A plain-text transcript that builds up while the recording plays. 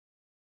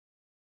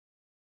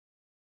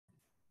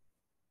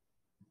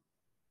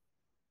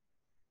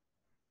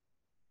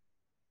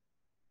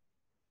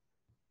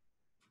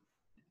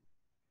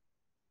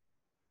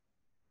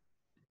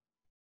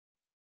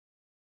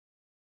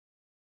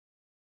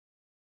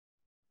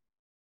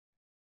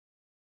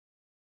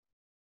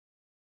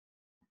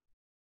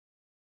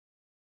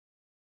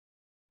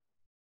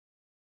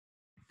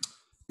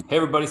Hey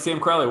everybody, Sam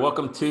Crowley.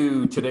 Welcome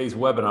to today's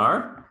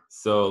webinar.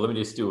 So let me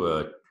just do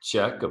a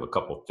check of a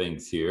couple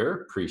things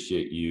here.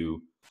 Appreciate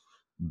you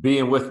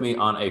being with me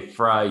on a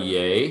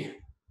Friday.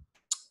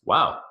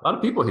 Wow, a lot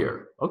of people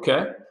here.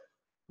 Okay.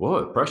 Whoa,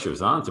 the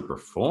pressure's on to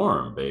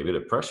perform, baby. The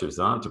pressure's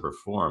on to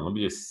perform. Let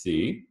me just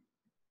see.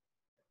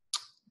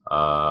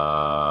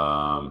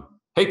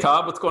 Hey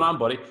Todd, what's going on,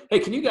 buddy? Hey,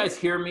 can you guys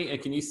hear me?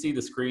 And can you see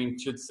the screen?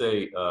 Should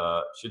see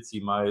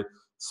my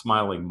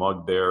smiling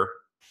mug there.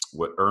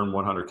 Earn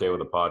 100K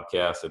with a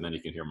podcast, and then you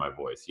can hear my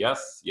voice.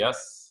 Yes,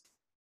 yes.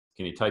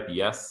 Can you type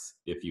yes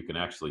if you can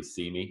actually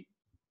see me?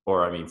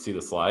 Or, see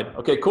the slide?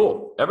 Okay,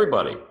 cool.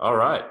 Everybody. All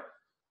right.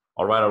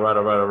 All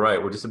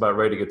right. We're just about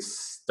ready to get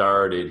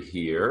started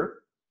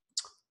here.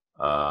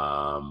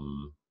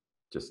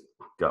 Just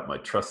got my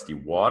trusty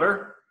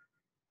water.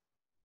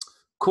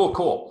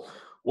 Cool.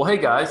 Well, hey,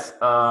 guys.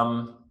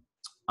 I'm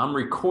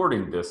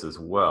recording this as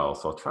well,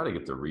 so I'll try to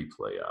get the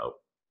replay out.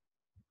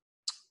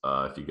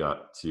 If you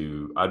got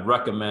to, I'd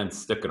recommend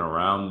sticking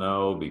around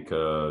though,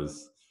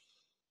 because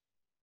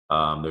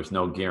there's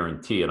no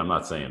guarantee, and I'm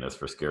not saying this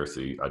for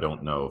scarcity. I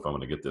don't know if I'm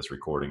going to get this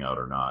recording out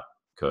or not,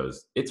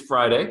 because it's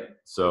Friday.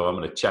 So I'm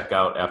going to check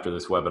out after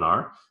this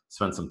webinar,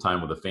 spend some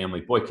time with the family.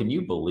 Boy, can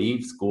you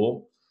believe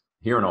school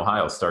here in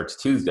Ohio starts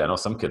Tuesday? I know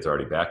some kids are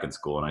already back in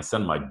school, and I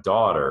send my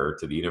daughter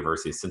to the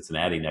University of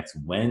Cincinnati next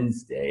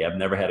Wednesday. I've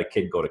never had a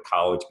kid go to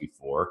college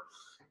before.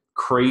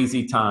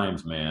 Crazy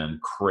times, man.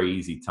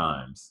 Crazy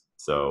times.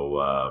 So,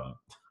 all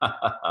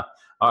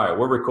right,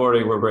 we're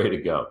recording. We're ready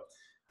to go.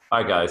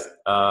 All right, guys.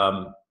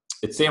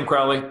 It's Sam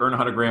Crowley, Earn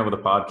 100 Grand with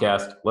a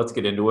podcast. Let's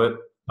get into it.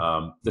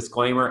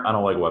 Disclaimer, I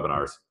don't like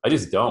webinars. I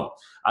just don't.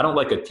 I don't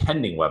like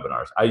attending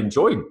webinars. I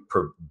enjoy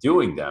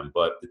doing them,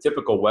 but the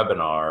typical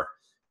webinar,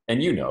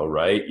 and you know,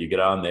 right? You get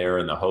on there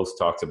and the host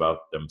talks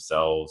about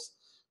themselves,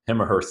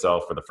 him or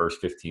herself, for the first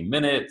 15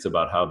 minutes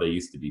about how they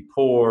used to be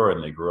poor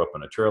and they grew up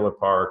in a trailer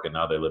park and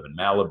now they live in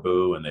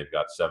Malibu and they've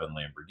got 7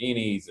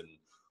 Lamborghinis, and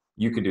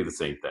you can do the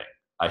same thing.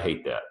 I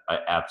hate that. I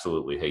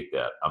absolutely hate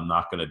that. I'm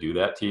not going to do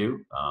that to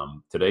you.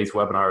 Today's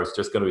webinar is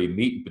just going to be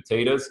meat and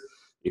potatoes.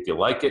 If you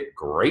like it,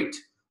 great.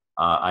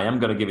 I am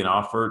going to give you an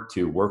offer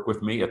to work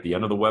with me at the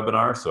end of the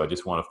webinar. So I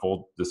just want a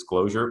full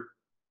disclosure.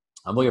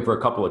 I'm looking for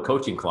a couple of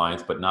coaching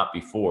clients, but not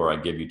before I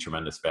give you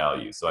tremendous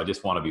value. So I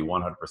just want to be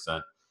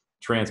 100%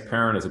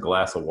 transparent as a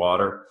glass of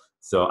water.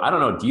 So I don't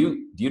know, do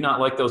you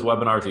not like those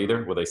webinars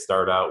either, where they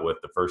start out with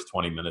the first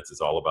 20 minutes is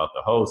all about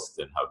the host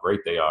and how great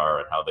they are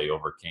and how they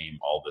overcame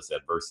all this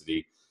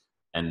adversity,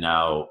 and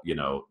now,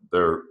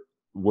 they're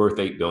worth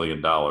 $8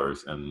 billion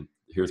and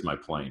here's my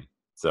plane.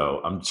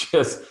 So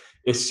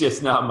it's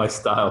just not my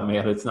style,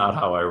 man. It's not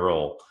how I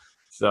roll.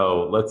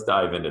 So let's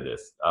dive into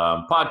this.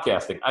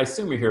 Podcasting, I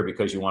assume you're here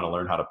because you want to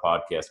learn how to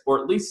podcast,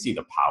 or at least see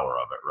the power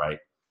of it, right?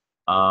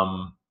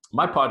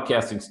 My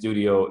podcasting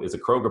studio is a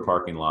Kroger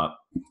parking lot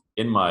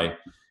in my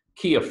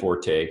Kia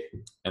Forte.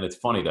 And it's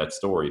funny, that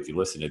story, if you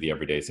listen to the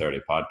Everyday Saturday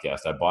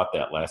podcast, I bought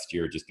that last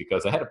year just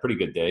because I had a pretty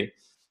good day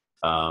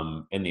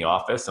in the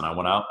office. And I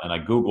went out and I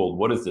Googled,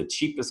 what is the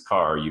cheapest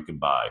car you can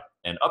buy?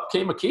 And up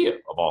came a Kia,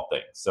 of all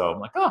things. So I'm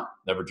like,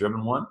 never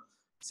driven one.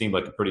 Seemed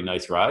like a pretty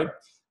nice ride.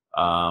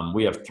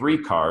 We have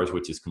 3 cars,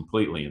 which is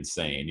completely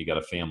insane. You got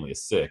a family of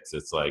 6.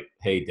 It's like,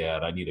 hey,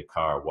 Dad, I need a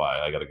car. Why?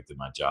 I got to get to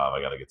my job.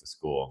 I got to get to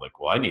school. I'm like,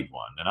 well, I need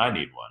one, and I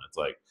need one. It's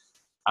like,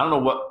 I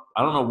don't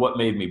know what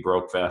made me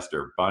broke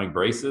faster, buying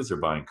braces or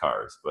buying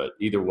cars. But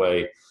either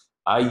way,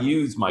 I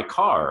use my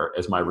car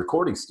as my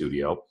recording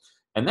studio,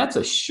 and that's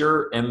a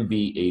Shure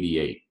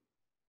MV88.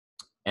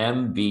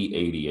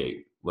 MV88.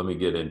 Let me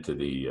get into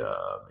the.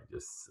 Let me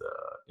just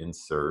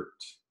insert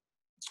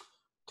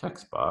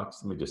text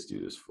box. Let me just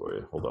do this for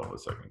you. Hold on a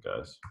second,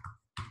 guys.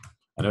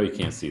 I know you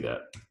can't see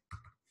that,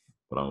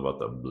 but I'm about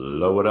to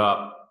blow it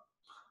up.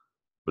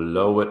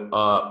 Blow it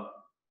up.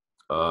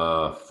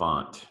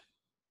 Font.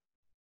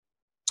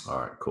 All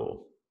right,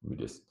 cool. Let me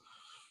just.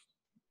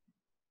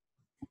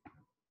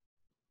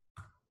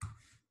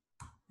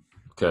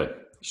 Okay,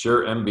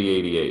 Shure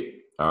MV88.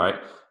 All right.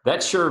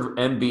 That Shure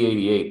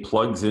MV88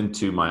 plugs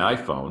into my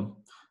iPhone,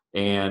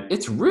 and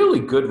it's really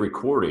good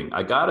recording.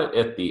 I got it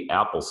at the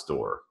Apple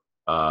Store.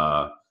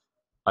 I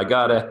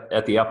got it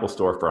at the Apple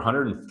Store for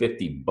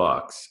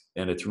 $150,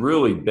 and it's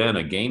really been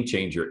a game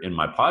changer in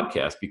my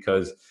podcast,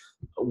 because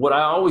what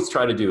I always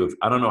try to do,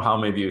 I don't know how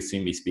many of you have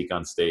seen me speak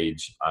on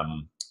stage.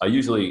 I'm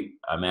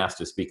asked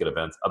to speak at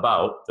events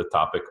about the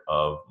topic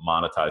of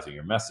monetizing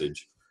your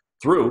message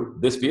through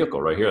this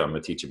vehicle right here I'm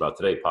going to teach you about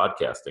today,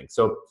 podcasting.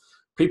 So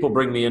people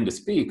bring me in to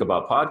speak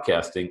about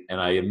podcasting,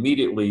 and I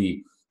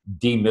immediately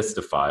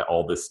demystify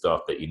all this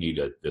stuff that you need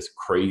this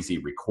crazy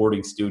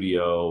recording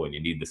studio, and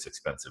you need this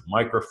expensive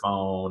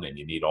microphone, and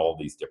you need all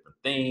these different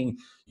things.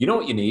 You know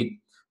what you need?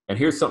 And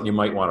here's something you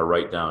might want to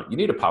write down. You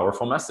need a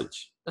powerful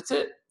message. That's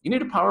it. You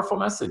need a powerful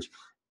message.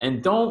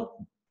 And don't,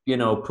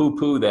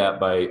 poo-poo that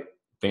by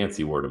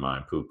fancy word of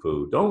mine,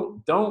 poo-poo.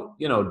 Don't,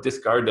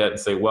 discard that and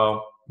say,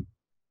 well,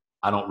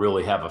 I don't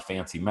really have a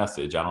fancy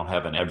message. I don't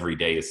have an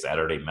everyday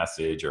Saturday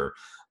message, or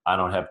I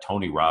don't have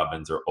Tony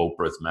Robbins or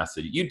Oprah's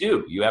message. You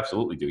do. You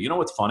absolutely do. You know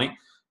what's funny?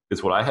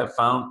 is what I have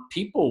found.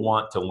 People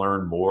want to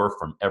learn more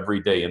from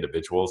everyday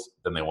individuals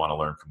than they want to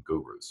learn from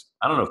gurus.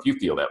 I don't know if you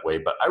feel that way,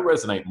 but I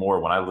resonate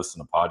more when I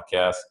listen to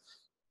podcasts.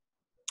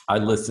 I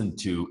listen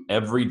to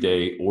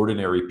everyday,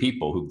 ordinary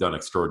people who've done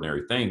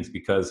extraordinary things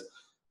because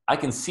I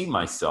can see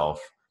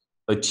myself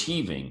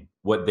achieving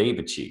what they've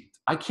achieved.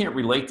 I can't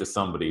relate to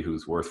somebody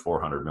who's worth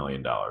 $400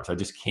 million. I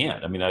just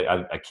can't. I mean,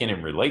 I can't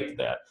even relate to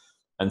that.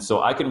 And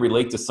so I can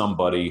relate to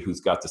somebody who's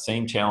got the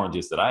same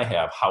challenges that I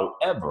have.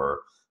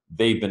 However,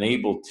 they've been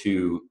able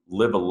to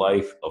live a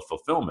life of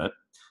fulfillment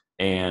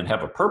and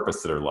have a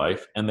purpose to their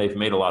life. And they've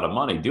made a lot of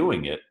money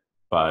doing it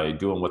by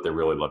doing what they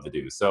really love to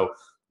do. So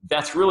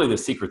that's really the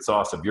secret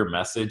sauce of your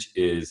message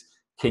is,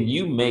 can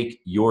you make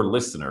your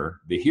listener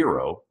the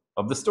hero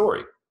of the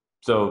story?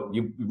 So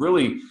you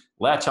really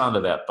latch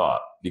onto that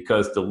thought,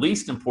 because the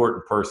least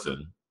important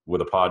person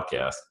with a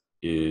podcast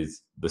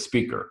is the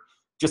speaker.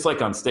 Just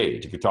like on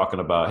stage, if you're talking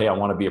about, hey, I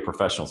want to be a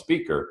professional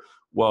speaker,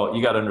 well,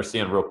 you got to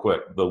understand real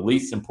quick, the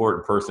least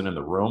important person in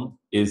the room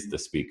is the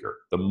speaker.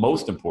 The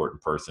most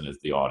important person is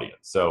the audience.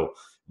 So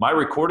my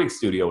recording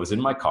studio is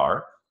in my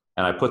car,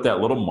 and I put that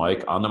little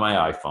mic onto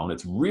my iPhone.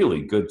 It's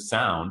really good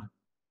sound.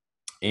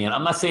 And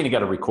I'm not saying you got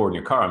to record in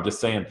your car. I'm just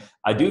saying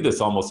I do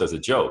this almost as a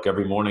joke.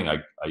 Every morning I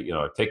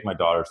take my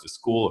daughters to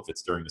school if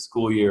it's during the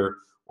school year,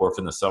 or if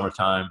in the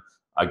summertime,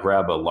 I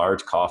grab a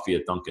large coffee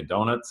at Dunkin'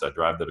 Donuts. I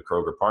drive to the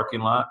Kroger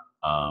parking lot.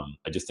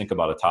 I just think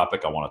about a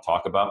topic I want to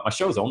talk about. My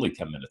show's only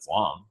 10 minutes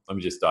long. Let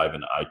me just dive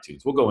into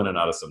iTunes. We'll go in and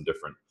out of some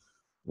different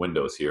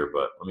windows here,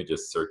 but let me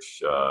just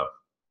search.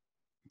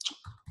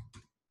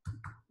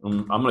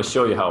 I'm going to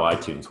show you how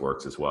iTunes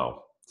works as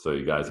well. So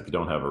you guys, if you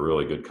don't have a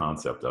really good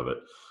concept of it,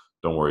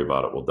 don't worry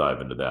about it. We'll dive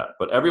into that.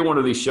 But every one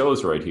of these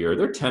shows right here,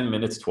 they're 10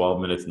 minutes,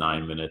 12 minutes,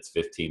 9 minutes,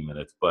 15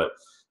 minutes. But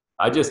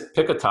I just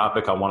pick a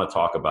topic I want to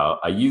talk about.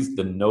 I use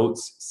the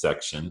notes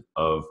section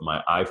of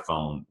my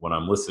iPhone when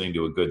I'm listening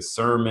to a good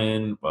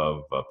sermon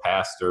of a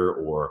pastor,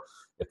 or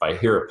if I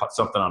hear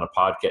something on a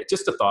podcast,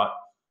 just a thought,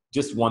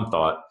 just one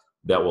thought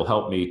that will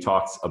help me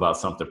talk about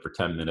something for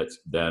 10 minutes,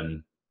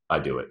 then I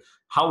do it.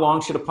 How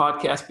long should a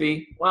podcast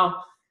be?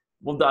 Well,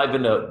 we'll dive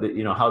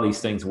into how these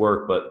things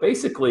work, but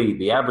basically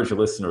the average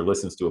listener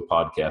listens to a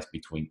podcast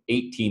between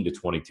 18 to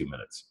 22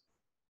 minutes.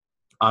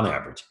 On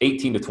average,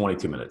 18 to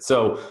 22 minutes.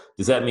 So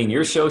does that mean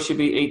your show should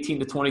be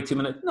 18 to 22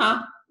 minutes?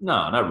 No,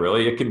 not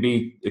really. It can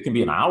be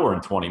an hour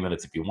and 20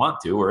 minutes if you want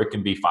to, or it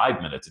can be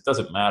 5 minutes. It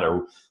doesn't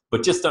matter.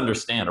 But just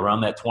understand,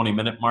 around that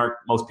 20-minute mark,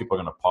 most people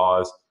are going to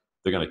pause.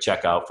 They're going to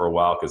check out for a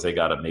while because they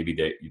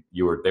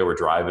were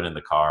driving in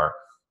the car.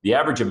 The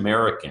average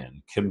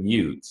American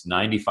commutes,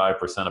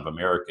 95% of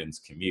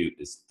Americans commute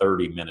is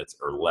 30 minutes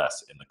or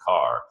less in the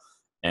car.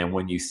 And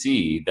when you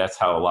see, that's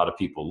how a lot of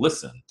people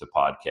listen to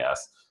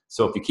podcasts.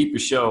 So if you keep your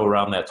show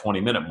around that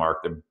 20-minute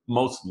mark, then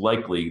most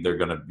likely they're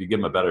going to give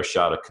them a better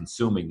shot of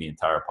consuming the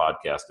entire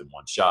podcast in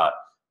one shot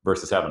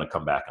versus having to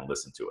come back and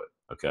listen to it.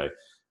 Okay.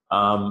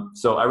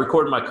 So I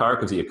record in my car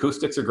because the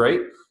acoustics are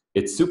great.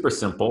 It's super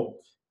simple.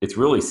 It's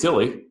really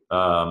silly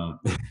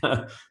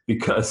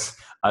because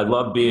I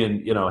love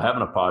being,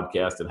 having a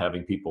podcast and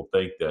having people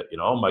think that,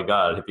 oh my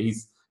God, if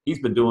he's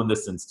been doing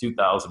this since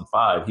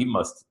 2005, he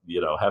must,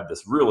 have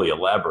this really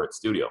elaborate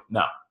studio.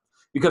 No,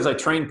 because I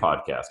train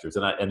podcasters,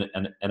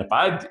 and if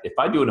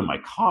I do it in my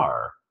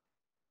car,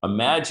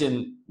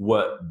 imagine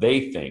what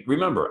they think.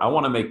 Remember, I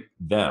want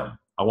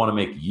to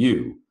make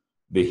you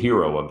the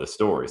hero of the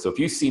story. So if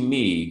you see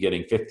me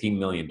getting 15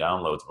 million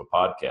downloads of a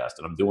podcast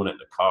and I'm doing it in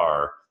a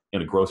car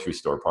in a grocery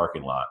store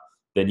parking lot,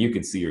 then you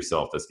can see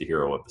yourself as the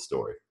hero of the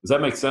story. Does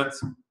that make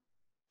sense?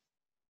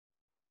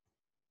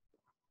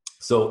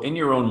 So in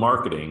your own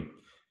marketing,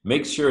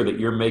 make sure that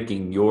you're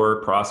making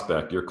your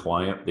prospect, your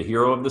client, the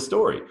hero of the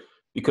story,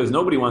 because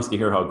nobody wants to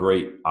hear how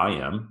great I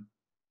am.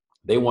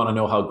 They want to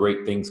know how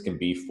great things can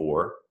be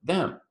for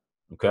them.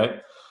 Okay.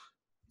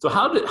 So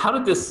how did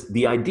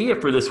the idea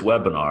for this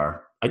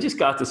webinar, I just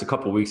got this a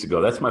couple of weeks ago.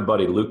 That's my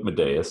buddy, Luke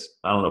Medeiros.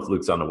 I don't know if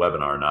Luke's on the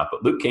webinar or not,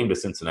 but Luke came to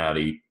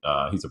Cincinnati.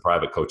 He's a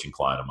private coaching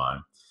client of mine,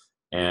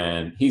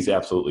 and he's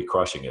absolutely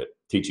crushing it,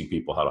 teaching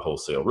people how to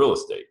wholesale real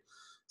estate.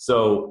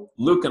 So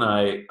Luke and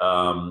I,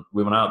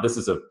 we went out. This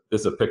is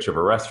a picture of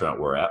a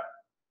restaurant we're at.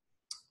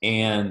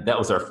 And that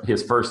was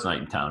his first night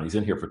in town. He's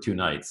in here for 2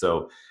 nights.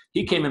 So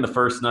he came in the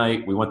first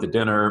night. We went to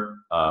dinner,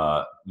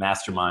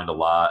 mastermind a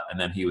lot. And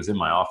then he was in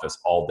my office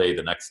all day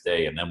the next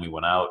day. And then we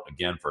went out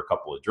again for a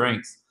couple of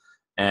drinks.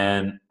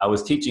 And I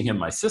was teaching him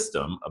my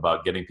system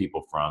about getting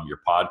people from your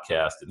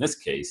podcast, in this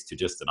case, to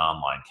just an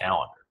online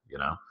calendar,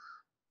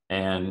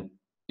 and,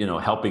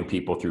 helping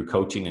people through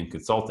coaching and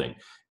consulting.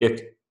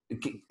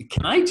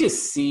 Can I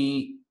just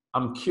see,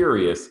 I'm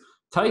curious,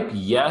 type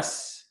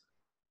yes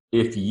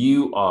if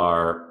you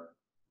are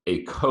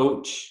a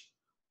coach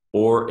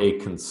or a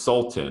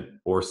consultant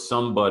or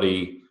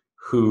somebody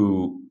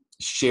who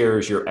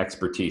shares your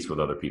expertise with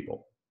other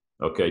people.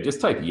 Okay, just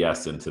type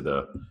yes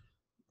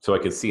so I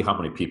can see how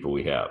many people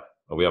we have.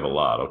 Oh, we have a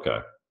lot. Okay,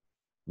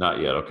 not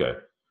yet. Okay,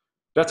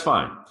 that's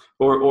fine.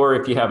 Or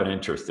if you have an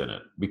interest in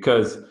it,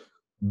 because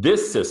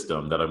this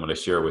system that I'm going to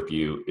share with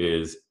you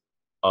is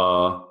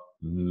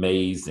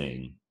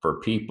amazing for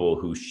people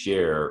who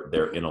share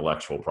their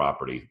intellectual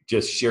property.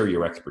 Just share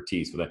your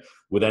expertise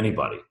with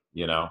anybody,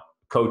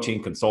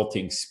 coaching,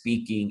 consulting,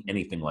 speaking,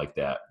 anything like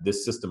that.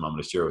 This system I'm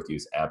going to share with you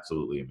is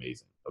absolutely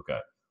amazing. Okay.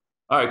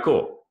 All right,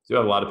 cool. So you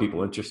have a lot of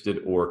people interested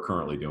or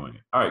currently doing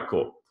it. All right,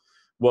 cool.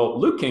 Well,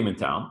 Luke came in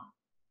town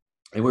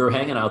and we were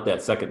hanging out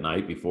that second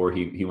night before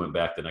he went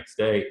back the next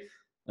day.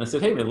 And I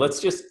said, hey man, let's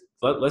just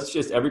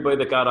everybody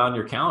that got on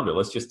your calendar,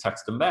 let's just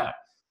text them back.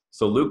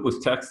 So Luke was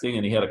texting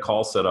and he had a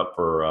call set up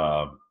for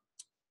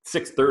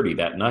 6:30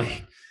 that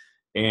night.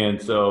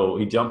 And so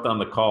he jumped on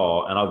the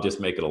call, and I'll just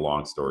make it a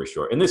long story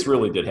short. And this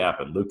really did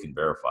happen. Luke can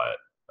verify it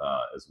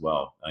as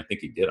well. And I think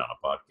he did on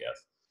a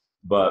podcast.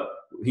 But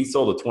he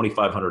sold a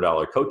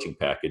 $2,500 coaching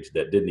package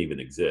that didn't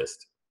even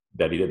exist,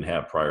 that he didn't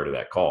have prior to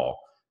that call,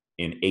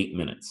 in 8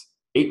 minutes.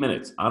 8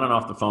 minutes, on and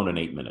off the phone in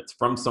 8 minutes,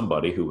 from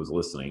somebody who was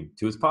listening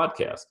to his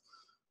podcast.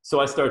 So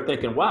I started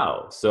thinking,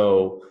 wow,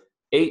 so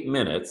 8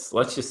 minutes,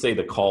 let's just say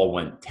the call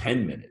went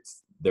 10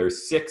 minutes.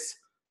 There's 6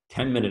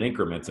 10-minute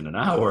increments in an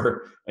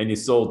hour, and you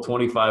sold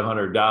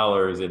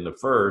 $2,500 in the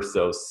first.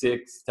 So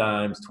 6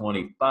 times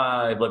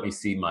 25, let me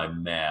see my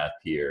math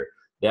here.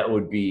 That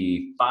would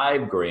be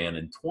 $5,000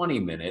 in 20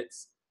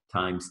 minutes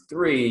times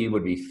 3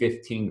 would be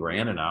 15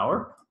 grand an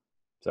hour.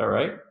 Is that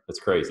right? That's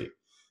crazy.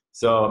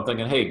 So I'm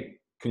thinking, hey,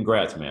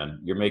 congrats,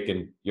 man. You're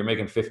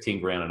making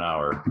 15 grand an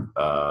hour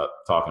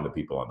talking to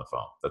people on the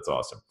phone. That's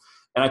awesome.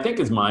 And I think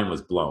his mind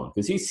was blown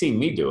because he's seen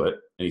me do it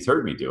and he's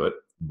heard me do it,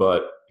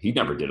 but he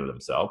never did it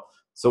himself.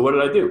 So what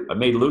did I do? I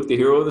made Luke the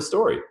hero of the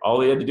story.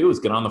 All he had to do was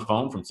get on the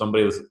phone from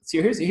somebody.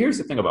 See, here's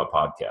the thing about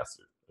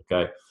podcasters,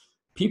 okay?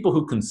 People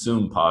who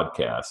consume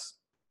podcasts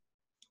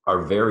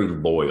are very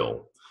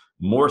loyal,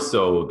 more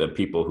so than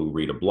people who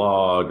read a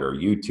blog or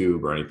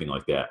YouTube or anything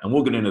like that. And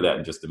we'll get into that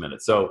in just a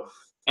minute. So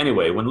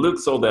anyway, when Luke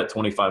sold that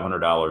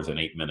 $2,500 in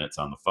 8 minutes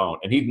on the phone,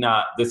 and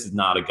this is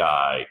not a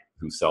guy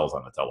who sells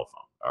on the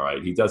telephone, all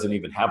right? He doesn't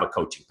even have a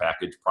coaching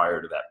package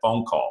prior to that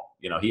phone call.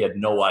 He had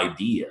no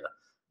idea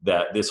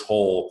that this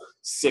whole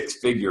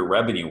 6-figure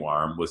revenue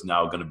arm was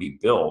now going to be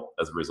built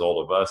as a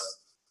result of us,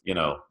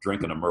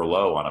 drinking a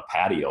Merlot on a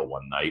patio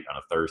one night on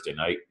a Thursday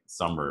night,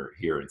 summer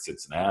here in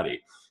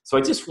Cincinnati. So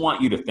I just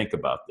want you to think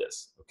about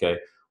this, okay?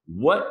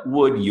 What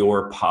would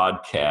your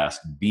podcast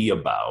be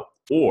about,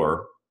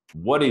 or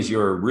what is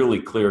your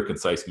really clear,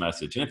 concise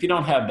message? And if you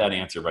don't have that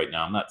answer right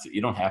now,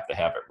 you don't have to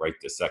have it right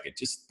this second.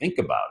 Just think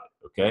about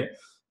it, okay?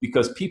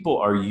 Because people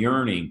are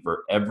yearning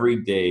for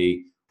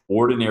everyday,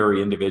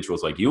 ordinary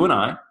individuals like you and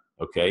I,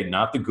 okay?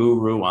 Not the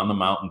guru on the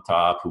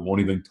mountaintop who won't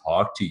even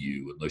talk to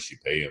you unless you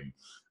pay him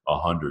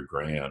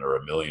 $100,000 or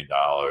 $1 million,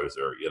 or,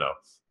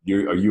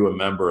 are you a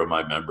member of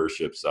my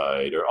membership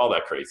site, or all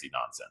that crazy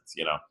nonsense,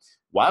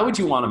 Why would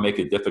you want to make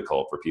it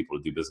difficult for people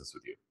to do business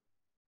with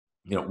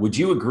you? Would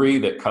you agree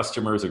that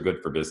customers are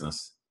good for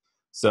business?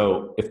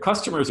 So if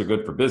customers are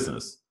good for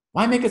business,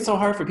 why make it so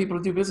hard for people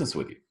to do business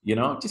with you?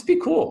 Just be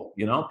cool.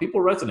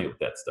 People resonate with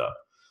that stuff.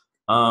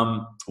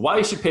 Why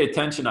you should pay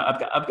attention.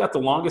 I've got the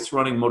longest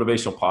running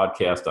motivational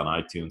podcast on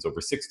iTunes,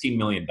 over 16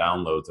 million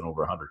downloads in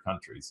over 100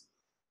 countries.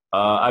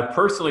 I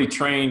personally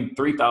trained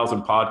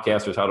 3,000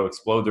 podcasters how to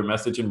explode their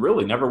message and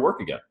really never work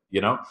again,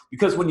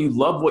 because when you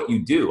love what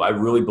you do, I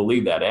really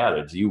believe that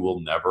adage, you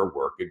will never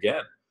work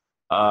again.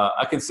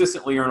 I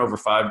consistently earn over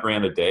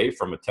 $5,000 a day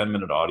from a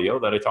 10-minute audio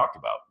that I talked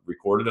about,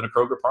 recorded in a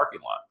Kroger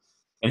parking lot.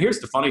 And here's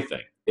the funny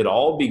thing. It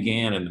all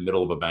began in the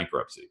middle of a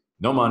bankruptcy.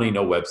 No money,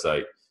 no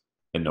website,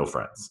 and no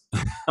friends.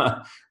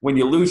 When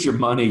you lose your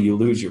money, you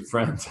lose your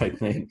friends, I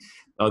think.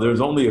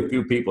 There's only a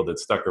few people that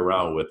stuck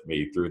around with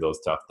me through those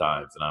tough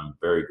times, and I'm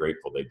very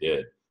grateful they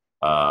did.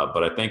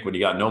 But I think when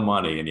you got no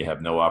money and you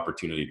have no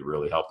opportunity to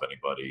really help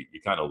anybody, you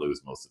kind of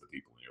lose most of the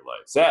people in your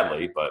life,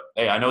 sadly. But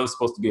hey, I know it's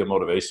supposed to be a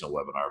motivational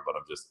webinar, but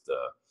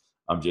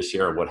I'm just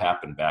sharing what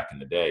happened back in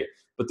the day.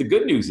 But the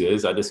good news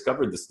is I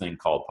discovered this thing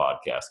called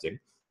podcasting,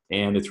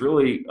 and it's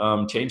really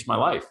changed my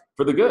life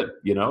for the good.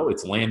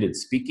 It's landed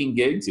speaking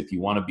gigs. If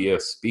you want to be a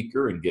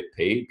speaker and get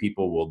paid,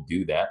 people will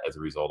do that as a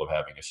result of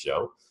having a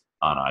show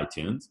on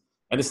iTunes.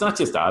 And it's not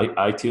just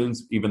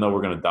iTunes, even though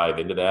we're going to dive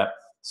into that.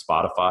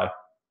 Spotify,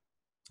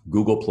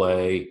 Google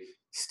Play,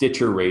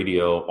 Stitcher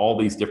Radio, all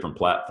these different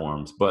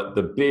platforms. But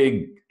the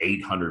big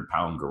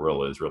 800-pound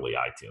gorilla is really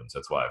iTunes.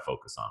 That's why I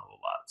focus on it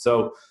a lot.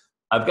 So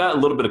I've got a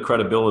little bit of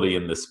credibility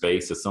in this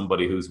space as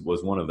somebody who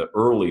was one of the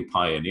early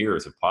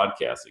pioneers of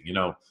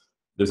podcasting.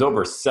 There's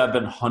over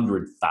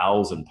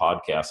 700,000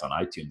 podcasts on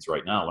iTunes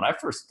right now. When I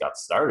first got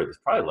started, there's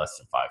probably less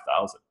than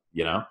 5,000,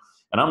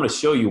 And I'm going to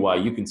show you why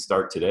you can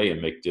start today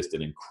and make just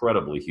an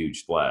incredibly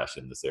huge splash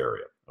in this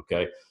area,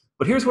 okay?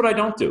 But here's what I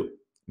don't do,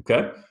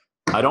 okay?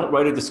 I don't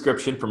write a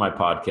description for my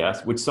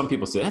podcast, which some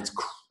people say, that's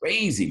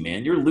crazy,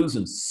 man. You're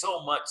losing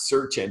so much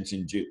search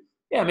engine juice.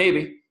 Yeah,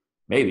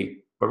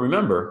 maybe. But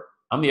remember,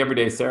 I'm the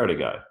everyday Saturday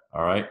guy,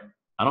 all right?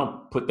 I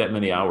don't put that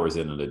many hours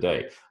in a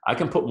day. I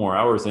can put more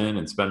hours in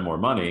and spend more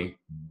money,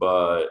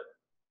 but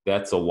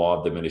that's a law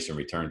of diminishing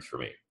returns for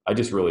me. I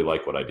just really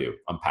like what I do.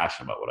 I'm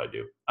passionate about what I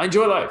do. I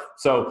enjoy life.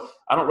 So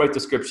I don't write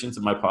descriptions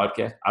in my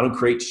podcast. I don't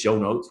create show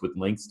notes with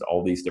links to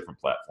all these different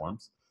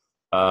platforms.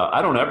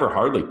 I don't ever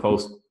hardly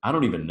post. I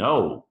don't even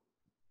know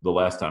the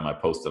last time I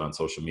posted on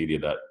social media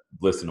that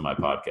listen to my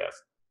podcast.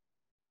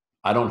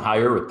 I don't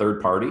hire a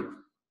third party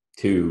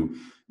to,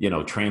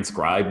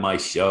 transcribe my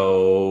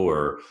show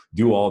or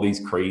do all these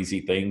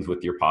crazy things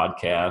with your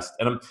podcast.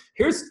 And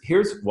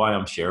here's why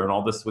I'm sharing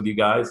all this with you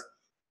guys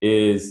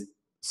is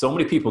so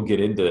many people get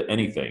into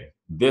anything.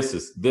 This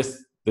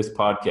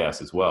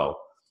podcast as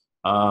well,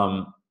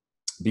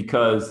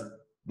 because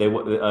they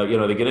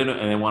get in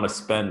and they want to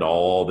spend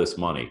all this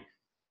money.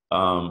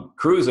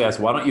 Cruz asked,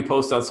 why don't you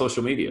post on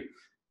social media?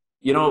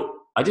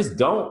 I just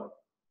don't,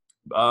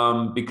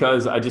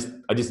 because I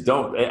just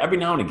don't. Every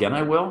now and again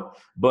I will,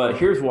 but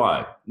here's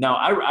why. Now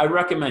I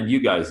recommend you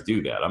guys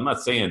do that. I'm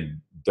not saying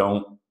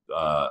don't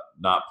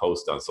not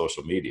post on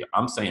social media.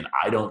 I'm saying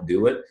I don't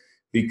do it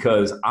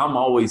because I'm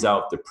always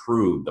out to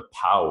prove the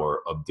power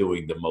of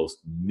doing the most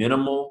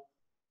minimal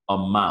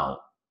amount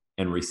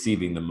and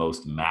receiving the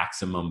most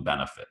maximum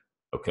benefit.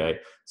 Okay.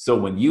 So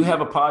when you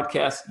have a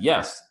podcast,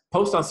 yes,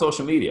 post on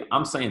social media.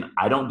 I'm saying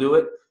I don't do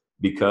it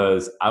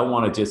because I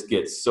want to just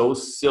get so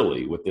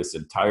silly with this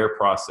entire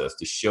process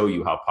to show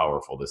you how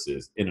powerful this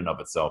is in and of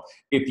itself.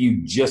 If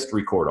you just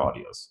record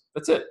audios,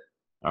 that's it.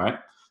 All right.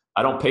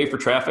 I don't pay for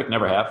traffic.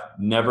 Never have.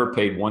 Never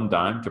paid one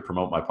dime to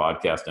promote my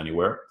podcast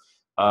anywhere.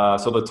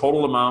 So the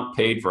total amount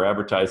paid for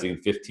advertising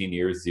in 15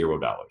 years, $0.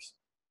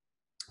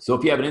 So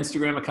if you have an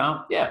Instagram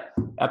account, yeah,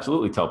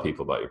 absolutely tell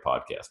people about your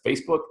podcast.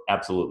 Facebook,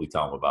 absolutely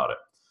tell them about it.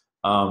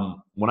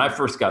 When I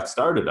first got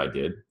started,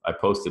 I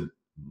posted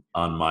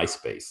on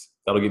MySpace.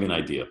 That'll give you an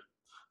idea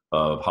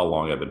of how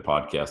long I've been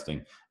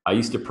podcasting. I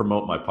used to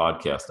promote my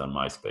podcast on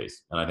MySpace,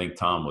 and I think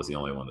Tom was the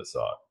only one that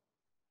saw it.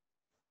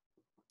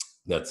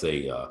 That's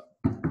a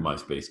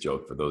MySpace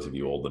joke for those of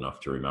you old enough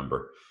to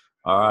remember.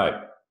 All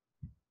right.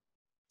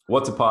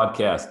 What's a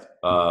podcast?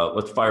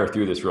 Let's fire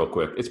through this real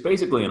quick. It's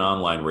basically an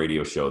online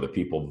radio show that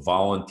people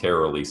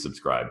voluntarily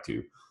subscribe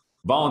to.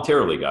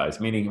 Voluntarily, guys,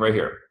 meaning right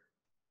here.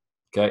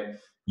 Okay.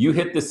 You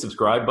hit this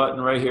subscribe button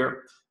right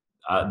here.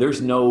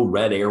 There's no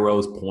red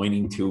arrows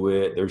pointing to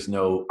it. There's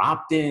no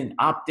opt in,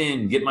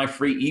 get my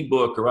free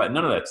ebook or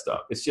none of that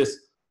stuff. It's just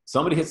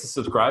somebody hits the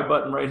subscribe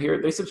button right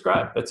here. They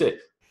subscribe. That's it.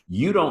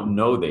 You don't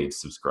know they've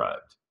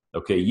subscribed.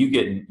 Okay. You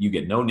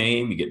get no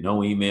name, you get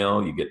no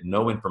email, you get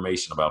no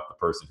information about the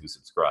person who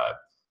subscribed.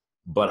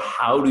 But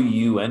how do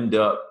you end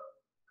up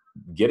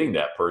getting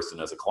that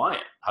person as a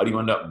client? How do you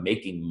end up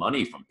making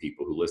money from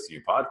people who listen to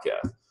your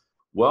podcast?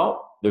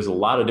 Well, there's a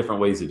lot of different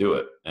ways to do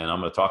it. And I'm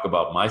going to talk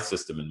about my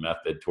system and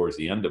method towards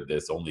the end of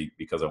this, only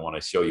because I want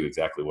to show you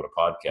exactly what a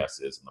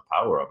podcast is and the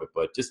power of it.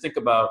 But just think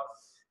about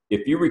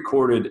if you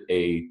recorded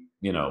a,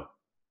 10 or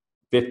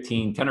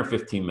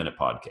 15 minute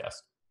podcast.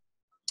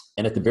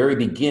 And at the very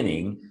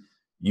beginning,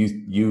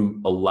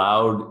 you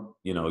allowed,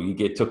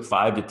 took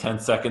 5 to 10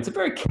 seconds to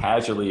very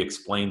casually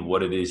explain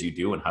what it is you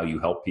do and how you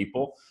help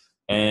people.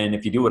 And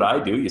if you do what I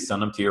do, you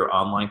send them to your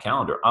online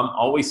calendar. I'm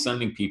always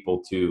sending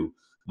people to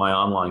my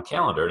online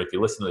calendar. And if you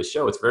listen to the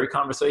show, it's very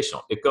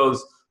conversational. It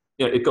goes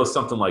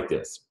something like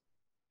this.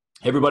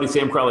 Hey everybody,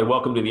 Sam Crowley.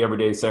 Welcome to the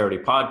Everyday Saturday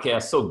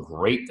podcast. So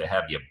great to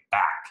have you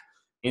back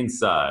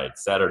inside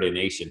Saturday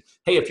Nation.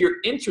 Hey, if you're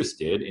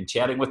interested in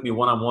chatting with me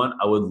one-on-one,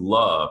 I would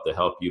love to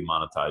help you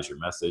monetize your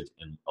message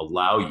and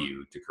allow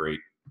you to create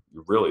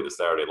really the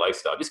Saturday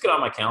lifestyle. Just get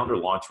on my calendar,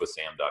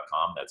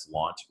 launchwithsam.com. That's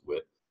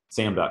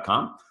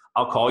launchwithsam.com.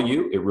 I'll call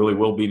you. It really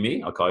will be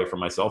me. I'll call you from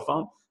my cell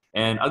phone.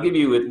 And I'll give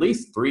you at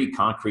least 3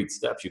 concrete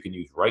steps you can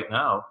use right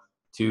now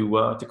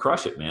to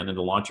crush it, man, and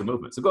to launch your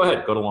movement. So go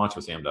ahead, go to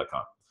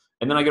launchwithsam.com.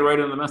 And then I get right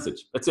into the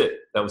message. That's it.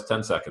 That was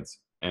 10 seconds.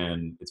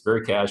 And it's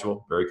very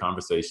casual, very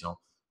conversational,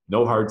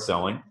 no hard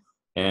selling.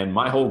 And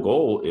my whole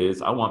goal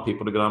is I want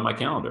people to get on my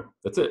calendar.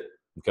 That's it.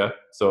 Okay.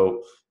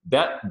 So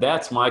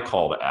that's my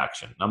call to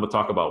action. I'm going to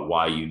talk about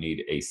why you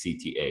need a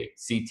CTA,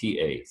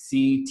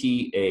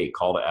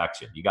 call to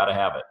action. You got to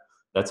have it.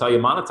 That's how you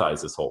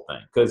monetize this whole thing,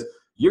 because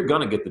you're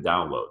going to get the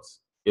downloads.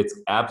 It's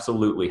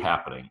absolutely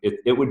happening.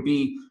 It would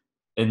be,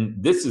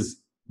 and this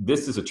is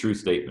a true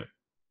statement.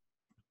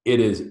 It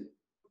is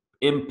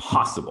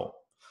impossible.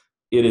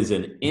 It is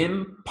an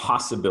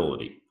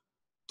impossibility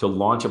to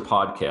launch a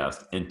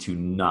podcast and to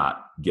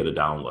not get a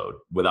download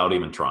without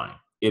even trying.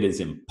 It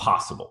is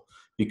impossible,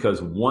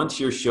 because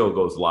once your show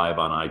goes live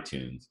on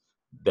iTunes,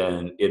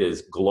 then it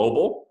is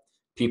global.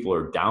 People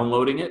are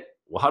downloading it.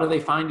 Well, how do they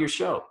find your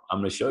show? I'm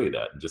going to show you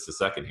that in just a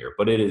second here.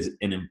 But it is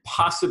an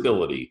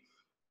impossibility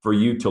for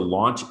you to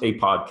launch a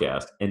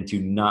podcast and to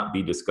not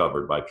be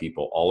discovered by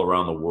people all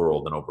around the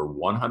world in over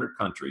 100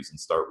 countries and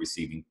start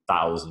receiving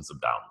thousands of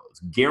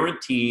downloads.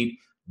 Guaranteed,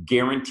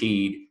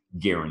 guaranteed,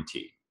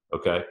 guaranteed.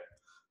 Okay?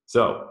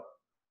 So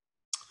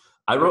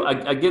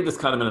I give this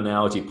kind of an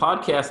analogy.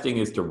 Podcasting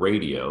is to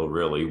radio,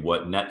 really,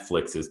 what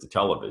Netflix is to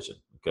television.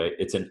 Okay?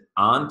 It's an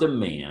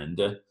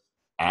on-demand,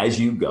 as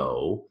you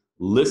go,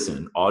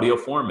 listen, audio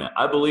format.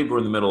 I believe we're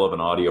in the middle of an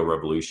audio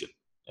revolution.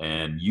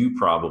 And you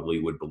probably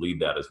would believe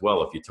that as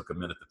well if you took a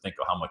minute to think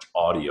of how much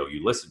audio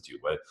you listen to,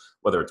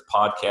 whether it's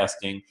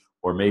podcasting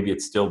or maybe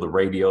it's still the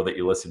radio that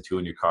you listen to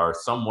in your car.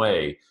 Some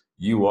way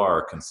you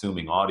are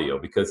consuming audio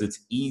because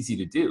it's easy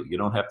to do. You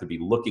don't have to be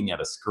looking at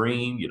a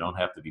screen. You don't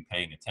have to be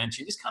paying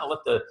attention. You just kind of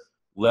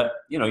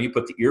you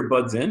put the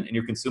earbuds in and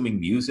you're consuming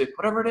music,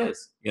 whatever it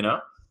is,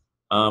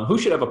 Who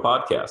should have a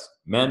podcast?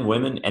 Men,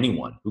 women,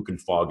 anyone who can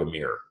fog a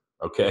mirror.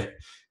 Okay.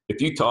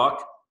 If you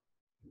talk,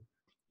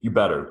 you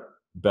better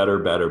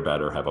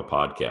have a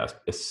podcast,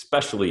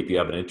 especially if you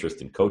have an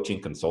interest in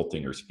coaching,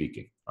 consulting, or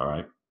speaking. All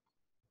right.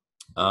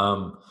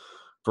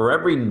 For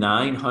every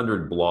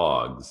 900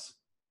 blogs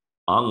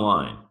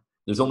online,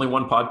 there's only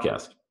one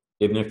podcast.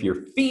 Even if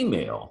you're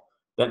female,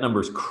 that number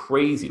is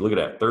crazy. Look at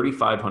that,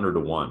 3,500 to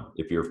 1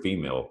 if you're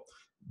female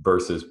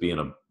versus being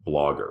a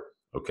blogger.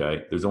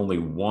 Okay. There's only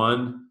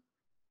one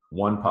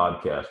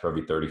podcast for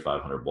every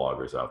 3,500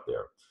 bloggers out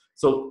there.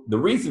 So the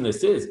reason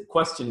this is,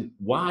 question,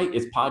 why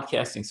is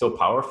podcasting so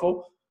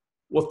powerful?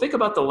 Well, think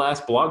about the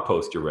last blog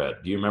post you read.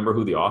 Do you remember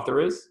who the author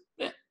is?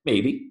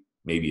 Maybe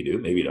you do,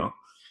 maybe you don't.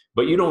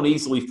 But you don't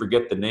easily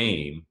forget the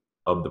name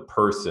of the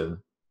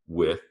person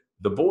with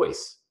the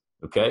voice,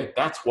 okay?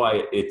 That's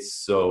why it's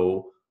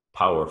so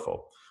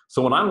powerful.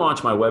 So when I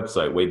launched my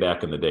website way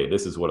back in the day,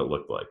 this is what it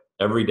looked like.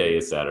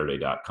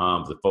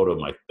 Everydayissaturday.com. It's a photo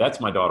of that's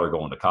my daughter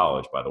going to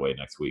college, by the way,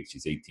 next week.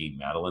 She's 18,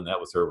 Madeline. That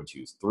was her when she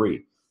was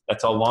 3.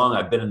 That's how long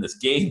I've been in this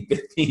game,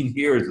 15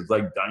 years. It's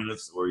like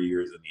dinosaur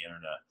years in the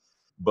internet.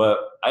 But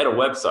I had a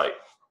website,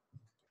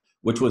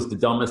 which was the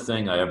dumbest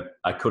thing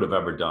I could have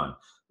ever done.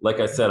 Like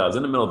I said, I was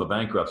in the middle of a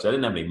bankruptcy. I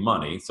didn't have any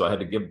money, so I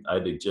had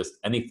to just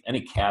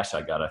any cash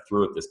I got, I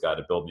threw at this guy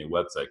to build me a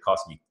website. It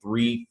cost me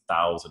 $3,000,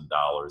 and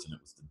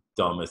it was the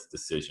dumbest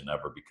decision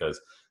ever because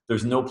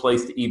there's no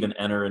place to even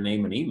enter a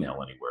name and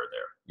email anywhere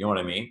there. You know what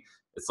I mean?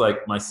 It's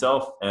like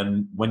myself,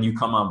 and when you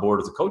come on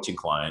board as a coaching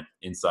client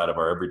inside of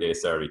our Everyday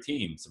Saturday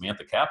team,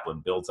 Samantha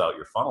Kaplan builds out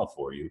your funnel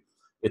for you.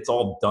 It's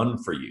all done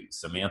for you.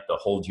 Samantha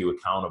holds you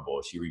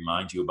accountable. She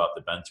reminds you about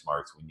the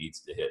benchmarks we need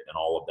to hit and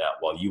all of that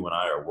while you and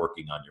I are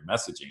working on your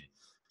messaging.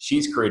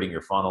 She's creating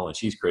your funnel and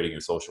she's creating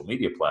your social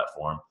media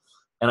platform.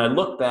 And I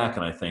look back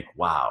and I think,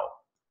 wow,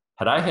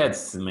 had I had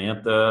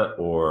Samantha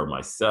or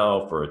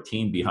myself or a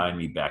team behind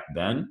me back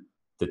then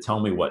to tell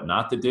me what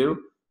not to do,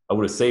 I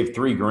would have saved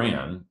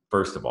 $3,000,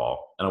 first of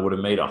all, and I would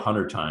have made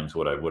 100 times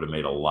what I would have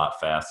made a lot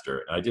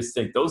faster. And I just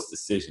think those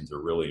decisions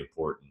are really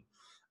important.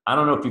 I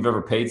don't know if you've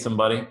ever paid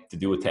somebody to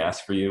do a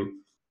task for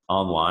you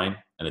online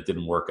and it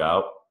didn't work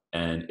out.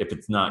 And if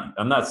it's not,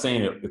 I'm not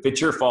saying if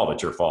it's your fault,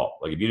 it's your fault.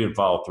 Like if you didn't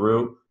follow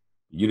through,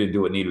 you didn't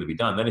do what needed to be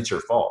done, then it's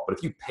your fault. But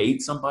if you paid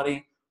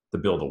somebody to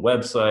build a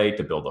website,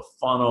 to build a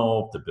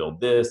funnel, to build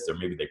this, or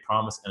maybe they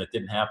promised and it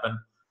didn't happen,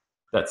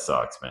 that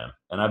sucks, man.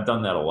 And I've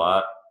done that a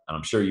lot. And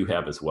I'm sure you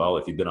have as well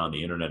if you've been on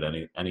the internet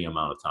any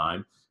amount of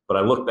time. But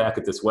I look back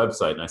at this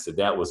website and I said,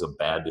 that was a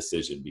bad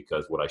decision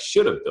because what I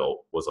should have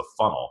built was a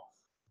funnel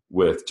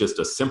with just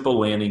a simple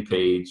landing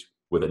page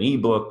with an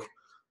ebook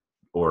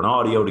or an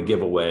audio to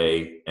give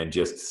away and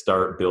just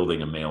start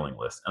building a mailing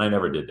list. And I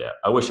never did that.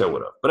 I wish I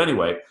would have. But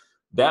anyway,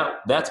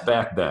 that's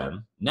back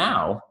then.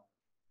 Now,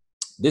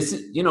 this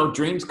is,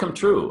 dreams come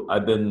true.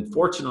 I've been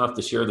fortunate enough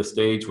to share the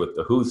stage with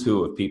the who's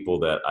who of people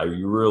that I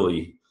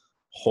really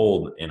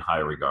hold in high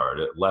regard.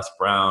 Les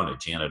Brown,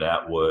 Janet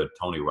Atwood,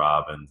 Tony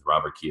Robbins,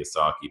 Robert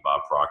Kiyosaki,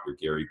 Bob Proctor,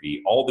 Gary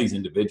Vee, all these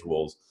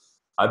individuals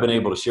I've been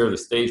able to share the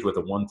stage with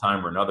at one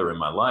time or another in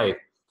my life.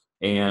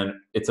 And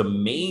it's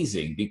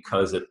amazing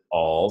because it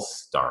all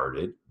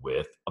started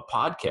with a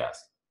podcast.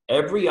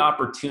 Every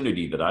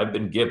opportunity that I've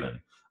been given,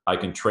 I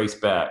can trace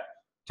back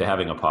to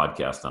having a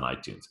podcast on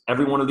iTunes.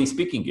 Every one of these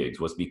speaking gigs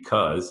was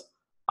because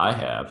I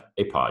have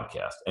a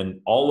podcast.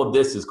 And all of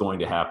this is going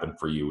to happen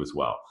for you as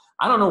well.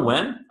 I don't know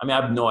when. I mean,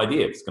 I have no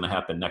idea if it's going to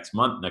happen next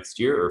month, next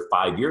year, or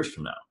 5 years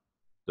from now.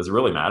 Does it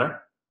really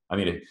matter? I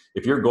mean,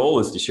 if your goal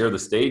is to share the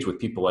stage with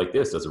people like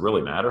this, does it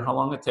really matter how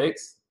long it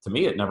takes? To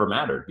me, it never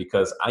mattered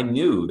because I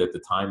knew that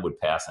the time would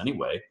pass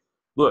anyway.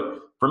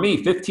 Look, for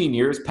me, 15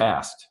 years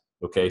passed,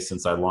 okay,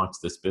 since I launched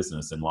this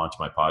business and launched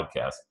my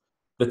podcast.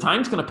 The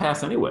time's going to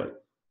pass anyway.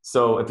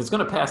 So if it's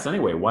going to pass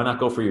anyway, why not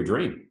go for your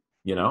dream?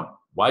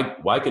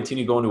 Why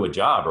continue going to a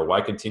job or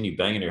why continue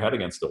banging your head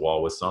against the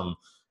wall with some,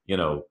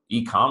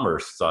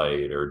 e-commerce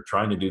site or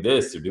trying to do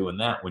this or doing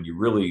that when you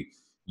really,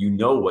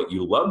 what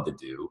you love to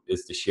do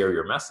is to share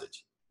your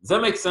message. Does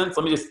that make sense?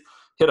 Let me just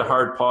hit a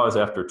hard pause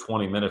after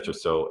 20 minutes or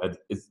so.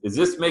 Is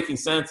this making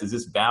sense? Is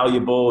this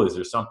valuable? Is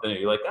there something that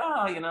you're like,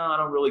 I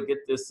don't really get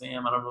this,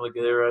 Sam. I don't really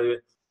get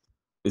it.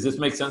 Does this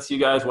make sense to you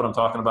guys, what I'm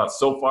talking about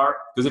so far?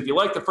 Because if you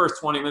like the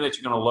first 20 minutes,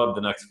 you're going to love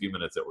the next few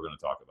minutes that we're going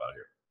to talk about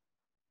here.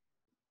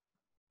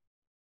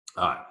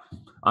 All right.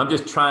 I'm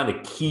just trying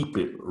to keep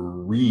it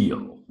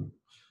real.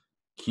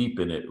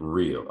 Keeping it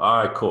real.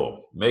 All right,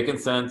 cool. Making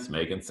sense.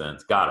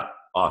 Got it.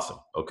 Awesome.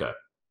 Okay.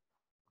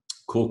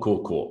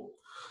 Cool.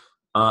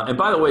 And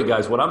by the way,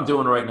 guys, what I'm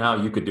doing right now,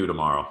 you could do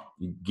tomorrow.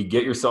 You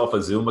get yourself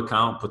a Zoom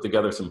account, put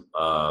together some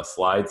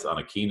slides on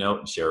a keynote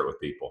and share it with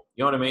people.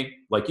 You know what I mean?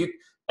 Like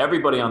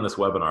Everybody on this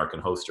webinar can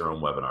host your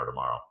own webinar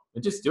tomorrow,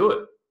 and just do it.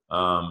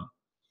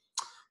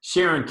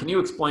 Sharon, can you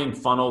explain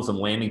funnels and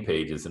landing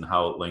pages and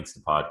how it links to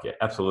podcast?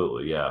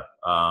 Absolutely, yeah.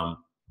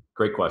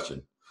 Great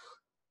question.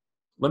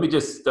 Let me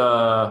just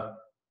go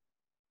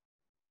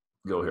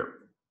here.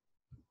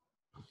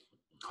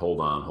 Hold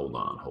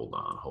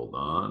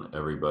on.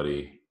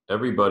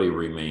 Everybody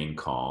remain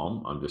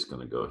calm. I'm just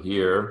going to go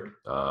here.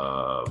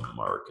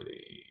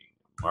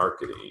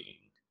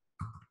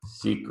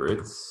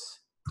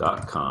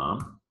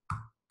 marketingsecrets.com.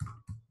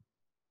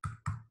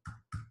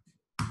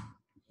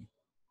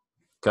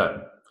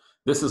 Okay.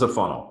 This is a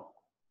funnel.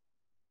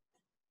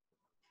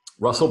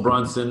 Russell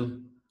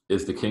Brunson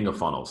is the king of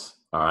funnels.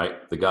 All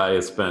right. The guy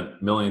has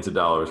spent millions of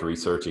dollars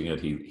researching it.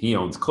 He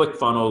owns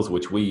ClickFunnels,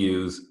 which we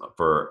use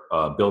for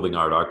building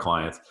our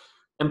clients.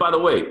 And by the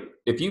way,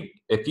 if you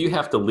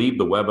have to leave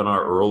the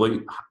webinar early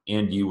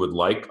and you would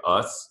like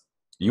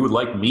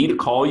me to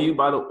call you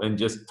and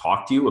just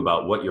talk to you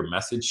about what your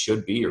message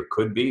should be or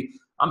could be,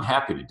 I'm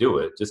happy to do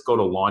it. Just go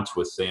to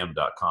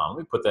launchwithsam.com. Let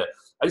me put that.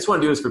 I just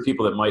want to do this for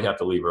people that might have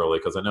to leave early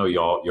because I know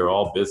you're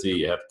all busy.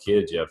 You have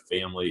kids, you have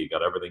family, you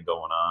got everything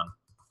going on.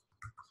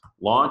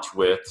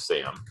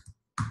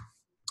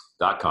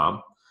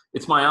 Launchwithsam.com.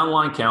 It's my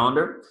online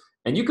calendar,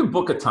 and you can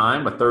book a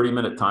time, a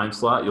 30-minute time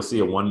slot. You'll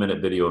see a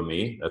 1-minute video of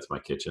me. That's my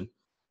kitchen.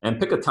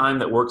 And pick a time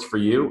that works for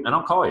you, and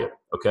I'll call you,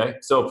 okay?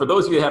 So for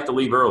those of you who have to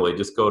leave early,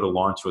 just go to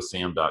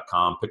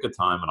launchwithsam.com, pick a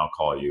time, and I'll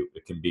call you.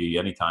 It can be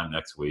anytime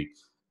next week.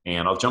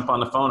 And I'll jump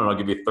on the phone, and I'll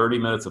give you 30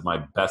 minutes of my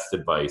best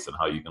advice on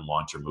how you can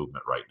launch your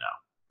movement right now,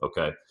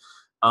 okay?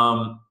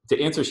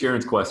 To answer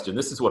Sharon's question,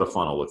 this is what a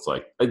funnel looks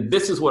like.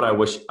 This is what I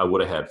wish I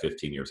would have had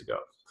 15 years ago.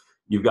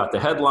 You've got the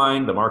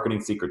headline, the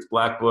Marketing Secrets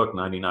Black Book,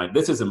 99.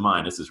 This isn't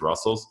mine, this is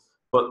Russell's.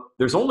 But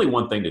there's only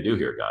one thing to do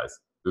here, guys.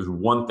 There's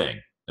one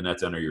thing, and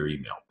that's enter your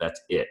email.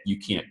 That's it. You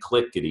can't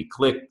click, did it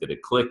click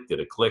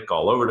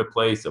all over the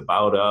place,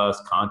 about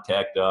us,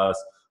 contact us,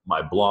 my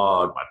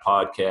blog, my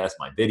podcast,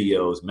 my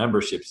videos,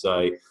 membership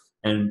site.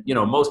 And,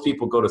 most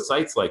people go to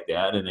sites like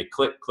that and they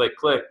click.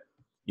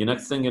 The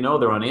next thing you know,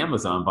 they're on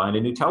Amazon buying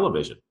a new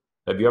television.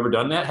 Have you ever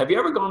done that? Have you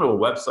ever gone to a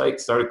website,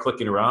 started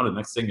clicking around, and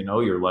next thing you know,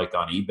 you're like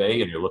on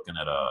eBay and you're looking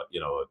at a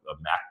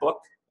MacBook?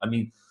 I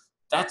mean,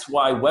 that's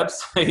why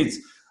websites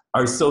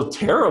are so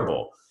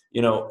terrible.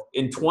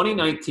 In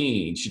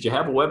 2019, should you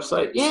have a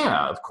website?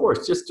 Yeah, of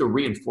course, just to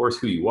reinforce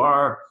who you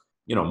are.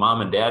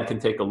 Mom and dad can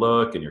take a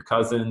look, and your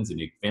cousins and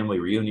your family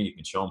reunion, you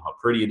can show them how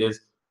pretty it is.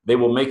 They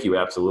will make you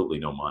absolutely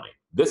no money.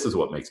 This is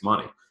what makes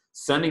money.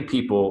 Sending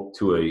people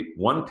to a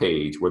one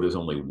page where there's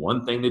only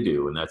one thing to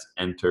do, and that's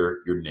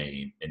enter your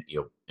name and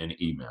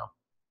email.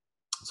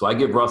 So I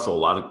give Russell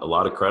a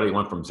lot of credit. He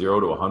went from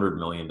 0 to $100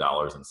 million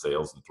in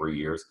sales in 3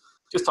 years,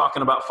 just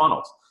talking about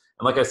funnels.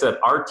 And like I said,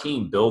 our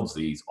team builds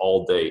these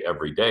all day,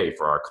 every day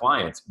for our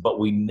clients, but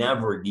we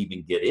never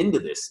even get into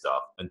this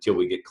stuff until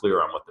we get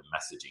clear on what the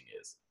messaging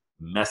is.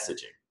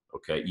 Messaging,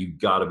 okay? You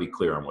got to be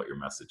clear on what your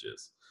message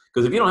is.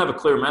 Because if you don't have a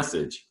clear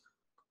message,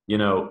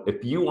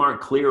 if you aren't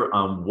clear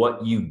on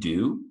what you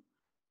do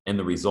and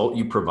the result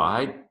you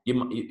provide, you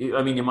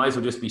might as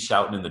well just be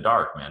shouting in the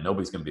dark, man.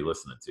 Nobody's going to be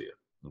listening to you,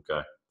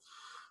 okay?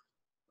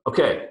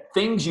 Okay,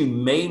 things you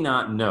may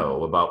not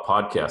know about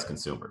podcast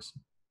consumers.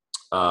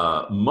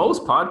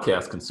 Most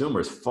podcast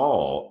consumers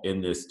fall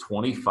in this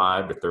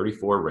 25 to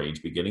 34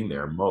 range, beginning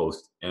there,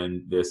 most,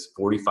 and this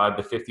 45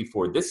 to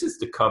 54. This is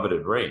the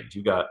coveted range.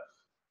 You got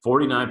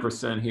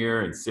 49%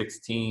 here and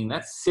 16.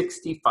 That's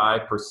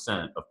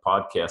 65% of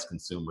podcast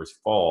consumers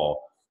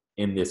fall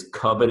in this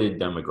coveted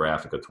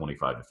demographic of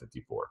 25 to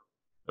 54.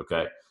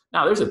 Okay.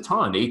 Now there's a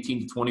ton,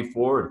 18 to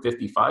 24 and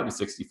 55 to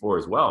 64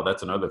 as well.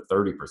 That's another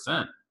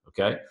 30%.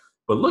 Okay.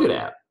 But look at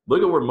that.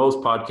 Look at where most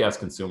podcast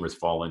consumers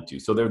fall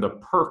into. So they're the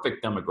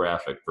perfect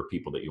demographic for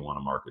people that you want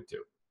to market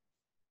to.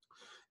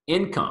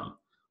 Income.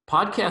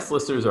 Podcast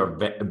listeners are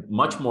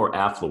much more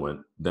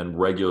affluent than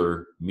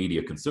regular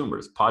media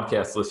consumers.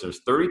 Podcast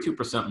listeners,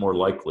 32% more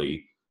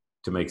likely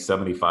to make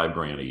 75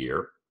 grand a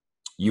year,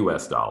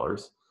 US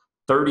dollars,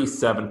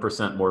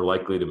 37% more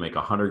likely to make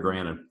 100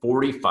 grand, and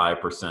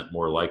 45%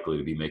 more likely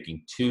to be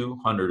making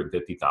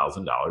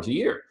 $250,000 a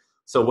year.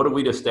 So what have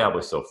we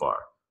established so far?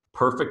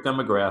 Perfect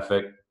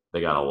demographic. They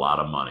got a lot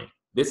of money.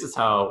 This is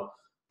how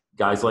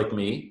guys like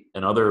me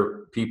and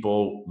other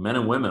people, men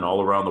and women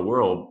all around the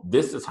world,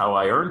 this is how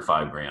I earn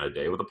 $5 grand a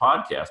day with a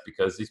podcast,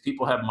 because these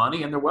people have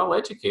money and they're well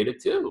educated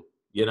too.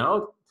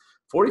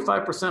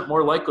 45%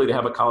 more likely to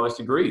have a college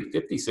degree,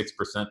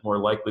 56% more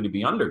likely to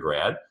be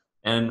undergrad,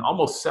 and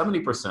almost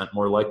 70%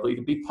 more likely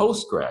to be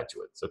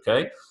postgraduates,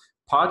 okay?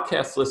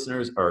 Podcast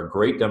listeners are a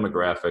great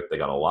demographic. They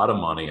got a lot of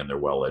money and they're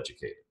well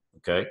educated.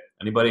 Okay.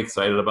 Anybody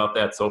excited about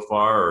that so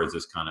far? Or is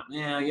this kind of,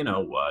 you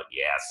know what?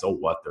 Yeah, so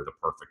what? They're the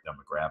perfect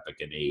demographic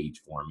and age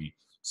for me.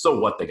 So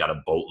what? They got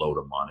a boatload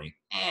of money.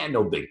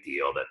 No big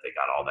deal that they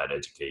got all that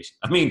education.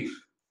 I mean,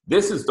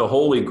 this is the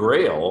holy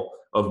grail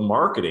of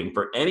marketing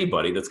for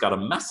anybody that's got a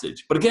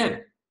message. But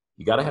again,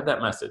 you got to have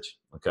that message.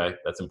 Okay.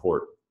 That's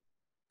important.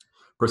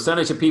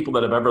 Percentage of people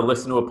that have ever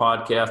listened to a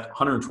podcast,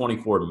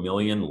 124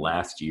 million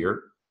last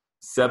year.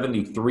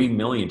 73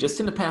 million just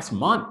in the past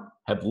month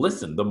have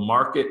listened. The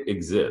market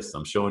exists.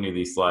 I'm showing you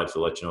these slides to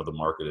let you know the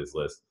market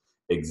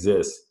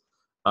exists.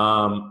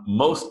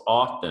 Most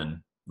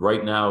often,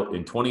 right now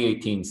in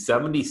 2018,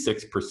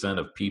 76%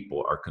 of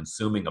people are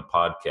consuming a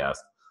podcast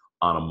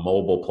on a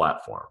mobile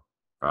platform,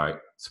 right?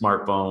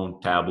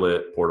 Smartphone,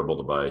 tablet, portable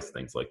device,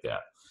 things like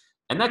that.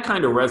 And that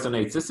kind of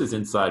resonates. This is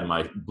inside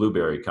my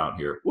Blueberry account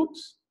here.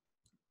 Whoops.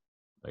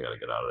 I got to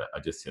get out of that. I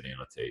just hit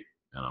annotate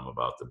and I'm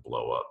about to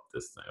blow up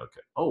this thing.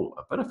 Okay. Oh,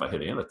 I bet if I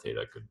hit annotate,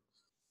 I could.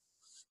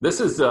 This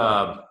is,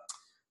 I've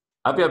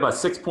got about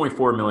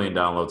 6.4 million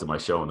downloads of my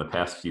show in the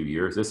past few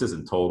years. This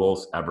isn't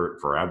totals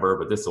forever,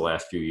 but this is the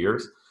last few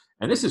years.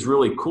 And this is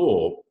really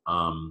cool.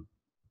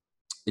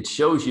 It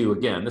shows you,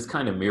 again, this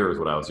kind of mirrors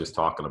what I was just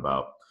talking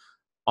about.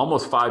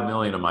 Almost 5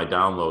 million of my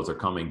downloads are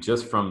coming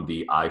just from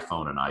the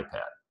iPhone and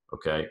iPad,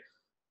 okay?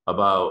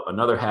 About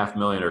another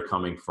 500,000 are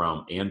coming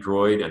from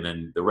Android, and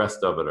then the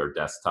rest of it are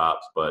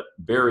desktops, but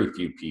very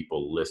few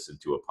people listen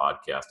to a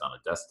podcast on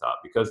a desktop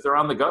because they're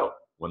on the go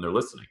when they're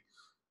listening.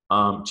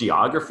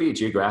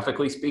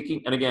 Geographically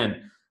speaking, and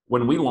again,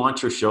 when we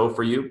launch your show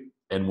for you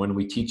and when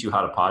we teach you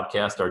how to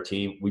podcast, our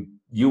team,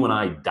 you and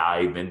I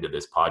dive into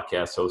this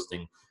podcast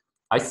hosting.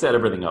 I set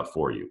everything up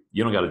for you.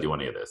 You don't got to do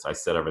any of this. I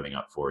set everything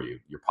up for you.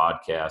 Your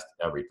podcast,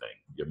 everything,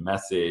 your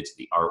message,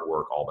 the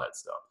artwork, all that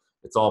stuff.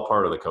 It's all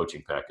part of the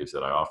coaching package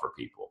that I offer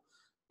people.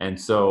 And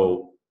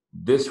so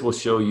this will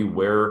show you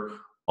where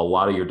a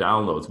lot of your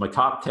downloads, my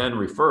top 10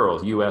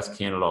 referrals, US,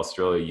 Canada,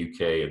 Australia,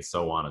 UK, and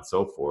so on and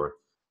so forth.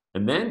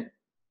 And then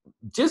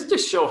just to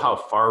show how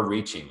far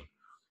reaching,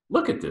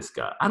 look at this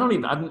guy. I don't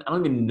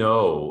even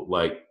know,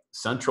 like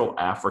Central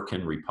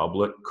African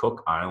Republic,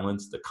 Cook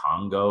Islands, the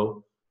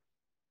Congo.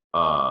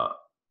 I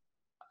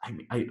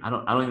don't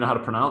even know how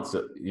to pronounce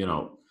it. You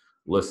know,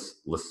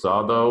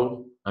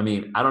 Lesotho. I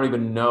mean, I don't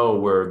even know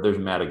where there's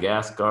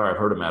Madagascar. I've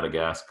heard of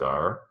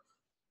Madagascar,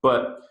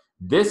 but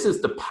this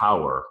is the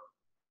power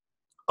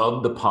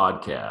of the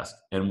podcast.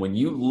 And when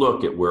you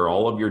look at where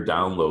all of your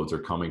downloads are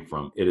coming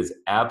from, it is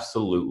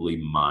absolutely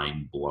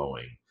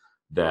mind-blowing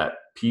that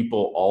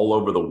people all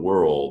over the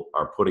world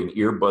are putting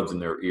earbuds in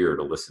their ear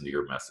to listen to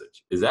your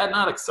message. Is that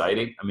not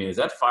exciting? I mean, does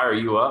that fire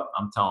you up?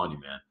 I'm telling you,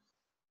 man.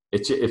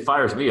 It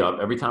fires me up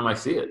every time I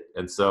see it.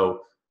 And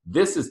so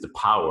this is the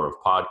power of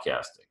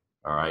podcasting,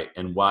 all right?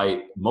 And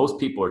why most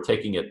people are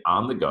taking it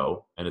on the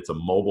go, and it's a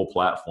mobile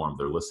platform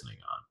they're listening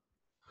on.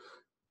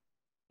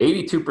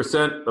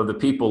 82% of the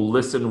people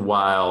listen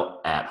while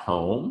at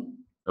home,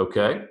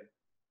 okay?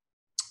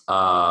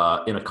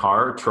 In a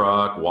car,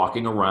 truck,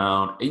 walking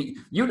around.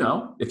 You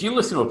know, if you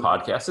listen to a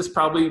podcast, this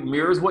probably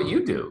mirrors what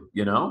you do,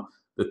 you know?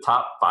 The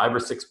top 5 or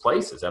 6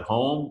 places: at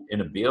home,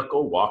 in a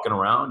vehicle, walking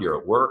around, you're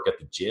at work, at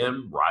the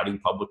gym, riding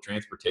public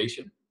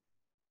transportation.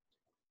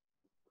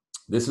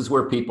 This is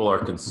where people are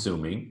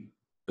consuming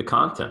the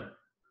content,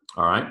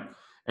 all right?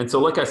 And so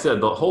like I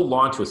said, the whole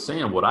launch with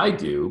Sam, what I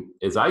do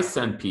is I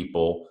send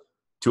people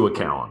to a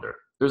calendar.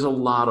 There's a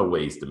lot of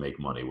ways to make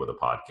money with a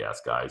podcast,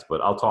 guys,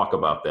 but I'll talk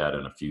about that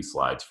in a few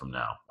slides from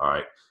now, all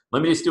right?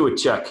 Let me just do a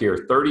check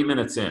here, 30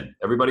 minutes in.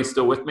 Everybody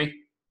still with me?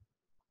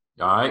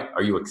 All right.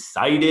 Are you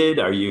excited?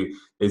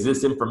 Is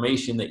this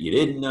information that you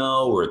didn't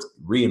know, or it's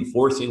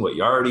reinforcing what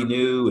you already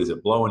knew? Is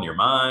it blowing your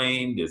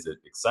mind? Is it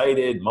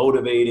excited,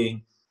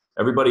 motivating?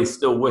 Everybody's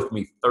still with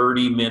me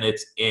 30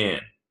 minutes in.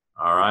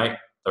 All right.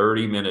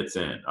 30 minutes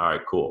in. All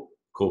right. Cool.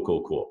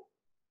 All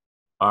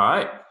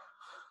right.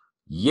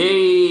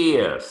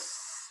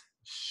 Yes.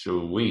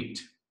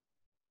 Sweet.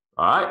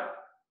 All right.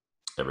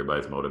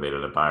 Everybody's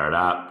motivated and fired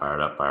up.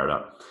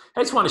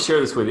 I just want to share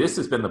this with you. This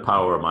has been the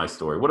power of my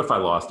story. What if I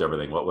lost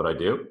everything? What would I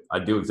do?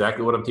 I'd do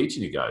exactly what I'm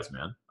teaching you guys,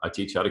 man. I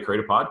teach how to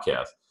create a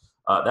podcast.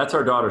 That's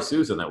our daughter,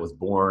 Susan, that was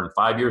born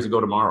 5 years ago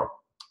tomorrow.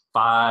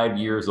 5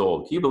 years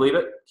old. Can you believe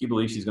it? Can you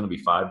believe she's going to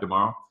be 5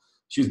 tomorrow?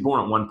 She was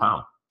born at 1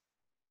 pound.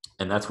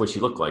 And that's what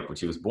she looked like when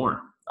she was born.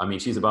 I mean,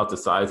 she's about the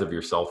size of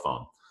your cell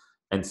phone.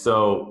 And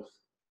so,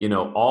 you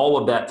know, all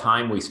of that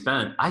time we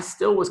spent, I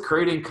still was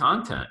creating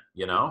content,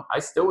 you know. I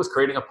still was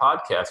creating a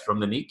podcast from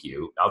the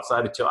NICU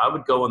outside of, I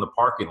would go in the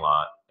parking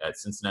lot at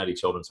Cincinnati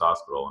Children's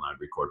Hospital and I'd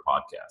record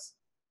podcasts.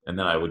 And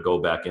then I would go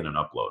back in and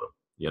upload them,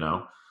 you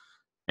know.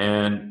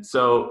 And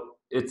so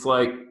it's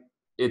like,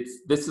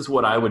 this is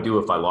what I would do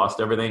if I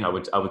lost everything. I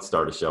would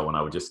start a show and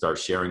I would just start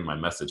sharing my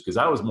message, because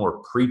I was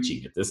more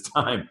preaching at this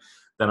time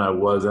than I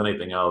was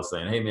anything else,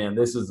 saying, hey man,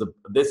 this is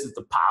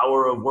the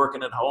power of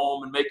working at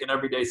home and making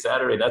every day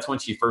Saturday. That's when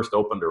she first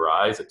opened her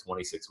eyes at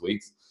 26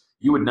 weeks.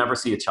 You would never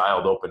see a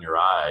child open your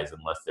eyes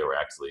unless they were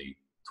actually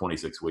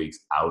 26 weeks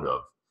out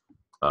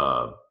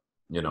of,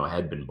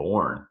 had been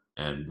born,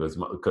 and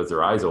because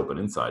their eyes open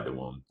inside the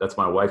womb. That's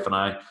my wife and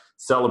I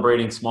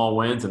celebrating small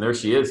wins, and there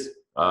she is.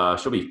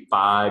 She'll be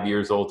 5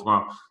 years old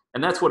tomorrow.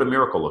 And that's what a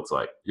miracle looks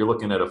like. You're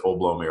looking at a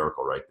full-blown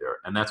miracle right there.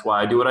 And that's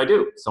why I do what I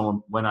do.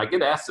 So when I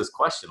get asked this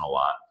question a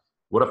lot,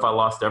 what if I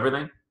lost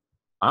everything?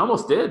 I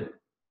almost did.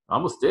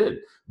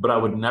 But I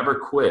would never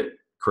quit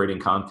creating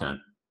content,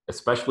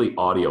 especially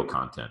audio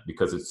content,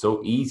 because it's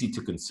so easy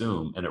to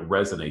consume and it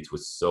resonates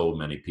with so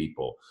many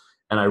people.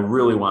 And I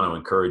really want to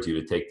encourage you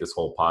to take this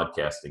whole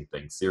podcasting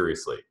thing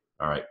seriously.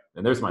 All right.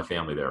 And there's my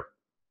family there.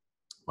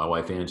 My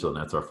wife, Angela,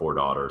 and that's our 4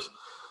 daughters,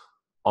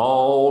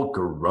 all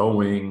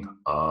growing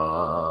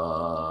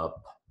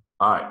up.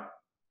 All right.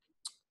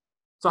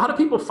 So how do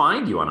people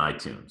find you on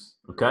iTunes?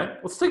 Okay.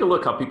 Let's take a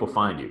look how people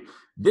find you.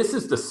 This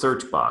is the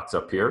search box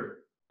up here.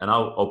 And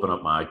I'll open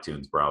up my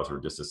iTunes browser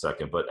in just a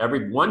second. But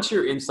once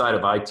you're inside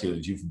of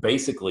iTunes, you've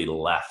basically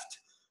left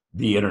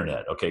the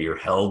internet. Okay, you're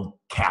held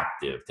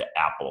captive to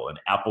Apple, and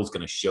Apple's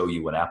going to show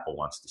you what Apple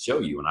wants to show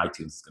you, and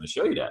iTunes is going to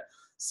show you that.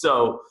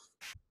 So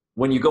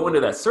when you go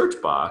into that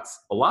search box,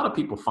 a lot of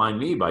people find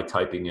me by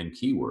typing in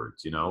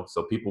keywords.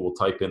 So people will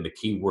type in the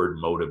keyword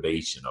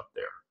motivation up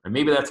there, and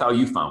maybe that's how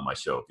you found my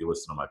show if you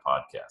listen to my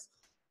podcast.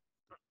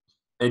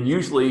 And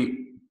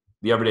usually,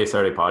 the Everyday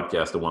Saturday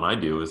podcast, the one I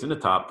do, is in the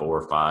top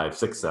 4, 5,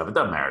 6, 7. It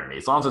doesn't matter to me.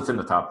 As long as it's in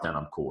the top 10,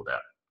 I'm cool with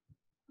that.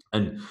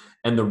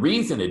 And the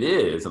reason it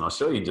is, and I'll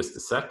show you in just a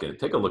second,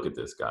 take a look at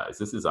this, guys.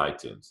 This is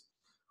iTunes.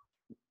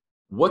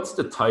 What's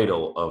the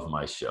title of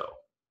my show?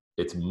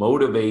 It's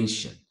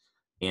Motivation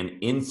and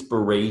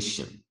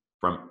Inspiration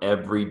from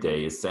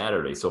Everyday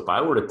Saturday. So if I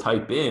were to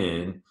type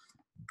in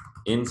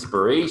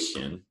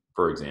inspiration,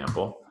 for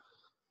example,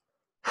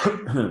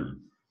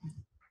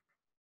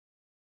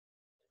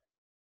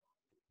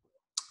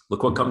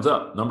 look what comes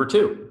up, number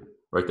 2,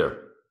 right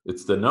there.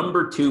 It's the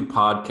number 2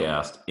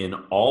 podcast in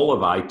all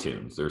of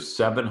iTunes. There's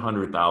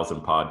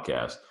 700,000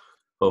 podcasts.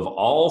 Of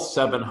all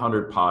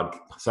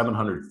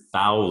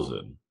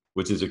 700,000,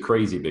 which is a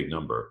crazy big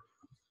number,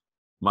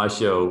 my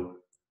show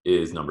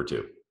is number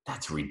 2.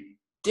 That's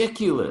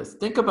ridiculous.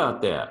 Think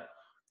about that.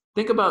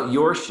 Think about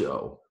your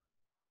show.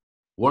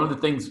 One of the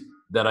things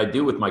that I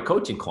do with my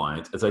coaching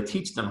clients is I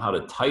teach them how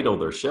to title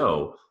their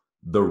show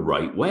the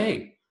right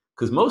way.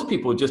 Because most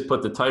people just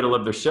put the title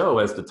of their show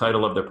as the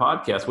title of their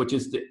podcast, which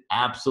is the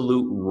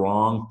absolute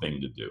wrong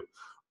thing to do.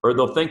 Or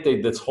they'll think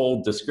this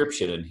whole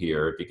description in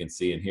here, if you can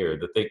see in here,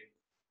 let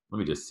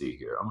me just see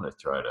here. I'm going to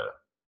try to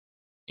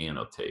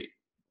annotate.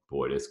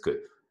 Boy, this could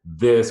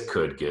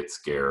get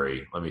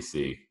scary. Let me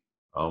see.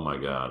 Oh my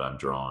God, I'm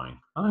drawing.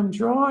 All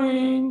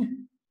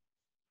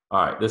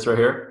right, this right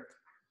here.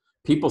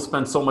 People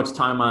spend so much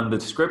time on the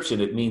description,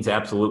 it means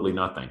absolutely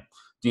nothing.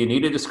 Do you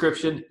need a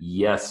description?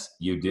 Yes,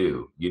 you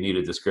do. You need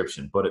a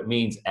description, but it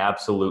means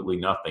absolutely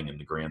nothing in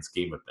the grand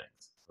scheme of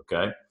things,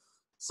 okay?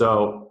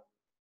 So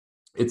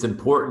it's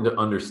important to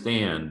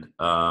understand.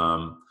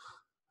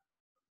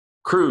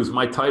 Cruz,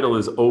 my title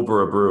is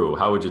Over a Brew.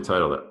 How would you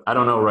title it? I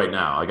don't know right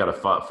now. I got to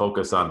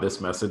focus on this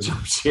message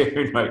I'm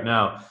sharing right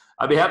now.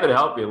 I'd be happy to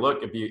help you.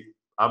 Look,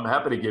 I'm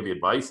happy to give you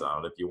advice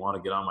on it. If you want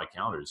to get on my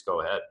calendar, just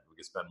go ahead. We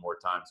can spend more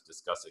time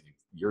discussing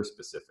your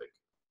specific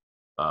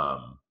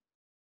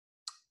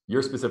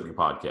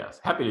podcast.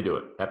 Happy to do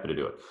it.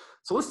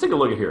 So let's take a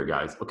look at here,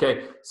 guys.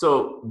 Okay.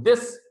 So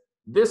this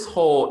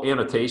whole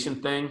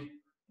annotation thing,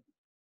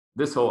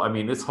 this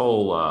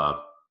whole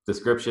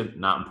description,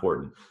 not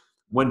important.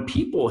 When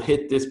people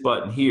hit this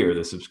button here,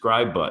 the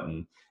subscribe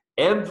button,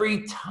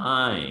 every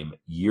time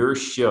you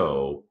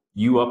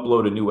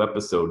upload a new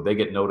episode, they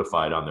get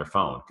notified on their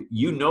phone.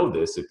 You know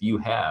this if you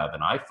have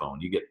an iPhone,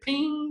 you get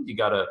ping, you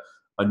got a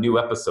new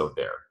episode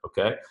there.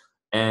 Okay.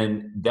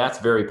 And that's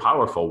very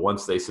powerful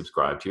once they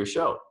subscribe to your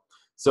show.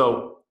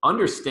 So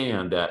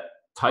understand that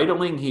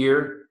titling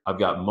here, I've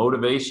got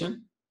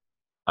motivation,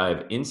 I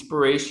have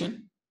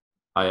inspiration,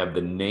 I have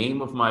the name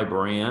of my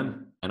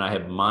brand, and I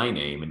have my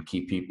name in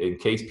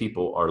case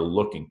people are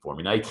looking for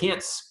me. Now, you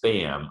can't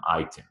spam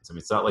iTunes. I mean,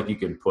 it's not like you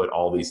can put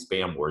all these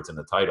spam words in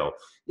the title.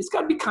 It's got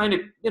to be kind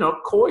of,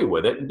 coy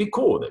with it and be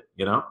cool with it,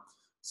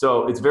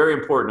 So it's very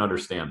important to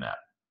understand that.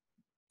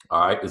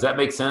 All right. Does that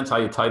make sense how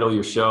you title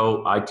your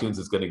show? iTunes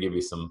is going to give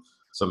you some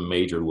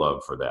major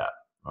love for that.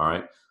 All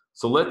right.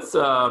 So let's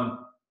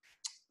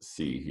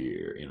see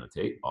here.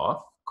 Annotate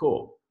off.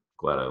 Cool.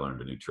 Glad I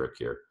learned a new trick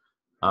here.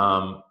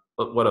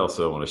 What else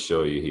do I want to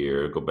show you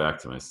here? Go back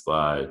to my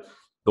slide.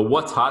 The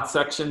What's Hot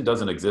section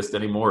doesn't exist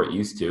anymore. It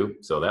used to.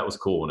 So that was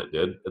cool when it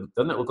did.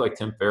 Doesn't it look like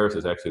Tim Ferriss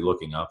is actually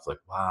looking up? It's like,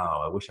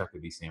 wow, I wish I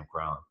could be Sam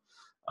Crowley.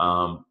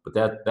 But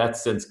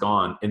that's since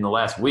gone. In the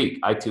last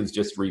week, iTunes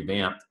just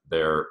revamped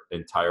their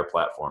entire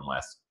platform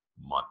last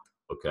month.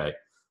 Okay.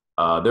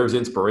 There's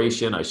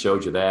inspiration. I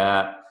showed you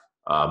that.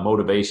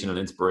 Motivation and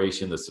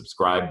inspiration, the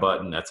subscribe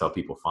button. That's how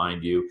people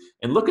find you.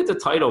 And look at the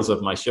titles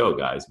of my show,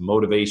 guys.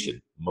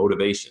 Motivation.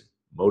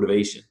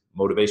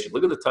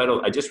 Look at the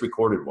title. I just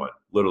recorded one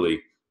literally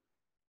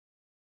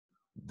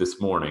this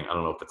morning. I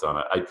don't know if it's on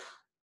it.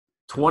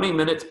 20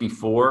 minutes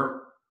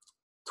before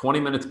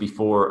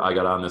I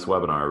got on this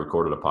webinar, I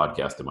recorded a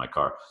podcast in my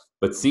car.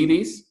 But see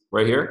these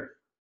right here?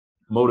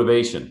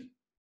 Motivation.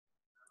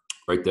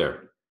 Right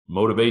there.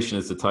 Motivation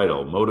is the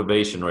title.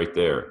 Motivation right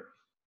there.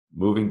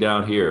 Moving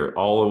down here,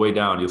 all the way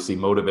down, you'll see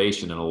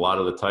motivation in a lot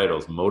of the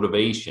titles.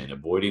 Motivation,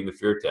 avoiding the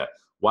fear tap.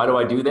 Why do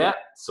I do that?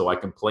 So I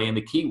can play in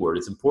the keyword.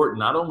 It's important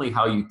not only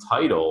how you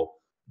title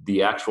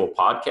the actual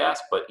podcast,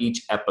 but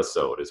each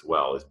episode as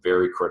well is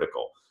very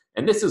critical.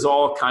 And this is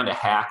all kind of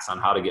hacks on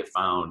how to get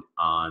found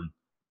on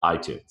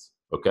iTunes,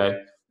 okay?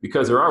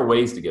 because there are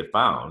ways to get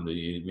found. I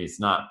mean, it's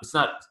not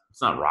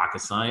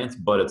rocket science,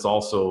 but it's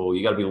also,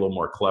 you got to be a little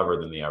more clever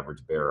than the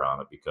average bear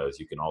on it, because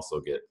you can also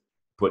get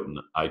put in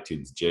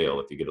iTunes jail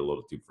if you get a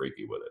little too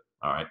freaky with it.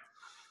 All right.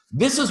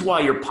 This is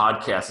why your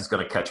podcast is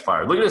going to catch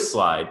fire. Look at this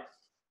slide.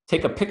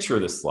 Take a picture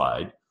of this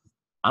slide.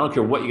 I don't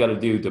care what you got to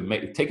do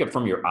to take it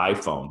from your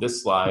iPhone.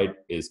 This slide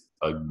is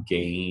a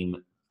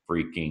game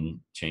freaking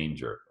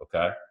changer.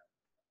 Okay.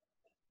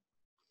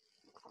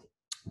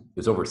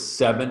 There's over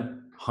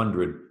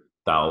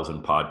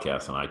 700,000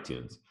 podcasts on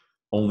iTunes.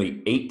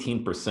 Only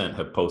 18%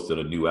 have posted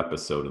a new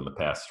episode in the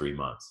past 3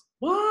 months.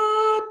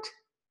 What?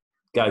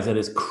 Guys, that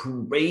is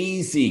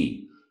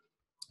crazy.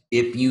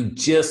 If you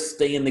just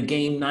stay in the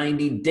game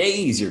 90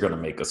 days, you're going to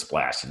make a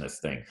splash in this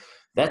thing.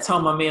 That's how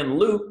my man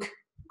Luke,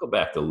 go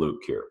back to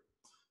Luke here.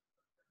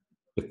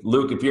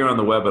 Luke, if you're on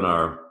the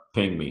webinar,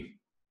 ping me,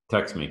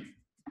 text me.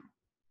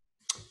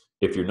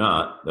 If you're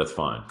not, that's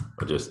fine.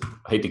 I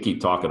hate to keep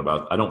talking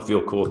about, I don't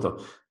feel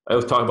cool. I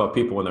always talk about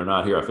people when they're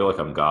not here. I feel like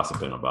I'm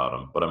gossiping about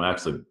them, but I'm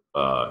actually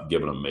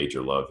giving them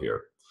major love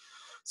here.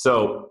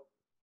 So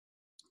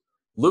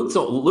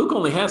Luke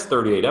only has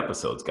 38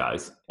 episodes,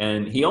 guys,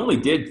 and he only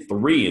did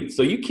 3. And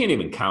so you can't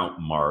even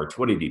count March.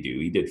 What did he do?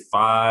 He did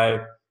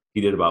 5.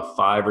 He did about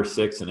 5 or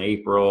 6 in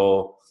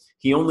April.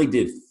 He only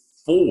did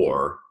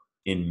 4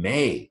 in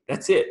May.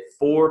 That's it.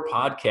 4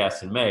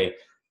 podcasts in May.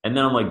 And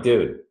then I'm like,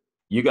 dude,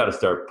 you got to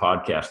start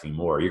podcasting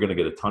more. You're going to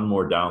get a ton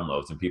more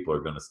downloads, and people are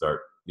going to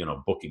start,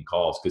 booking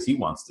calls, because he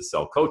wants to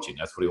sell coaching.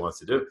 That's what he wants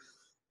to do.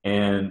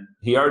 And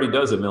he already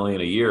does $1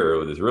 million a year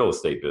with his real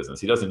estate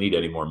business. He doesn't need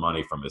any more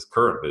money from his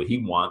current, but he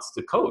wants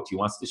to coach. He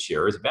wants to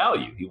share his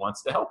value. He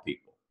wants to help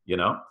people,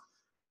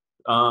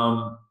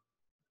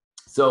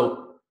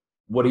 So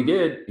what he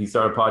did, he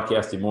started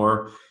podcasting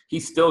more. He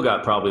still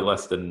got probably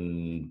less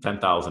than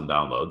 10,000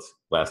 downloads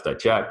last I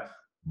checked,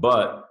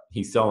 but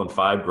he's selling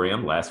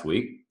 $5,000 last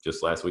week,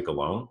 just last week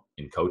alone,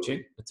 in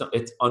coaching.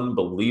 It's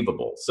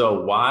unbelievable.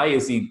 So why?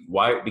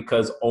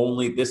 Because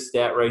only this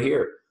stat right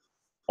here,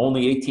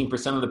 only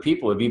 18% of the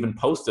people have even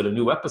posted a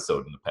new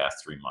episode in the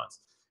past 3 months.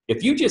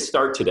 If you just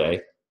start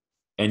today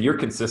and you're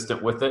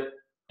consistent with it,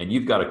 and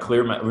you've got a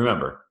clear,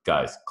 remember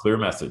guys, clear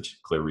message,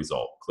 clear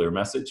result, clear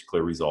message,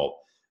 clear result.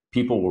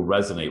 People will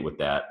resonate with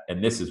that.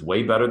 And this is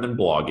way better than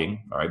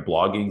blogging. All right.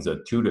 Blogging is a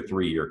 2 to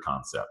 3 year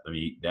concept. I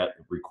mean, that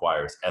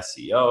requires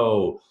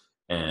SEO,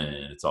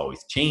 and it's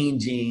always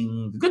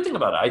changing. The good thing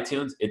about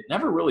iTunes, it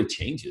never really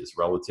changes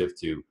relative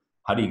to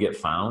how do you get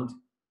found,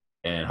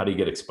 and how do you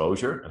get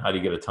exposure, and how do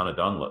you get a ton of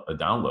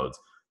downloads.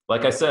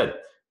 Like I said,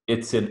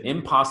 it's an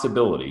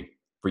impossibility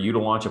for you to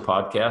launch a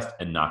podcast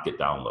and not get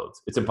downloads.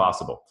 It's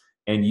impossible.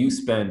 And you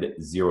spend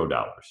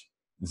 $0.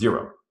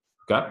 Zero.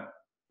 Okay.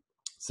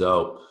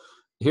 So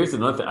here's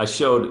another thing. I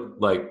spoke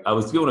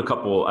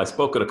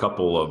at a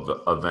couple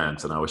of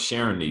events, and I was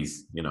sharing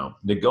these,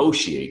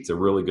 negotiate's a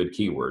really good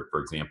keyword. For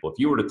example, if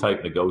you were to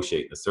type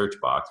negotiate in the search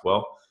box,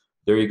 well,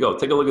 there you go.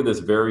 Take a look at this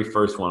very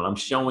first one. I'm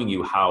showing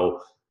you how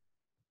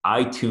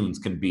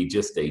iTunes can be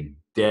just a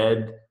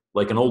dead,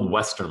 like an old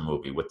Western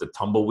movie with the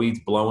tumbleweeds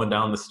blowing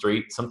down the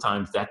street.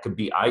 Sometimes that could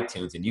be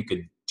iTunes, and you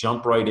could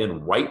jump right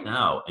in right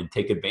now and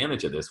take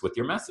advantage of this with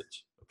your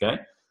message. Okay.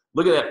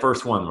 Look at that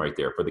first one right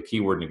there for the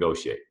keyword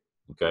negotiate.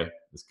 Okay.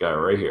 This guy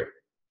right here.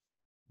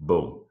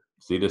 Boom.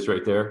 See this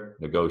right there?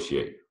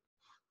 Negotiate.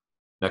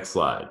 Next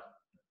slide.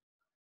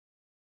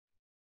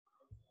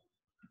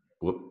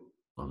 Whoop.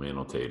 I'm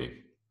annotating.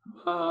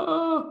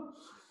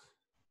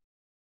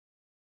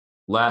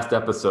 Last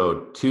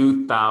episode,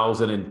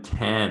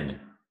 2010.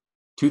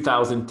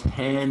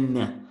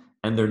 2010.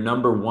 And they're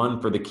number 1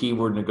 for the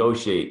keyword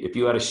negotiate. If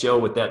you had a show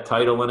with that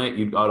title in it,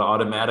 you'd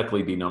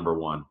automatically be number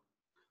 1.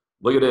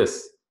 Look at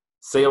this.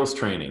 Sales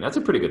training. That's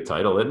a pretty good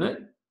title, isn't it?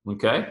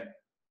 Okay.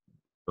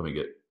 Let me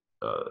get,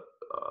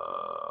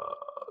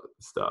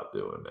 stop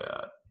doing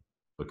that.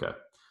 Okay.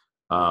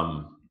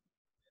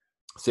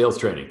 Sales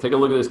training. Take a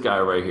look at this guy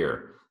right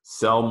here.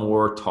 Sell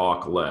more,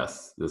 talk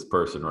less. This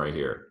person right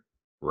here.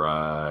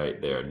 Right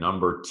there.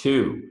 Number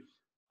 2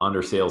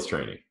 under sales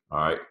training. All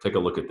right. Take a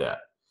look at that.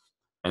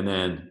 And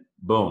then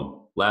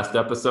boom, last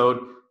episode,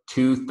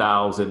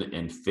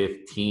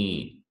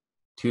 2015.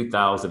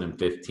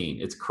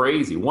 2015. It's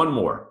crazy. One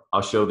more.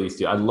 I'll show these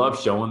to you. I love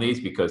showing these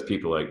because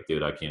people are like,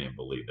 dude, I can't even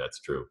believe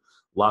that's true.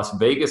 Las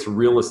Vegas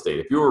real estate.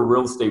 If you were a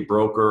real estate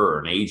broker or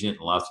an agent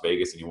in Las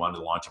Vegas and you wanted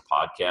to launch a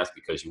podcast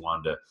because you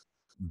wanted to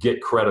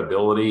get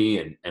credibility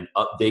and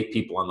update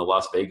people on the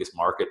Las Vegas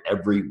market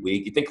every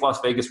week, you think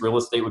Las Vegas real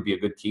estate would be a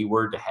good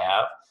keyword to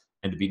have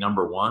and to be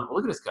number 1? Well,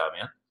 look at this guy,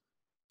 man.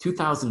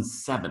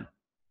 2007.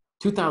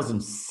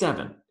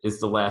 2007 is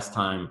the last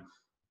time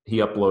he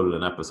uploaded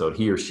an episode.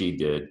 He or she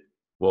did.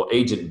 Well,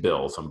 Agent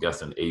Bill. So I'm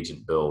guessing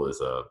Agent Bill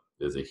is a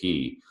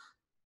he.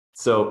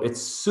 So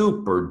it's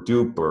super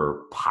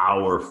duper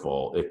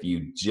powerful if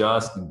you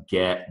just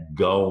get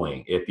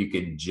going. If you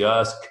can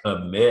just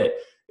commit.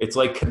 It's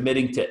like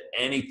committing to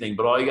anything,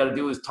 but all you got to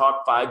do is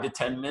talk 5 to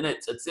 10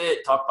 minutes. That's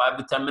it. Talk 5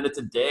 to 10 minutes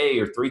a day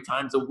or 3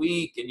 times a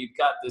week, and you've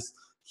got this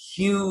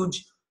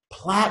huge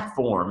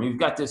platform. You've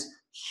got this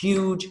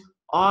huge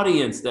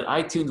audience that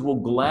iTunes will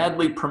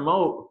gladly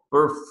promote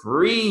for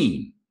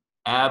free.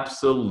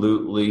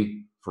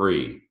 Absolutely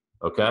free.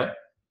 Okay?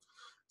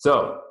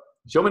 So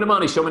show me the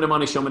money, show me the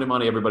money, show me the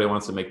money. Everybody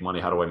wants to make money.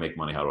 How do I make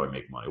money? How do I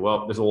make money?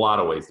 Well, there's a lot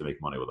of ways to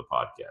make money with a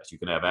podcast. You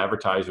can have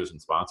advertisers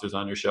and sponsors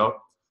on your show.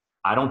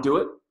 I don't do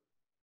it.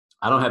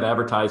 I don't have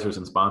advertisers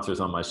and sponsors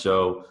on my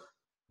show,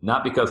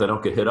 not because I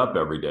don't get hit up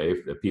every day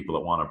if people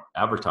that want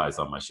to advertise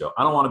on my show.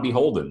 I don't want to be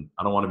beholden.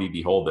 I don't want to be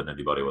beholden to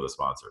anybody with a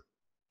sponsor,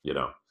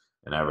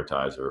 an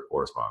advertiser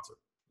or a sponsor.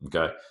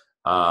 Okay.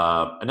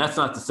 And that's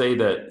not to say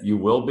that you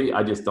will be.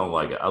 I just don't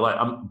like it.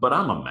 But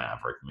I'm a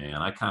maverick, man.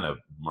 I kind of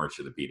march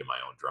to the beat of my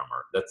own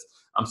drummer.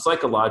 I'm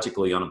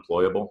psychologically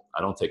unemployable.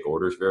 I don't take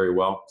orders very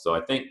well. So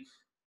I think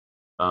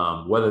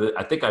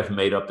I think I've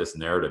made up this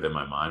narrative in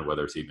my mind,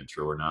 whether it's even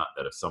true or not,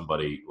 that if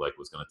somebody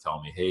was going to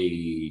tell me,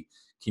 hey,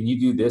 can you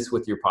do this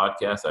with your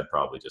podcast? I'd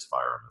probably just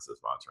fire them as a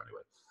sponsor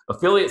anyway.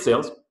 Affiliate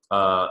sales.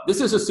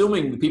 This is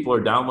assuming people are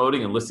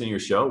downloading and listening to your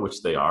show,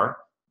 which they are.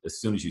 As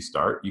soon as you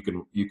start, you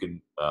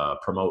can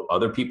promote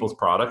other people's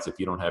products if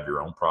you don't have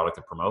your own product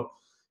to promote.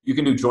 You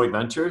can do joint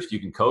ventures. You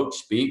can coach,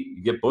 speak.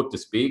 You get booked to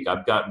speak.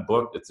 I've gotten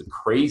booked. It's a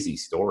crazy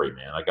story,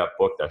 man. I got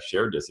booked. I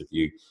shared this.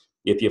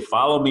 If you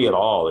follow me at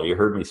all, or you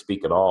heard me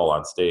speak at all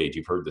on stage,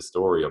 you've heard the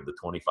story of the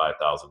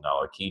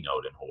 $25,000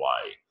 keynote in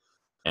Hawaii.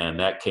 And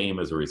that came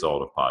as a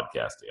result of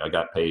podcasting. I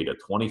got paid a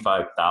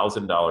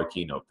 $25,000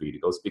 keynote fee to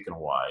go speak in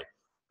Hawaii.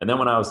 And then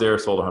when I was there, I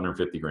sold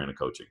 $150,000 of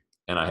coaching.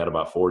 And I had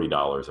about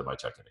 $40 in my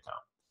checking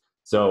account.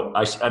 So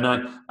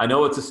I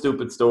know it's a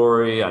stupid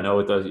story. I know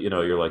it does,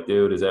 you're like,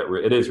 dude, is that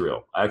real? It is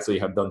real. I actually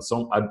have done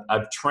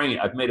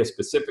I've made a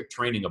specific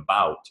training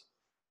about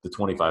the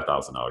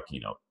 $25,000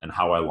 keynote and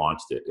how I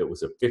launched it. It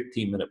was a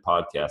 15-minute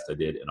podcast I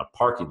did in a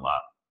parking lot,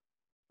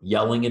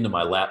 yelling into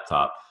my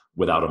laptop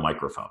without a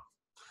microphone.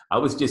 I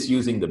was just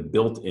using the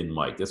built-in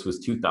mic. This was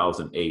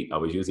 2008. I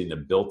was using the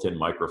built-in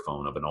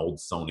microphone of an old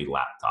Sony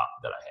laptop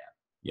that I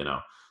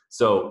had,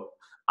 So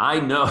I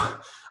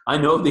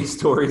know these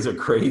stories are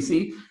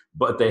crazy,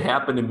 but they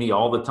happen to me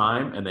all the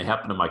time, and they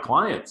happen to my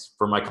clients,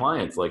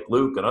 like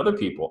Luke and other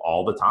people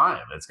all the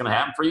time. It's going to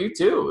happen for you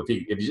too.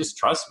 If you just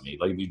trust me,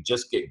 if you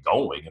just get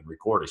going and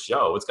record a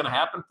show, it's going to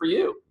happen for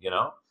you,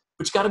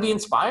 but you got to be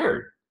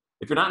inspired.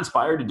 If you're not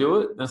inspired to do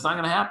it, then it's not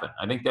going to happen.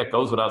 I think that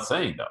goes without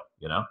saying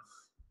though,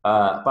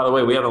 By the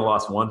way, we haven't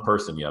lost one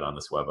person yet on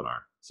this webinar.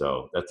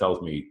 So that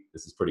tells me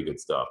this is pretty good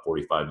stuff,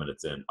 45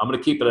 minutes in. I'm going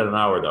to keep it at an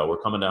hour though.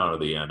 We're coming down to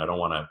the end. I don't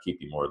want to keep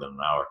you more than an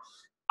hour.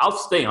 I'll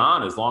stay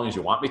on as long as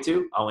you want me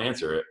to. I'll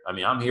answer it. I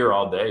mean, I'm here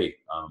all day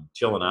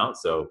chilling out.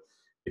 So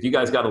if you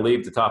guys got to leave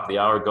at the top of the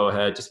hour, go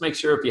ahead. Just make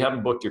sure if you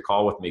haven't booked your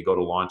call with me, go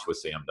to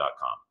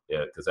launchwithsam.com.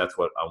 Yeah, because that's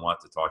what I want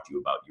to talk to you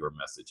about, your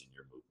message and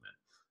your movement.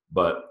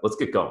 But let's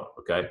get going,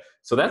 okay?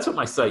 So that's what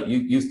my site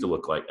used to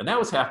look like. And that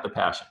was half the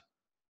passion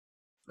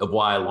of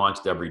why I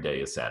launched every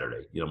day is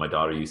Saturday. My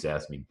daughter used to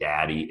ask me,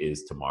 Daddy,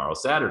 is tomorrow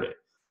Saturday?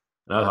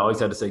 And I always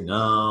had to say,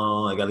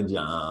 no, I got a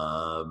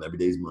job. Every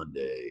day's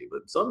Monday.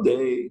 But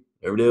someday,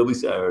 every day will be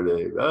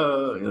Saturday.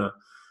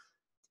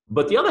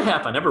 But the other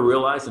half I never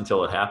realized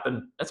until it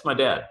happened. That's my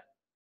dad.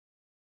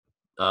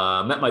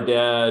 Met my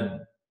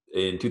dad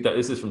in 2000.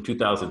 This is from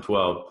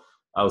 2012.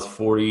 I was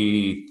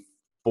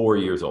 44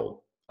 years old.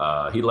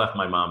 He left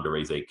my mom to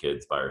raise 8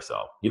 kids by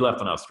herself. He left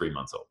when I was 3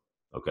 months old.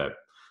 Okay.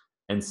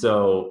 And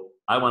so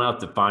I went out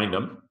to found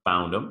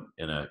him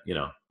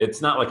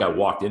it's not like I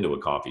walked into a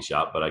coffee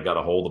shop, but I got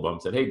a hold of him,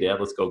 said, hey, Dad,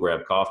 let's go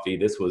grab coffee.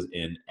 This was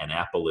in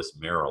Annapolis,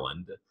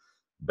 Maryland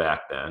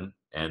back then.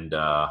 And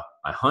I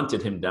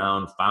hunted him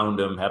down, found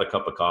him, had a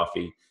cup of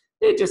coffee,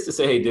 just to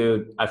say, hey,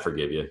 dude, I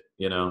forgive you.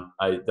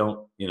 I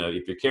don't,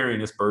 if you're carrying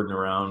this burden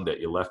around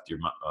that you left your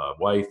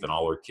wife and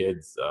all her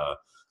kids,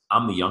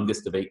 I'm the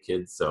youngest of 8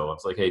 kids. So I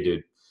was like, hey,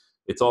 dude,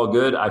 it's all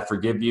good. I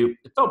forgive you.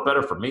 It felt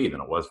better for me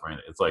than it was for him.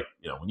 It's like,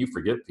 when you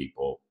forgive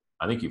people,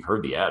 I think you've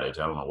heard the adage.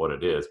 I don't know what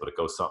it is, but it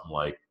goes something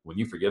like, when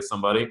you forgive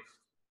somebody,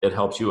 it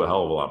helps you a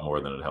hell of a lot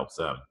more than it helps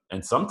them.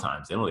 And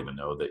sometimes they don't even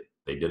know that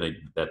they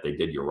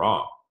did you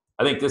wrong.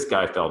 I think this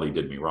guy felt he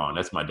did me wrong.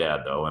 That's my dad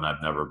though. And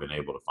I've never been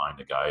able to find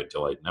a guy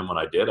and then when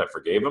I did, I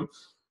forgave him,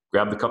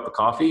 grabbed a cup of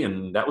coffee,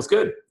 and that was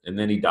good. And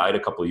then he died a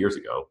couple of years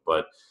ago.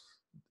 But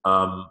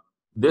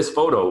this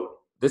photo,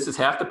 this is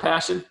half the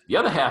passion. The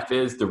other half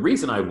is the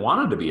reason I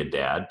wanted to be a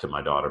dad to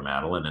my daughter,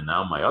 Madeline, and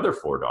now my other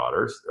 4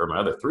 daughters, or my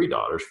other 3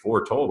 daughters,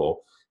 4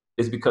 total,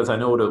 is because I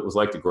know what it was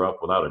like to grow up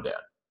without a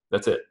dad.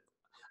 That's it.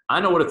 I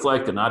know what it's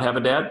like to not have a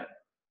dad.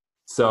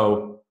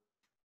 So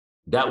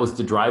that was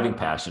the driving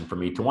passion for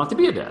me to want to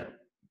be a dad.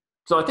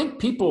 So I think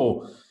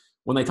people,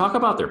 when they talk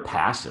about their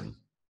passion,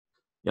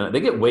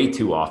 they get way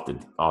too off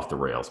the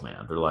rails,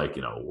 man. They're like,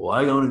 well,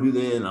 I want to do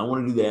this and I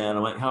want to do that.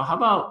 I'm like, how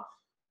about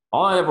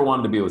all I ever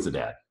wanted to be was a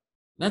dad?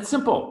 That's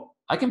simple.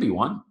 I can be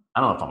one. I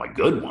don't know if I'm a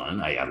good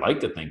one. I like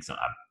to think so.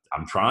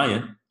 I'm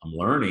trying. I'm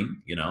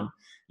learning. If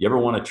you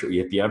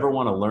ever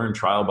want to learn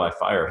trial by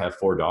fire, have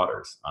 4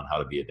 daughters on how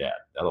to be a dad.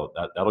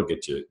 That'll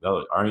get you.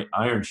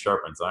 Iron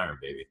sharpens iron,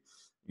 baby.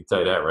 I can tell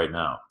you that right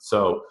now.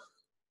 So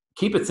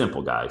keep it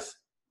simple, guys.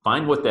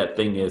 Find what that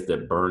thing is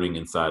that's burning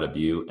inside of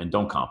you and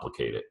don't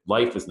complicate it.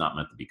 Life is not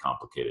meant to be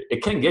complicated.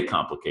 It can get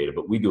complicated,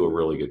 but we do a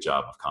really good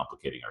job of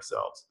complicating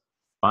ourselves.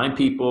 Find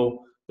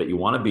people that you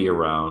want to be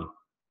around.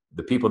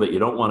 The people that you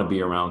don't want to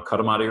be around, cut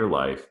them out of your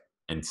life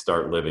and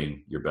start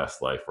living your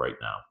best life right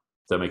now.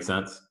 Does that make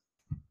sense?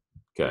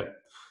 Okay.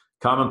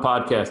 Common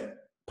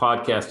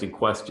podcasting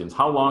questions.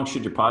 How long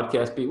should your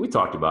podcast be? We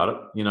talked about it,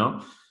 you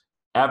know.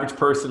 Average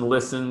person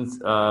listens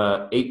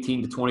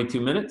 18 to 22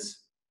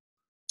 minutes.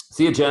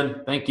 See you,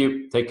 Jen. Thank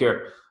you. Take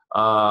care.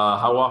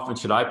 How often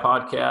should I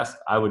podcast?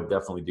 I would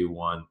definitely do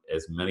one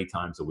as many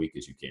times a week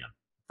as you can.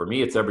 For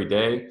me, it's every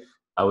day.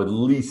 I would at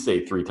least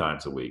say 3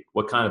 times a week.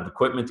 What kind of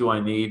equipment do I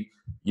need?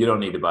 You don't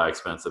need to buy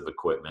expensive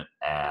equipment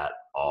at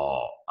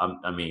all.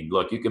 I mean,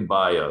 look, you can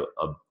buy a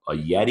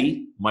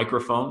Yeti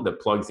microphone that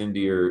plugs into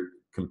your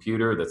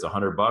computer that's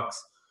 $100.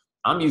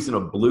 I'm using a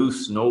Blue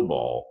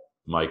Snowball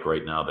mic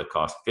right now that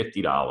costs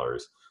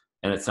 $50,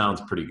 and it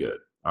sounds pretty good.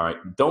 All right.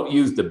 Don't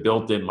use the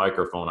built-in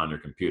microphone on your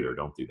computer.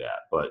 Don't do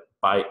that. But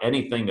buy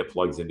anything that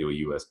plugs into a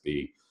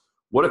USB.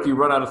 What if you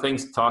run out of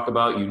things to talk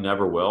about? You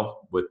never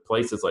will. With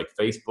places like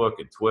Facebook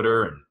and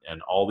Twitter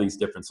and all these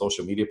different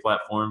social media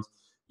platforms,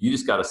 you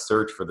just got to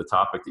search for the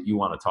topic that you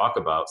want to talk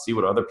about, see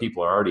what other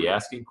people are already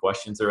asking,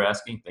 questions they're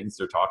asking, things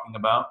they're talking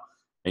about,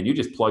 and you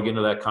just plug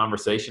into that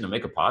conversation and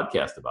make a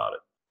podcast about it.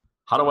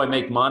 How do I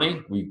make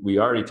money? We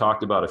already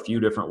talked about a few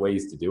different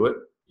ways to do it,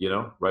 you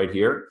know, right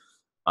here.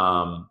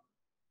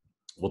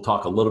 We'll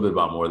talk a little bit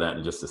about more of that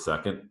in just a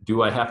second.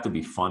 Do I have to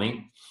be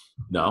funny?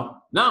 No,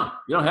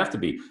 you don't have to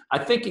be. I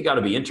think you got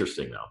to be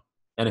interesting though.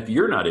 And if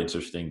you're not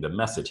interesting, the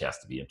message has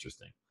to be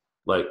interesting.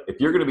 Like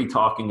if you're going to be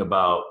talking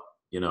about,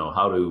 you know,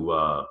 how to,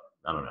 I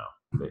don't know,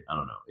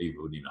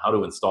 how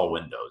to install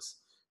Windows,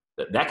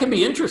 that can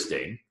be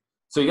interesting.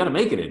 So you got to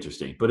make it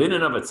interesting. But in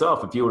and of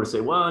itself, if you were to say,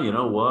 well, you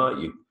know what,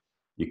 you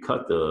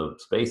cut the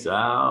space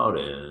out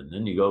and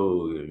then you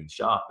go and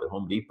shop at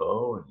Home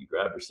Depot and you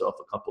grab yourself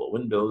a couple of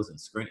windows and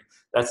screen.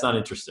 That's not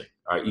interesting.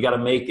 All right. You got to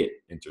make it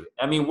interesting.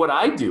 I mean, what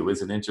I do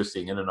isn't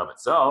interesting in and of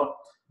itself.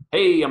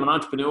 Hey, I'm an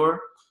entrepreneur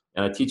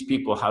and I teach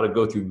people how to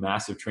go through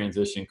massive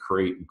transition,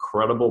 create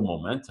incredible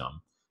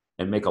momentum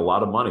and make a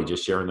lot of money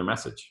just sharing their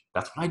message.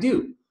 That's what I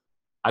do.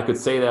 I could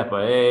say that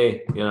by,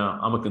 hey, you know,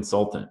 I'm a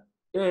consultant.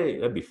 Hey,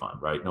 that'd be fun,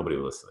 right? Nobody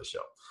will listen to the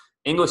show.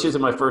 English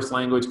isn't my first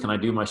language. Can I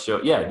do my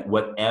show? Yeah,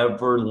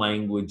 whatever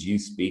language you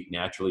speak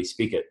naturally,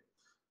 speak it.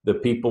 The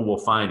people will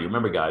find you.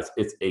 Remember, guys,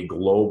 it's a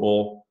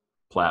global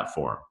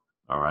platform,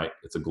 all right?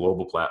 It's a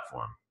global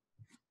platform.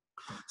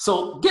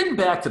 So getting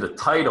back to the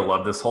title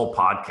of this whole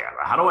podcast,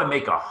 how do I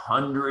make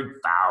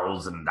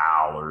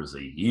 $100,000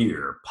 a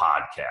year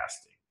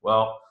podcasting?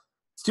 Well,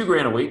 it's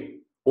 $2,000 a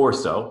week or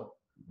so.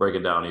 Break it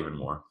down even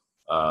more.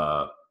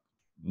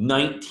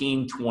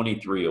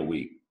 $1,923 a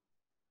week.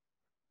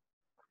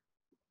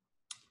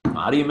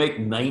 How do you make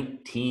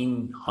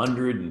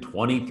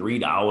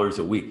 $1,923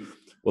 a week?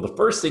 Well, the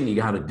first thing you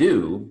got to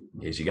do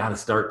is you got to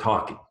start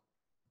talking.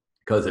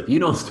 Because if you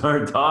don't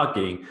start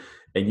talking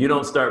and you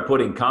don't start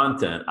putting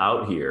content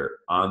out here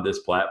on this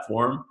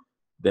platform,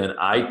 then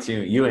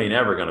you ain't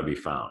ever going to be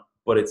found.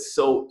 But it's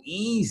so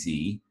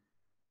easy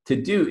to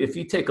do. If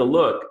you take a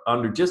look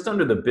under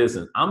the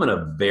business, I'm in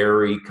a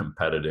very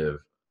competitive,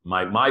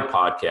 my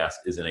podcast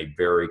is in a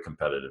very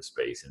competitive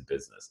space in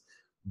business.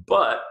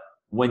 But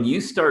when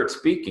you start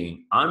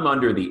speaking, I'm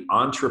under the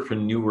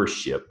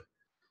entrepreneurship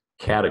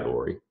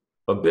category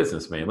of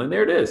business mainly. And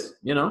there it is,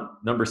 you know,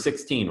 number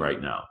 16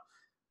 right now.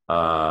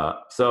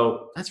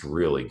 So that's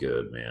really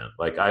good, man.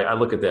 Like I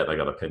look at that and I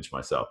got to pinch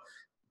myself.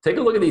 Take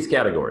a look at these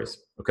categories,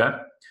 okay?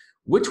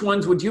 Which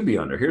ones would you be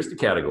under? Here's the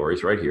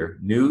categories right here.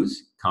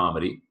 News,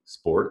 comedy,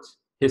 sports,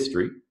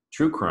 history,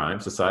 true crime,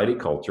 society,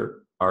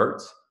 culture,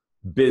 arts,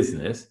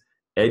 business,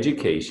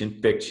 education,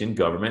 fiction,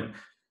 government,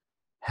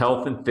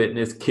 health and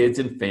fitness, kids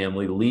and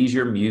family,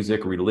 leisure,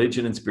 music,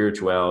 religion and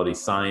spirituality,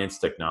 science,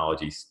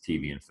 technology,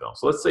 TV and film.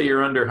 So let's say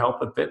you're under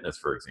health and fitness,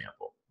 for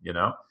example, you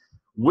know,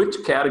 which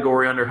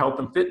category under health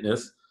and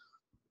fitness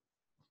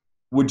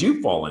would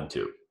you fall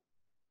into?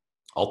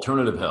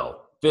 Alternative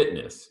health,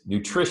 fitness,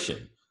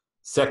 nutrition,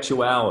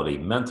 sexuality,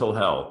 mental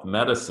health,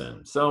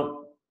 medicine.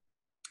 So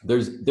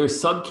there's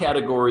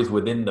subcategories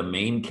within the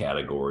main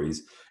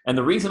categories. And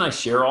the reason I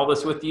share all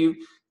this with you,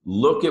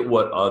 look at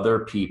what other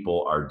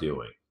people are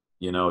doing.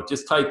 You know,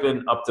 just type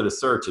in up to the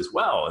search as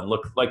well and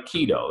look like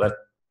keto. That,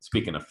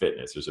 speaking of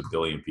fitness, there's 1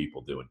 billion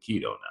people doing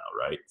keto now,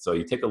 right? So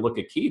you take a look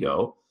at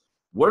keto.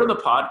 What are the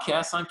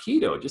podcasts on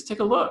keto? Just take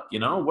a look, you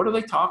know, what are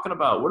they talking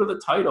about? What are the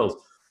titles?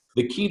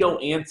 The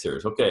Keto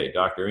Answers. Okay,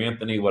 Dr.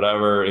 Anthony,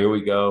 whatever, here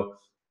we go.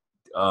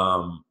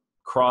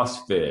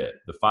 CrossFit,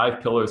 the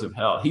 5 Pillars of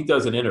Health. He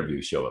does an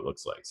interview show, it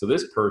looks like. So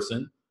this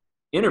person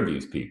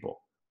interviews people,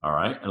 all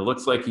right? And it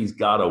looks like he's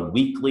got a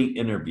weekly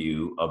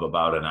interview of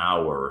about an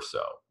hour or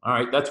so. All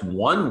right, that's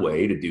one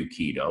way to do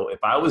keto.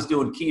 If I was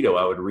doing keto,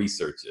 I would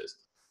research this.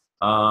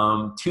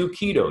 2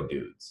 keto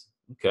dudes,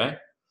 okay?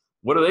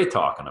 What are they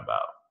talking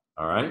about,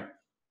 all right?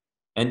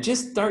 And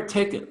just start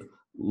taking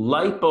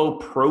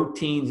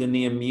lipoproteins in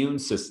the immune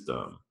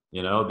system.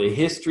 You know, the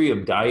history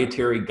of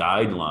dietary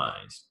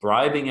guidelines,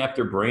 thriving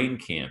after brain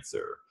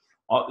cancer.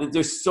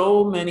 There's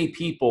so many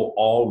people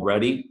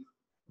already.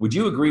 Would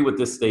you agree with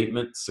this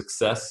statement?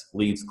 Success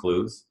leaves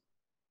clues.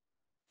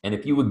 And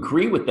if you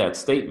agree with that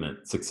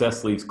statement,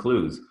 success leaves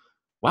clues,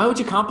 why would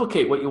you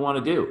complicate what you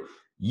want to do?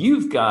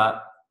 You've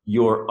got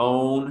your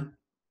own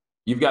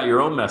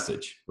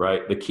message,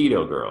 right? The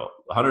keto girl,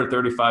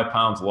 135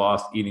 pounds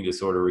lost, eating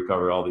disorder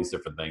recovery, all these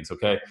different things,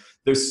 okay?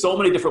 There's so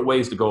many different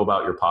ways to go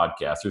about your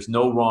podcast. There's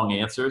no wrong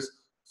answers.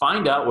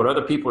 Find out what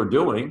other people are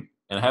doing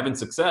and having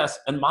success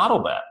and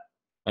model that.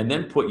 And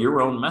then put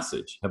your own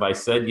message. Have I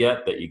said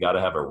yet that you got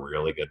to have a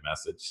really good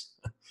message?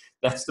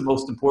 That's the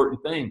most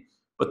important thing.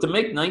 But to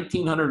make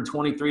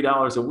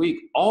 $1,923 a week,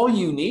 all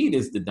you need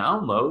is the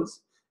downloads.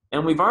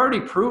 And we've already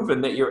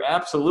proven that you're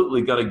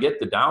absolutely going to get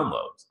the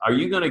downloads. Are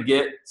you going to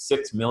get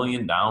 6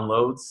 million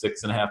downloads,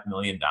 6.5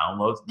 million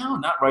downloads? No,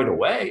 not right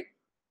away.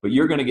 But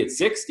you're going to get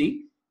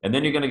 60, and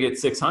then you're going to get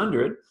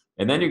 600,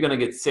 and then you're going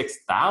to get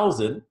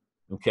 6,000,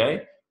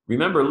 okay?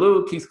 Remember,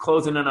 Luke, he's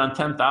closing in on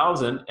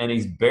 10,000, and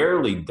he's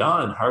barely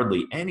done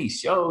hardly any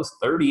shows,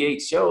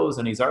 38 shows,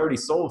 and he's already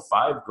sold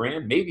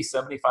 $5,000, maybe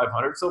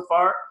 7,500 so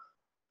far.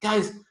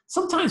 Guys,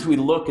 sometimes we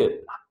look at,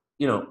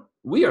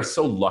 we are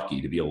so lucky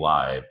to be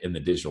alive in the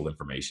digital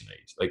information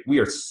age. Like, we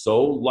are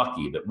so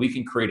lucky that we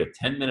can create a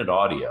 10-minute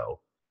audio,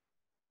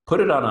 put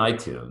it on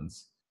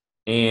iTunes,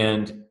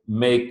 and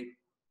make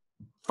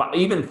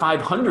even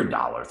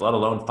 $500, let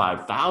alone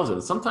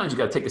 $5,000. Sometimes you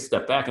got to take a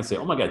step back and say,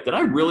 oh my God, did I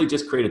really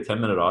just create a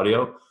 10-minute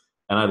audio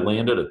and I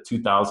landed a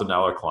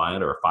 $2,000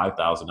 client or a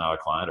 $5,000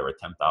 client or a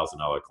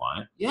 $10,000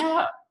 client?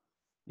 Yeah.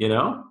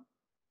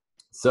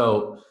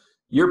 So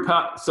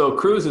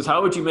Cruz is,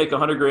 how would you make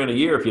 $100,000 a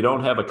year if you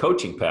don't have a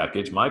coaching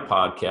package? My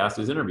podcast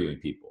is interviewing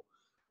people.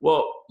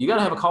 Well, you got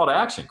to have a call to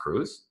action,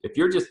 Cruz. If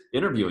you're just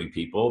interviewing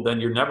people,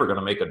 then you're never going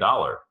to make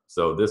 $1.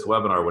 So this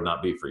webinar would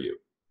not be for you.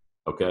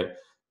 Okay.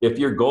 If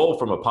your goal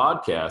from a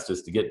podcast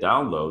is to get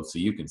downloads so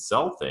you can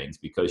sell things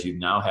because you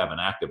now have an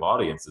active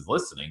audience is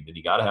listening, then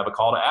you got to have a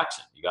call to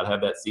action. You got to have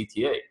that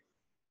CTA,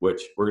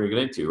 which we're going to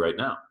get into right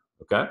now.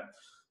 Okay.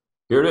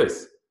 Here it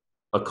is.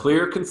 A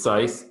clear,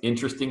 concise,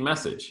 interesting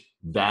message.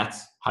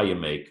 That's how you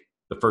make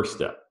the first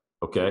step.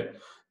 Okay.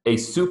 A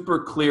super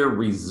clear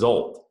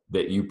result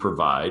that you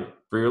provide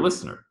for your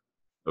listener.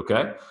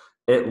 Okay.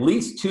 At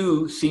least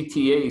 2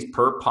 CTAs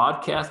per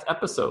podcast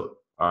episode.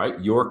 All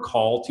right, your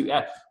call to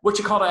action. What's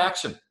your call to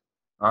action?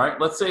 All right,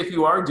 let's say if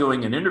you are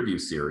doing an interview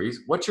series,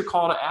 what's your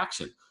call to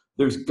action?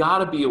 There's got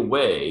to be a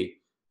way,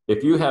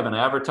 if you have an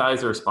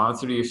advertiser or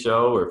sponsor to your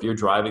show, or if you're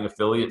driving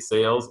affiliate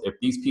sales, if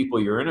these people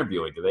you're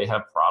interviewing, do they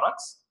have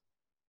products?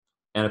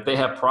 And if they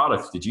have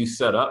products, did you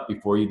set up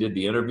before you did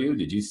the interview?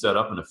 Did you set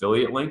up an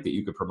affiliate link that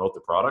you could promote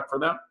the product for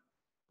them?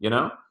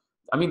 Don't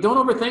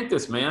overthink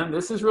this, man.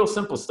 This is real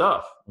simple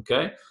stuff,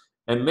 okay?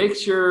 And make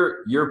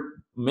sure you're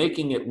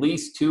making at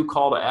least 2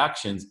 call to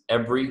actions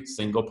every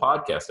single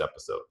podcast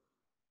episode.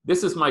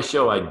 This is my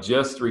show I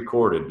just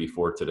recorded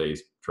before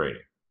today's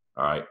training.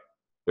 All right,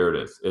 there it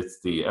is.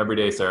 It's the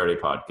Everyday Saturday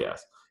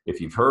podcast.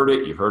 If you've heard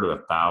it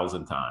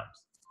 1,000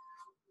 times.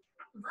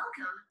 Welcome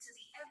to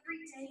the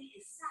Everyday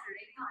is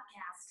Saturday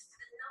podcast,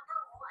 the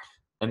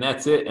 #1. And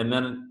that's it. And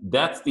then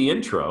that's the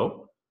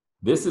intro.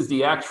 This is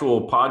the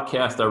actual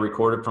podcast I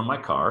recorded from my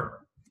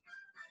car.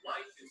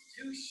 Life is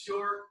too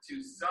short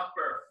to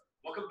suffer.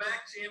 Welcome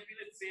back, champion.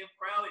 It's Sam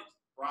Crowley.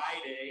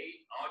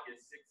 Friday,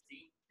 August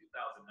 16th,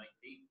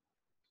 2019.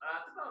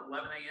 It's about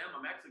 11 a.m.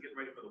 I'm actually getting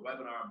ready for the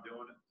webinar I'm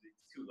doing. It's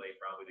too late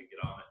probably to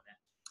get on it.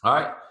 All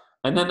right.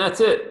 And then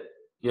that's it.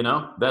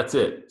 That's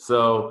it.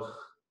 So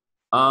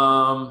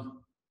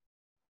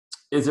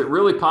is it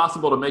really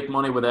possible to make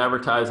money with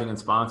advertising and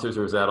sponsors,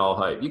 or is that all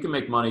hype? You can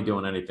make money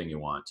doing anything you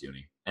want,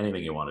 Junie.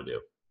 Anything you want to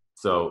do.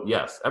 So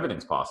yes,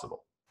 everything's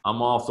possible.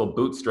 I'm also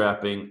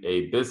bootstrapping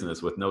a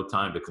business with no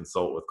time to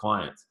consult with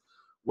clients.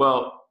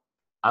 Well,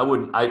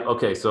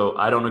 so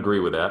I don't agree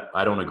with that.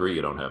 I don't agree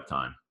you don't have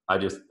time.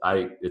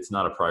 It's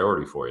not a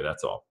priority for you.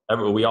 That's all.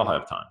 We all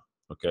have time.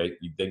 Okay.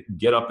 You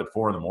get up at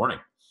 4 a.m,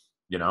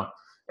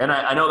 and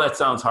I know that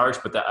sounds harsh,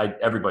 but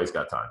everybody's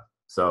got time.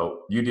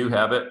 So you do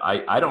have it.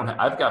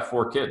 I've got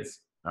 4 kids,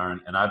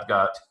 and I've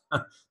got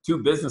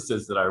 2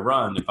 businesses that I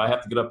run. If I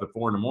have to get up at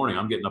 4 a.m,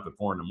 I'm getting up at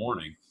 4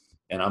 a.m,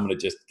 and I'm going to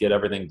just get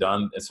everything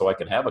done so I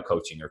can have a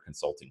coaching or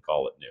consulting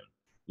call at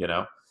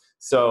noon,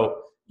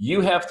 So you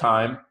have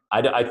time.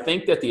 I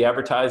think that the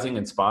advertising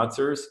and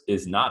sponsors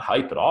is not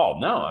hype at all.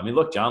 No,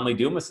 look, John Lee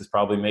Dumas is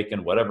probably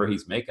making whatever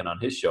he's making on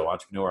his show,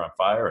 Entrepreneur on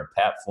Fire, and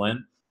Pat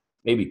Flynn,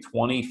 maybe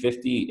 20,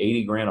 50,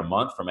 80 grand a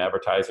month from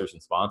advertisers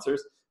and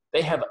sponsors.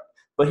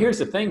 But here's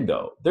the thing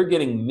though, they're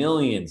getting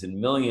millions and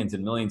millions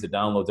and millions of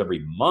downloads every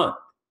month.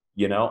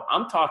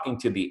 I'm talking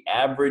to the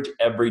average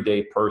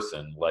everyday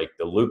person, like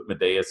the Luke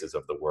Medeuses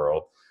of the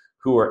world,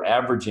 who are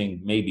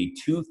averaging maybe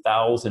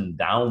 2,000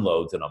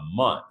 downloads in a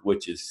month,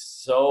 which is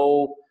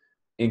so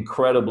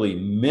incredibly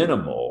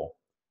minimal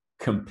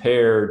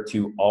compared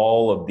to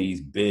all of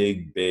these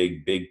big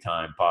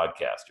time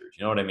podcasters.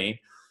 You know what I mean?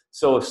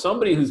 So if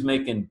somebody who's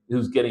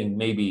getting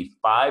maybe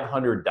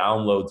 500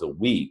 downloads a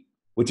week,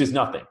 which is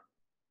nothing,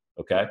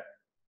 okay,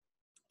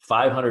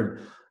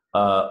 500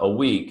 a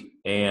week,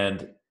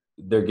 and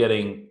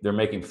they're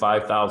making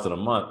 5,000 a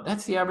month,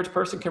 that's the average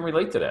person can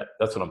relate to that.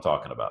 That's what I'm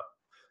talking about.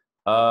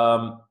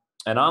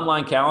 An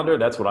online calendar,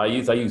 that's what I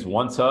use. I use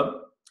OneHub,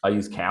 I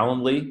use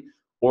Calendly,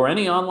 or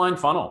any online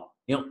funnel,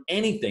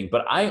 anything.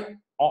 But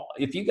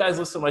if you guys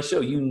listen to my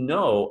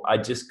show, I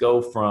just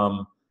go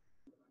from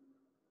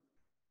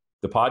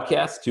the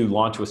podcast to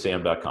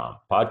launchwithsam.com,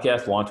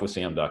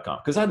 launchwithsam.com,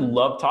 because I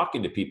love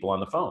talking to people on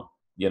the phone,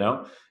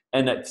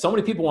 and that so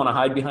many people want to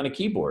hide behind a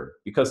keyboard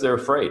because they're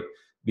afraid,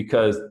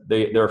 because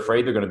they're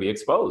afraid they're going to be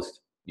exposed.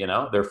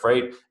 They're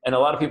afraid. And a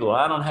lot of people,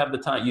 I don't have the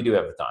time. You do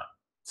have the time.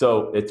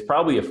 So it's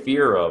probably a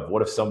fear of,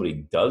 what if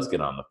somebody does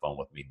get on the phone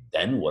with me?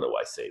 Then what do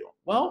I say to them?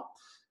 Well,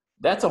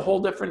 that's a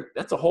whole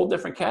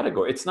different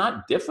category. It's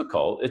not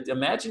difficult.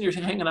 Imagine you're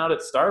hanging out at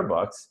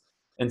Starbucks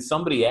and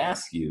somebody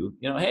asks you,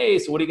 hey,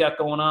 so what do you got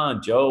going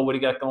on, Joe? What do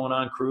you got going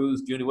on,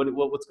 Cruz, Junie?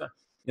 What's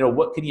going?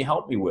 What can you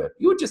help me with?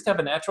 You would just have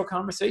a natural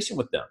conversation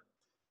with them.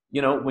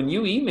 When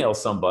you email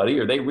somebody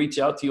or they reach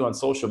out to you on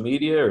social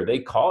media or they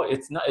call,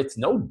 it's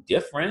no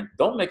different.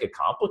 Don't make it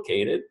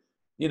complicated.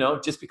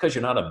 Just because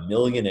you're not a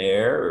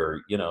millionaire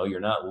or, you're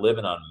not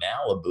living on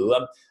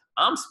Malibu.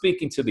 I'm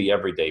speaking to the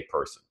everyday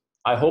person.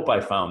 I hope I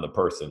found the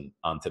person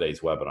on today's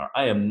webinar.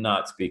 I am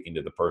not speaking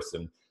to the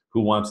person who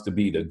wants to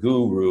be the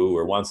guru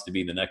or wants to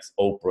be the next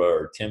Oprah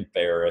or Tim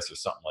Ferriss or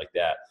something like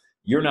that.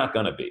 You're not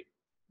going to be.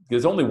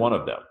 There's only one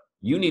of them.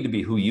 You need to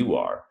be who you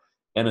are.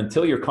 And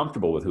until you're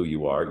comfortable with who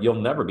you are, you'll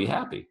never be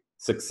happy.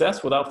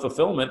 Success without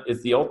fulfillment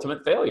is the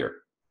ultimate failure.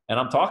 And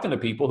I'm talking to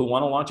people who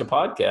want to launch a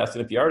podcast.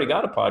 And if you already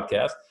got a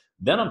podcast,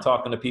 then I'm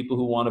talking to people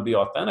who want to be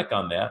authentic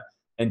on that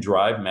and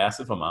drive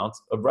massive amounts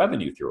of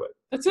revenue through it.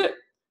 That's it.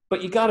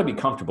 But you got to be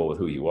comfortable with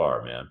who you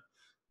are, man.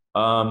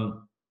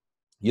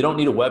 You don't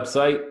need a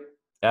website.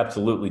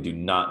 Absolutely do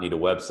not need a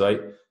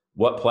website.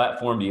 What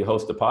platform do you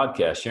host a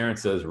podcast? Sharon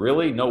says,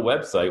 really? No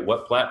website.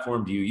 What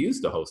platform do you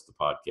use to host the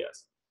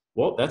podcast?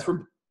 Well, that's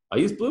where I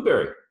use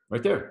Blueberry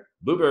right there.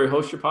 Blueberry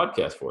hosts your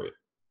podcast for you.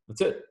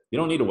 That's it. You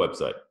don't need a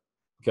website.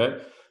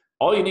 Okay.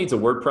 All you need is a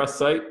WordPress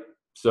site.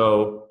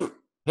 So,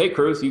 hey,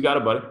 Cruz, you got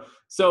it, buddy.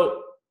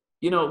 So,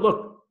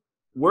 look,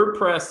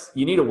 WordPress,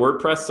 you need a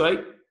WordPress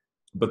site,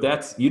 but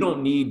you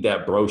don't need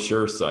that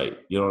brochure site.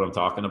 You know what I'm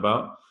talking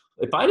about?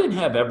 If I didn't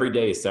have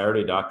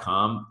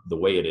everydaysaturday.com the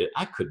way it is,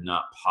 I could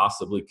not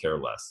possibly care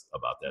less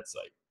about that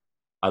site.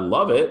 I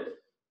love it.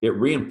 It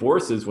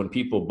reinforces when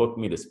people book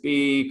me to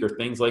speak or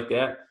things like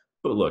that.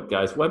 But look,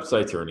 guys,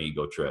 websites are an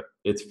ego trip.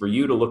 It's for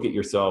you to look at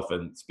yourself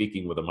and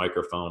speaking with a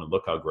microphone and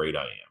look how great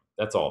I am.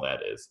 That's all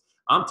that is.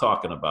 I'm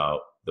talking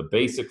about the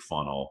basic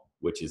funnel,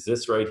 which is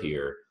this right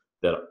here,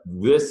 that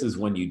this is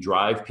when you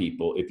drive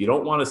people. If you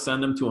don't want to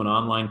send them to an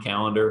online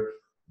calendar,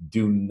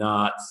 do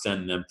not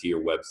send them to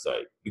your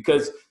website.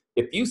 Because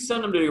if you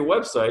send them to your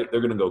website,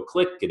 they're going to go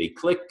clickety,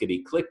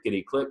 clickety,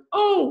 clickety, click.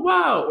 Oh,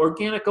 wow,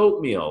 organic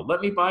oatmeal.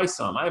 Let me buy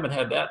some. I haven't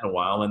had that in a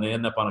while. And they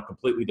end up on a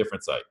completely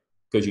different site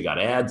because you got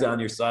ads on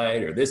your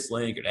site or this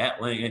link or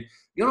that link. You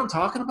know what I'm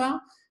talking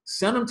about?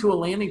 Send them to a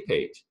landing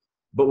page.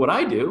 But what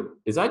I do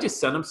is I just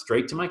send them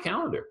straight to my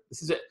calendar.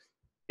 This is it.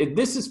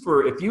 This is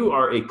for if you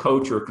are a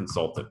coach or a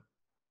consultant,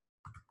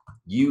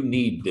 you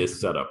need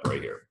this setup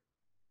right here.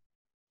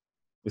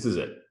 This is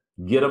it.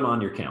 Get them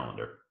on your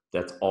calendar.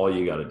 That's all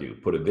you got to do.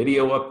 Put a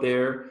video up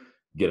there,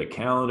 get a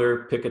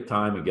calendar, pick a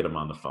time, and get them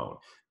on the phone.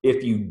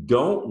 If you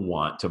don't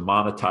want to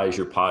monetize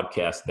your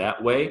podcast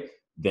that way,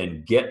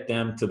 then get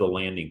them to the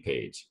landing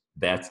page.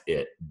 That's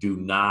it. Do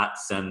not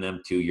send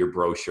them to your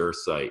brochure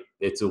site.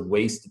 It's a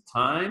waste of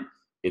time.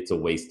 It's a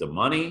waste of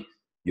money.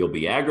 You'll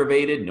be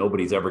aggravated.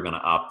 Nobody's ever going to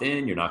opt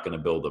in. You're not going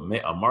to build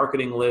a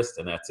marketing list,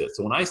 and that's it.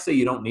 So when I say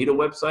you don't need a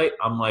website,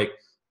 I'm like,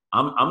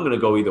 I'm going to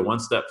go either one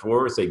step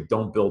forward and say,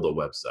 don't build a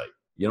website.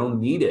 You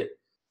don't need it.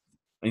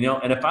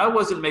 And if I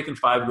wasn't making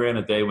 $5,000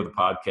 a day with a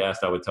podcast,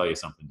 I would tell you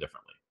something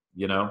differently,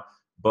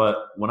 But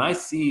when I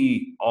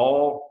see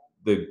all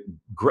the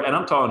great, and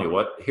I'm telling you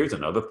what, here's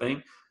another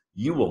thing.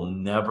 You will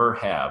never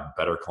have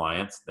better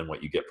clients than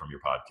what you get from your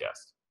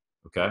podcast.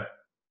 Okay.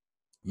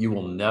 You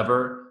will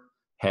never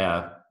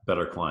have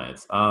better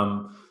clients.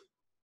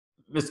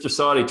 Mr.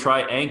 Saudi,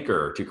 try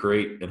Anchor to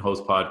create and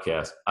host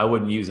podcasts. I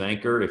wouldn't use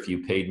Anchor if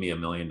you paid me $1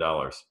 million.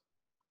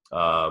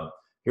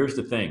 Here's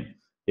the thing.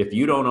 If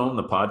you don't own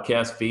the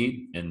podcast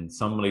feed and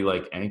somebody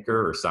like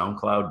Anchor or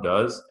SoundCloud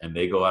does, and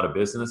they go out of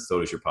business, so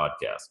does your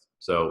podcast.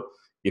 So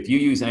if you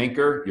use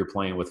Anchor, you're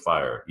playing with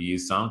fire. You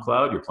use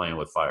SoundCloud, you're playing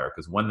with fire.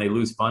 Because when they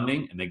lose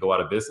funding and they go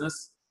out of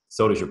business,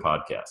 so does your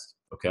podcast,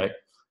 okay?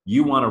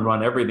 You want to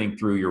run everything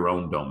through your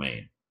own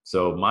domain.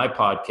 So my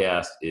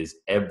podcast is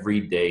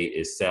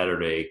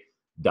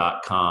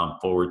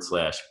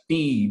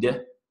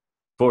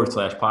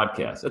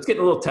everydayissaturday.com/feed/podcast. That's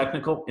getting a little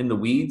technical in the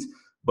weeds,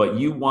 but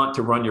you want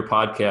to run your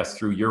podcast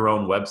through your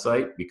own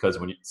website because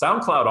when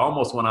SoundCloud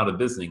almost went out of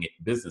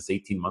business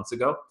 18 months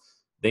ago,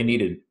 they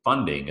needed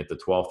funding at the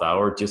 12th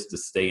hour just to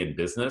stay in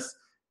business.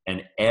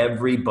 And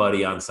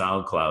everybody on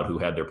SoundCloud who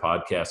had their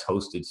podcast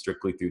hosted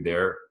strictly through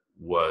there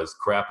was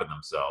crapping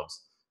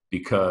themselves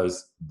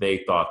because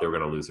they thought they were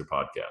going to lose their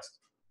podcast.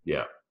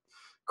 Yeah.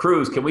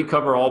 Cruz, can we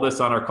cover all this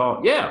on our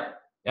call? Yeah,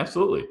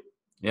 absolutely.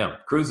 Yeah.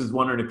 Cruz is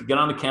wondering if you get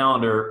on the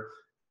calendar,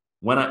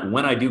 when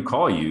I do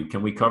call you,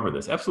 can we cover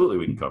this? Absolutely,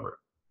 we can cover it.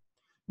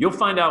 You'll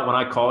find out when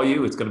I call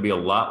you, it's going to be a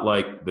lot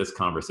like this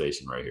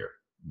conversation right here.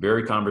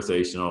 Very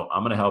conversational.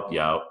 I'm going to help you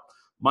out.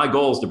 My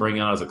goal is to bring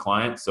you on as a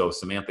client so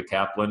Samantha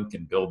Kaplan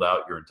can build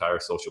out your entire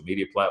social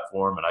media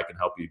platform and I can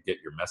help you get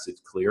your message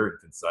clear and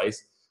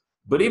concise.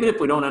 But even if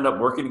we don't end up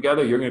working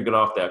together, you're going to get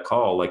off that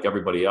call like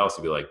everybody else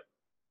and be like,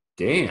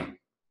 damn,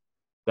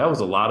 that was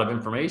a lot of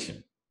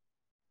information.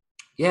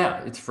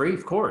 Yeah, it's free,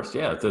 of course.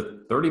 Yeah, it's a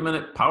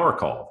 30-minute power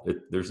call.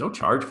 There's no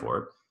charge for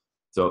it.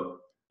 So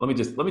let me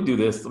do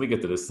this. Let me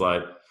get to this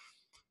slide.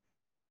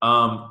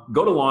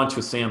 Go to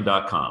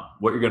launchwithsam.com.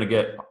 What you're going to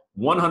get,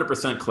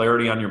 100%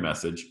 clarity on your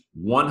message,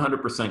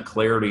 100%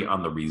 clarity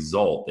on the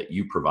result that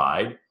you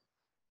provide.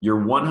 Your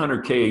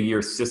 100K a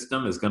year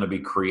system is going to be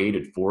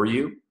created for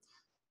you.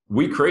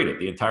 We create it.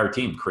 The entire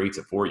team creates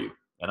it for you.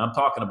 And I'm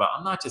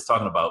not just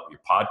talking about your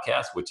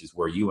podcast, which is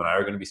where you and I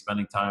are going to be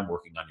spending time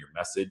working on your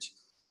message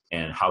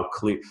and how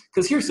clear.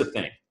 Because here's the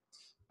thing.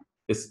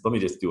 Let me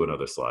just do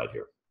another slide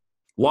here.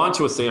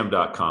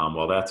 Launchwithsam.com,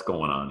 while that's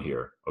going on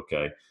here,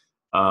 okay?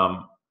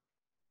 All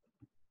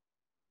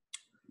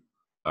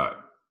right,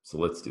 so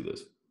let's do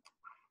this.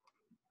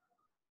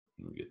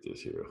 Let me get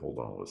this here. Hold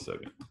on one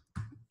second.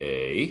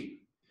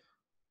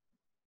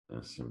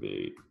 That's going to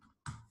be,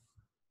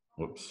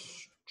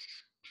 whoops.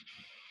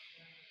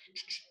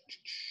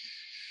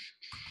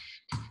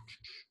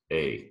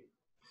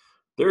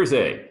 There's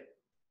A.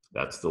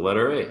 That's the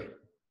letter A.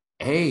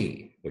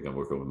 I think I'm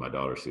working with my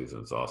daughter, Susan.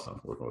 It's awesome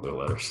working with her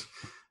letters.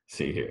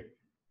 See here.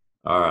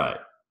 All right.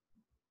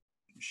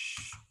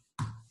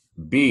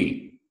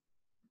 B.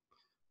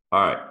 All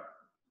right.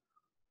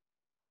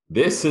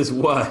 This is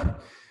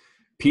what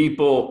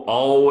people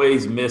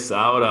always miss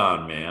out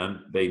on,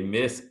 man. They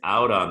miss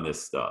out on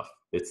this stuff.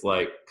 It's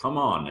like, come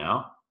on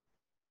now.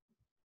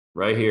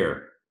 Right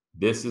here.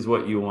 This is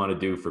what you want to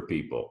do for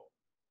people.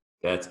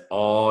 That's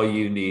all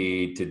you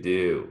need to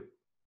do.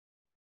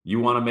 You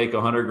want to make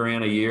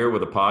 $100,000 a year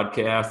with a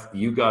podcast,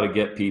 you got to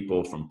get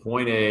people from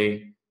point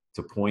A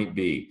to point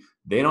B.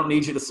 They don't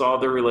need you to solve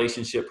their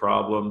relationship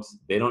problems.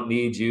 They don't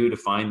need you to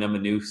find them a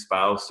new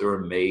spouse or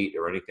a mate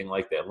or anything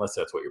like that, unless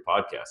that's what your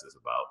podcast is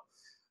about.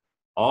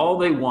 All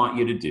they want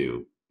you to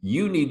do,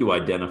 you need to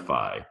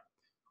identify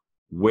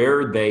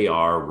where they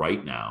are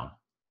right now,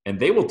 and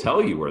they will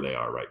tell you where they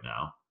are right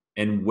now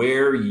and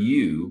where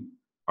you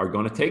are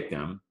going to take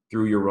them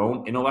through your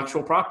own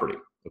intellectual property,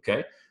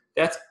 okay?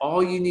 That's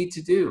all you need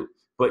to do.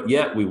 But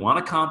yet we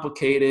want to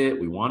complicate it.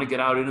 We want to get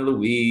out into the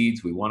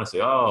weeds. We want to say,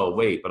 oh,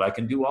 wait, but I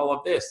can do all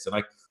of this.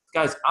 And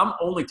guys, I'm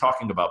only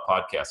talking about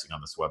podcasting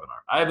on this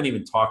webinar. I haven't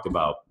even talked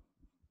about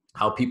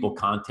how people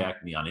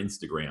contact me on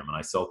Instagram and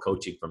I sell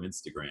coaching from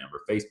Instagram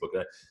or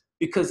Facebook,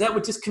 because that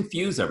would just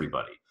confuse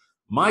everybody.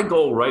 My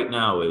goal right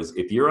now is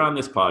if you're on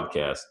this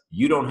podcast,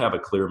 you don't have a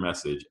clear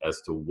message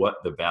as to what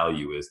the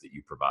value is that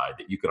you provide,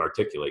 that you can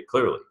articulate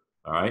clearly,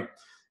 all right?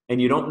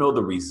 And you don't know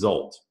the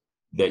result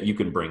that you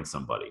can bring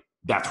somebody.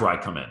 That's where I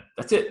come in.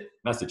 That's it,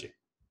 messaging,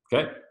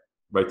 okay?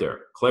 Right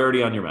there,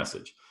 clarity on your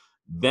message.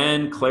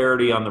 Then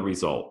clarity on the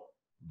result.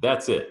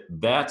 That's it.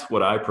 That's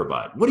what I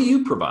provide. What do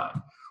you provide?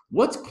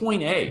 What's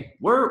point A?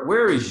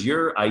 Where is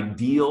your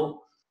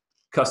ideal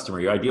customer,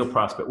 your ideal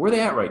prospect? Where are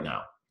they at right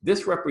now?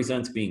 This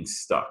represents being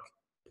stuck.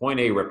 Point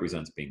A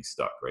represents being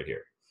stuck right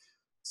here.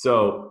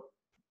 So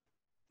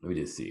let me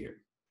just see here.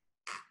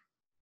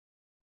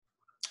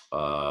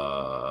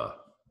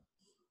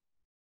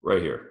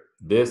 Right here.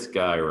 This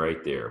guy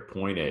right there,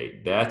 point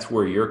A, that's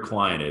where your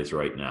client is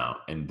right now,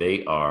 and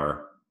they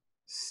are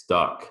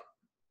stuck,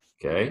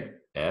 okay?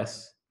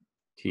 S-T-U-C-K.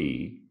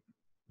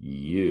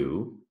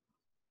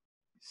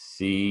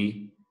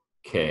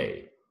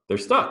 They're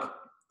stuck,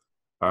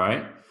 all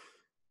right?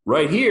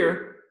 Right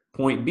here,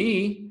 point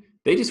B,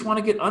 they just want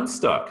to get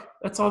unstuck.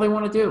 That's all they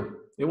want to do.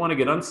 They want to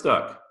get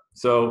unstuck.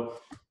 So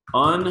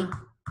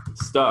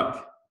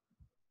unstuck,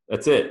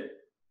 that's it.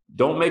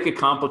 Don't make it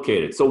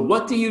complicated. So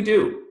what do you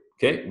do?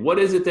 Okay, what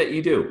is it that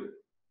you do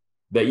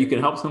that you can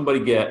help somebody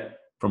get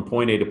from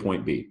point A to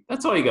point B?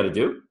 That's all you got to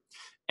do.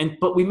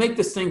 But we make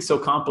this thing so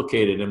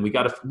complicated, and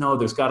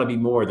there's got to be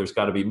more. There's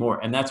got to be more,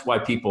 and that's why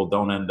people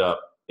don't end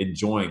up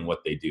enjoying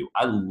what they do.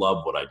 I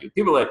love what I do.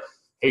 People are like,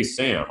 "Hey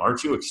Sam,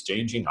 aren't you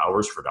exchanging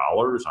hours for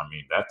dollars? I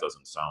mean, that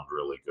doesn't sound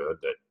really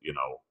good. That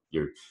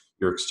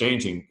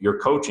you're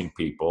coaching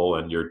people,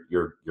 and you're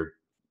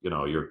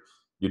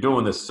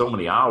doing this so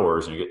many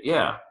hours, and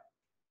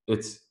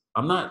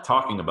I'm not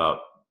talking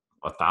about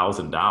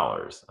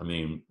 $1,000. I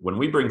mean, when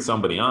we bring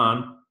somebody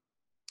on,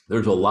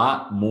 there's a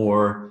lot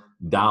more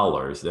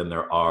dollars than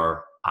there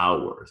are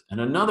hours.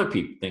 And another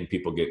thing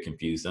people get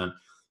confused on,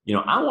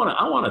 I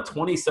want a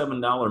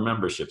 $27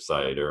 membership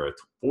site or a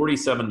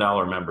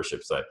 $47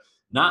 membership site,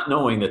 not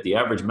knowing that the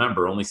average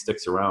member only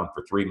sticks around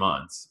for 3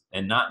 months,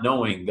 and not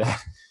knowing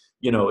that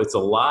it's a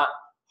lot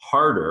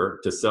harder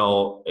to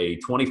sell a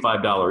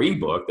 $25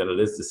 ebook than it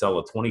is to sell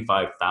a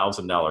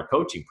 $25,000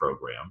 coaching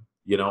program.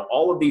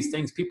 All of these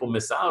things people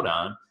miss out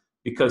on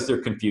because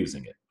they're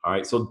confusing it. All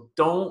right. So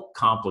don't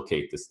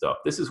complicate this stuff.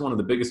 This is one of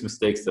the biggest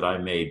mistakes that I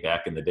made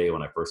back in the day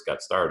when I first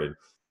got started.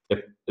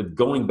 If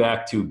going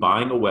back to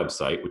buying a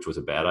website, which was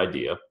a bad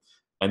idea,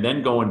 and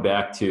then going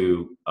back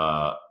to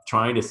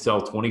trying to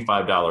sell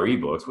 $25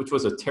 ebooks, which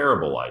was a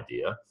terrible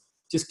idea.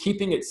 Just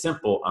keeping it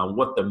simple on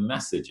what the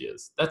message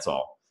is. That's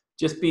all.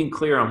 Just being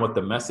clear on what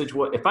the message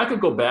was. If I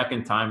could go back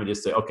in time and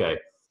just say, okay,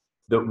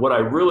 what I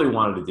really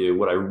wanted to do,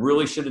 what I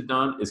really should have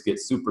done is get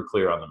super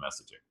clear on the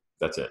messaging.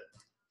 That's it.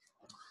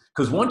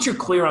 Because once you're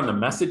clear on the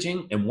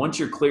messaging and once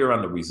you're clear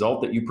on the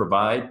result that you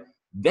provide,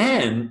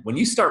 then when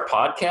you start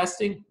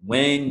podcasting,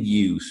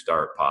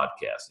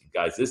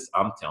 guys, this,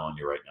 I'm telling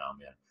you right now,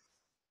 man,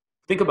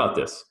 think about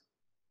this.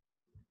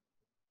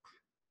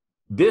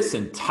 This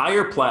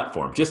entire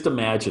platform, just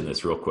imagine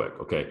this real quick,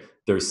 okay?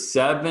 There's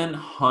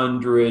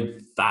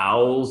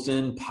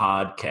 700,000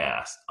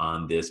 podcasts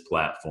on this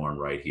platform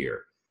right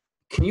here.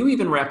 Can you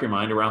even wrap your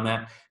mind around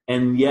that?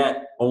 And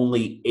yet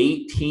only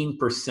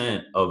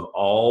 18% of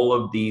all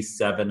of these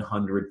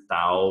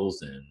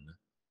 700,000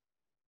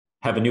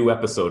 have a new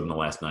episode in the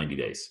last 90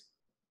 days.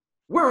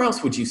 Where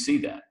else would you see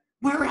that?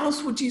 Where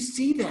else would you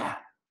see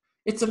that?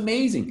 It's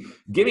amazing.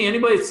 Give me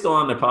anybody that's still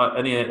on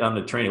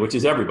the training, which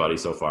is everybody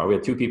so far. We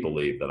had 2 people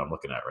leave that I'm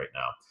looking at right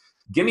now.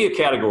 Give me a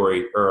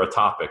category or a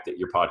topic that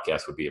your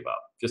podcast would be about.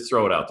 Just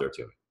throw it out there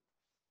to me.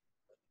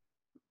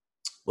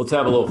 Let's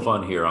have a little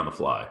fun here on the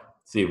fly.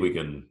 See if we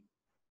can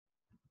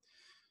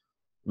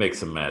make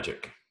some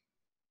magic.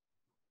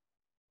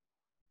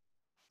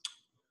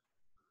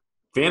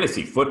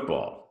 Fantasy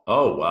football.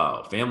 Oh,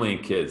 wow. Family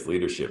and kids,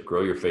 leadership,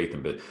 grow your faith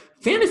in business.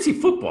 Fantasy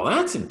football,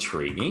 that's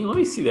intriguing. Let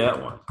me see that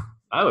one.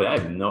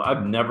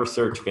 I've never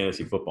searched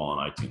fantasy football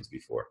on iTunes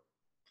before.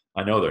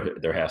 I know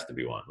there has to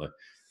be one.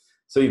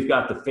 So you've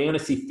got the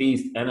Fantasy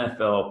Feast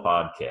NFL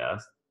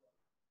podcast.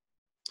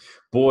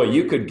 Boy,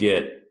 you could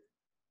get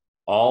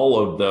all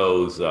of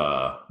those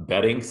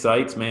betting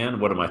sites, man.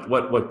 What am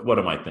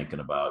I thinking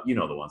about? You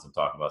know the ones I'm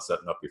talking about,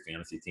 setting up your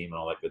fantasy team and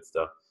all that good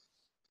stuff.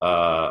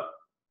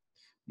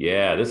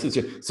 Yeah,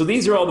 so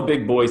these are all the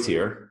big boys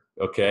here.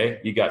 Okay,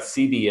 you got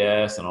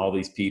CBS and all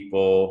these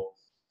people.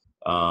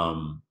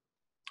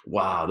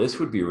 Wow, this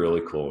would be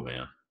really cool,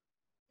 man.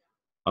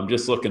 I'm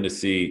just looking to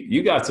see.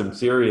 You got some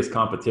serious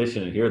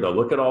competition in here, though.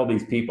 Look at all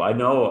these people. I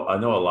know a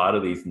lot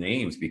of these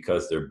names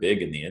because they're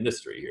big in the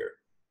industry here.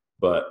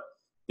 But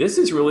this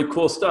is really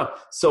cool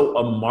stuff. So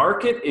a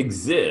market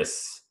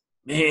exists.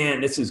 Man,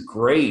 this is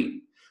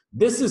great.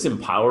 This is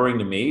empowering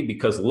to me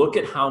because look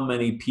at how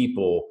many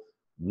people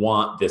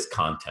want this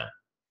content.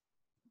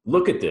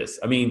 Look at this.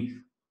 I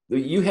mean,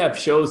 you have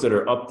shows that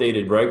are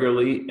updated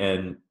regularly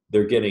and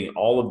they're getting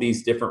all of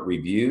these different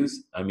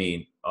reviews. I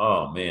mean,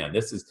 oh man,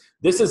 this is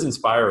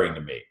inspiring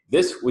to me.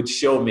 This would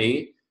show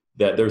me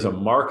that there's a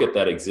market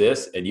that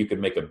exists and you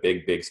can make a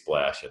big, big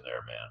splash in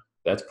there, man.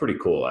 That's pretty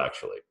cool,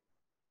 actually.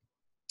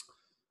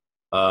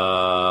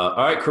 All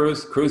right,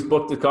 Cruz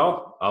booked the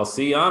call. I'll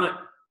see you on it.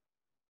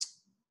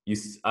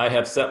 I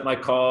have set my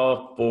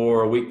call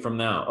for a week from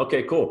now.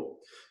 Okay, cool.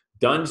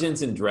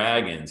 Dungeons and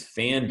Dragons,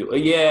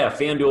 FanDuel. Yeah,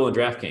 FanDuel and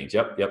DraftKings.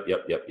 Yep.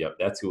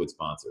 That's who would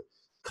sponsor.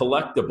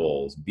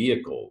 Collectibles,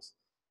 vehicles.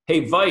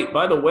 Hey, Vite,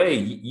 by the way,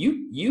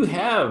 you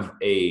have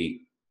a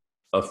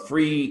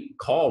free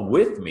call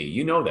with me.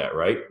 You know that,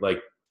 right?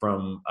 Like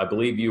from, I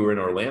believe you were in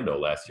Orlando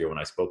last year when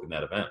I spoke in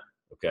that event.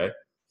 Okay.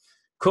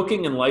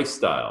 Cooking and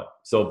lifestyle.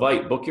 So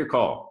Vite, book your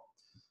call.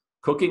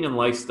 Cooking and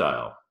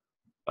lifestyle.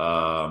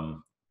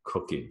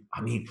 Cooking.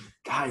 I mean,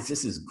 guys,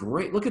 this is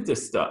great. Look at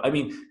this stuff. I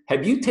mean,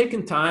 have you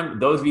taken time,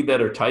 those of you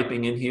that are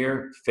typing in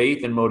here,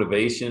 faith and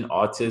motivation,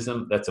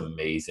 autism, that's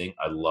amazing.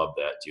 I love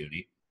that,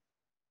 Junie.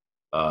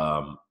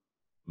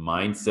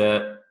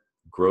 Mindset,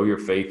 grow your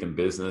faith in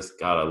business.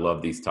 God, I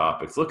love these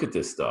topics. Look at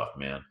this stuff,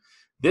 man.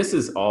 This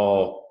is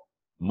all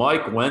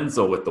Mike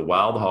Wenzel with the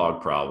wild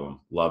hog problem.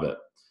 Love it.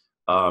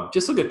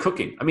 Just look at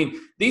cooking. I mean,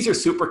 these are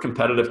super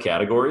competitive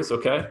categories,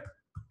 okay?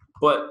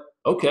 But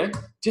okay,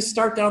 just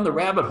start down the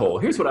rabbit hole.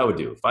 Here's what I would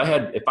do.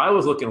 If I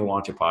was looking to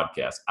launch a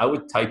podcast, I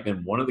would type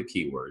in one of the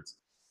keywords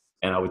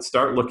and I would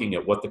start looking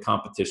at what the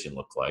competition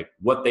looked like,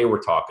 what they were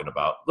talking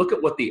about. Look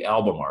at what the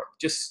album art.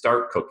 Just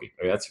start cooking.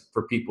 That's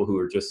for people who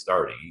are just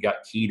starting. You got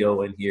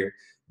keto in here,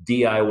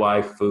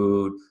 DIY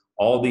food,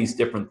 all these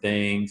different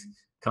things.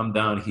 Come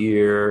down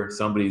here.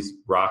 Somebody's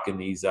rocking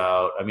these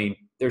out. I mean,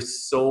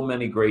 there's so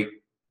many great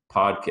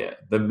podcasts.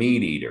 The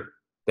Meat Eater.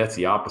 That's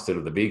the opposite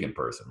of the vegan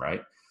person,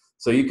 right?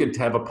 So you could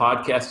have a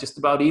podcast just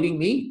about eating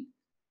meat.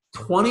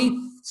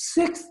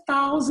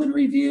 26,000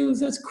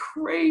 reviews. That's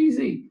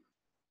crazy.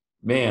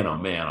 Man, oh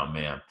man, oh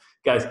man.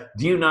 Guys,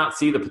 do you not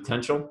see the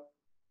potential?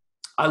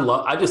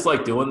 I just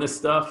like doing this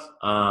stuff.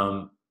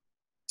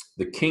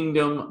 The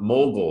Kingdom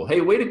Mogul. Hey,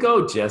 way to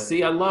go,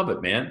 Jesse. I love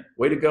it, man.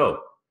 Way to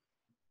go.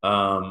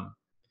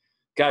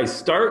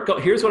 Guys,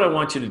 here's what I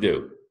want you to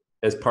do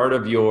as part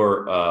of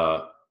your,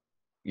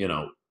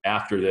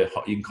 after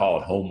you can call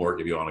it homework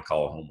if you want to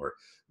call it homework.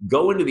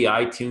 Go into the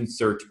iTunes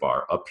search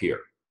bar up here,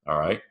 all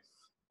right,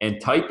 and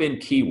type in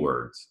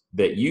keywords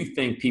that you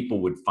think people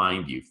would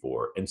find you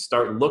for, and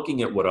start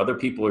looking at what other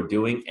people are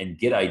doing and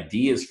get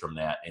ideas from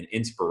that and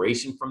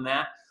inspiration from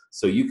that,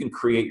 so you can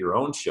create your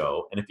own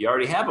show. And if you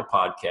already have a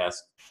podcast,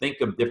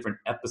 think of different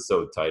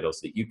episode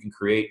titles that you can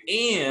create.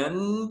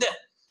 And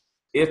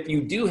if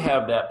you do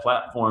have that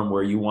platform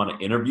where you want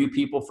to interview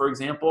people, for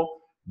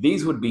example,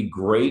 these would be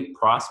great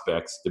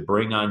prospects to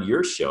bring on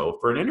your show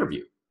for an interview.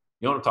 You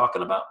know what I'm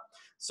talking about?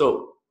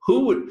 So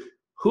who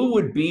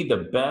would be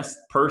the best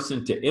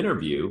person to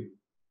interview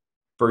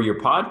for your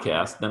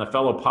podcast than a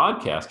fellow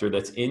podcaster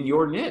that's in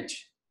your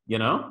niche, you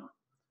know?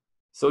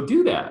 So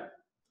do that.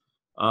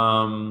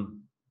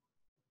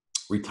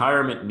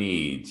 Retirement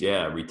needs.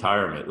 Yeah,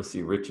 retirement. Let's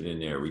see Richard in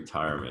there.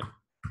 Retirement.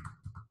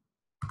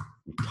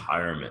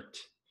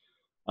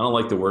 I don't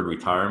like the word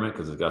retirement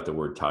because it's got the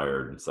word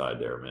tired inside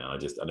there, man. I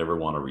never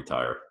want to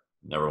retire.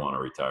 Never want to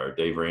retire.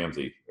 Dave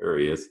Ramsey, there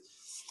he is.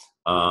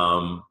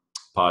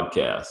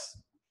 Podcast.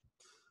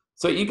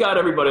 So you got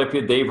everybody up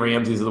here, Dave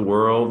Ramsey's of the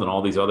world and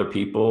all these other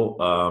people.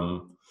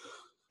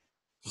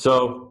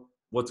 So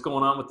what's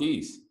going on with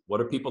these?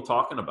 What are people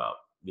talking about?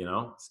 You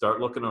know, start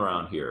looking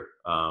around here.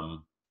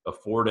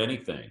 Afford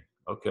anything.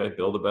 Okay,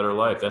 build a better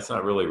life. That's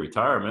not really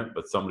retirement,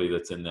 but somebody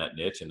that's in that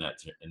niche, in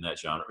that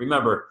genre.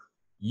 Remember,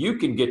 you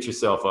can get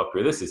yourself up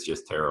here. This is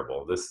just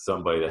terrible. This is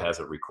somebody that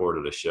hasn't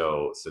recorded a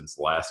show since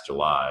last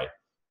July,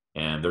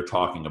 and they're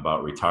talking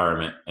about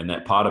retirement. And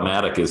that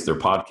Podomatic is their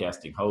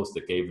podcasting host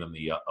that gave them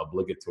the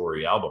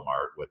obligatory album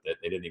art with it.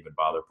 They didn't even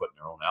bother putting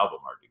their own album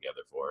art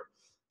together for it.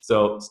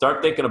 So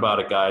start thinking about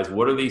it, guys.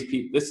 What are these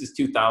people? This is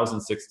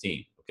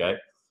 2016, okay?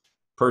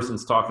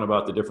 Person's talking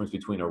about the difference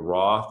between a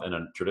Roth and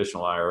a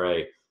traditional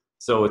IRA.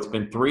 So it's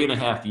been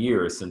 3.5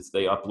 years since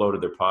they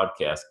uploaded their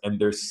podcast, and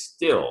they're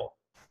still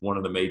one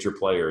of the major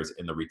players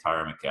in the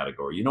retirement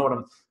category. You know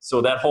what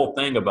so that whole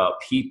thing about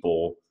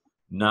people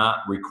not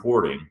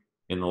recording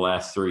in the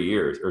last 3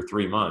 years or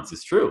 3 months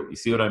is true. You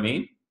see what I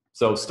mean?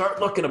 So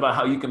start looking about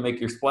how you can make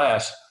your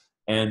splash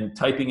and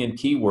typing in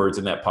keywords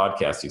in that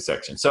podcasting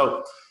section.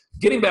 So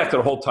getting back to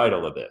the whole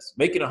title of this,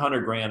 making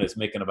 100 grand is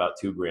making about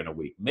 2 grand a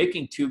week.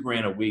 Making 2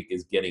 grand a week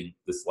is getting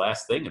this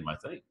last thing in my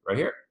thing right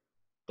here,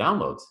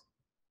 downloads.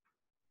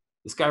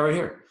 This guy right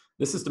here.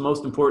 This is the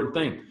most important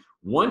thing.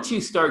 Once you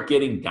start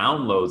getting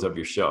downloads of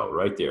your show,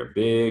 right there,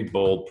 big,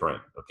 bold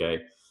print,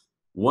 okay?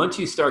 Once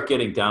you start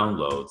getting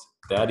downloads,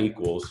 that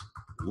equals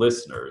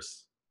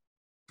listeners,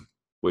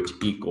 which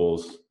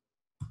equals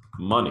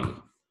money,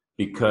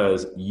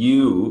 because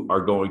you are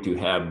going to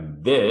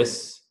have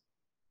this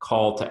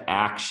call to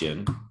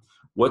action.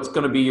 What's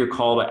going to be your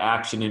call to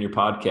action in your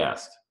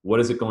podcast?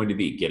 What is it going to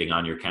be? Getting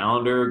on your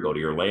calendar, go to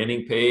your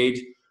landing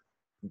page.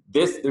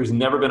 There's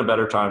never been a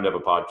better time to have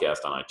a podcast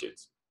on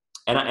iTunes.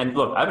 And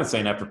look, I've been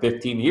saying that for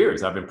 15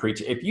 years. I've been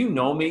preaching. If you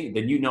know me,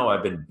 then you know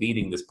I've been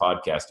beating this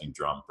podcasting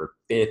drum for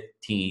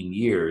 15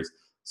 years.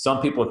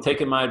 Some people have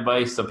taken my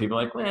advice. Some people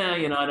are like, well,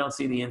 you know, I don't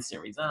see the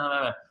instant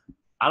results.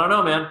 I don't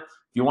know, man. If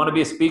you want to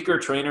be a speaker,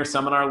 trainer,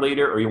 seminar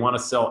leader, or you want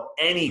to sell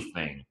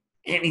anything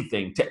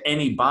to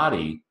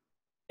anybody,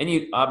 and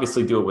you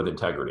obviously do it with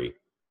integrity,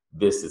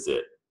 this is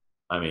it.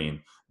 I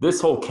mean, this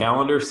whole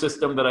calendar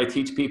system that I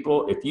teach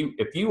people,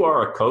 if you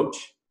are a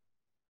coach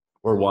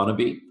or want to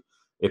be,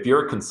 if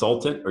you're a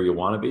consultant or you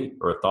want to be,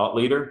 or a thought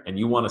leader, and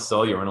you want to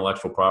sell your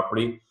intellectual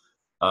property,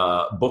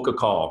 book a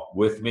call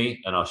with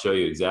me and I'll show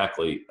you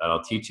exactly, and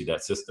I'll teach you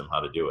that system, how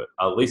to do it.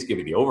 I'll at least give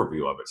you the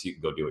overview of it so you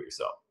can go do it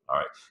yourself. All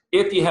right.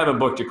 If you haven't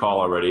booked your call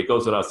already, it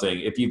goes without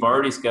saying, if you've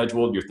already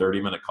scheduled your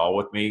 30-minute call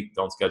with me,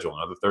 don't schedule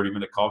another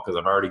 30-minute call because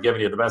I've already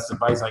given you the best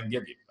advice I can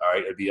give you. All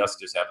right. It'd be us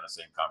just having the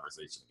same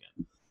conversation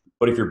again.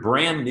 But if you're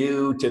brand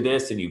new to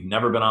this and you've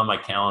never been on my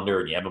calendar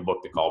and you haven't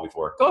booked a call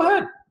before, go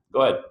ahead.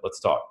 Let's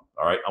talk.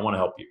 All right. I want to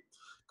help you,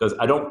 because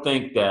I don't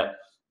think that,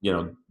 you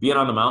know, being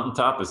on the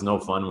mountaintop is no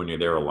fun when you're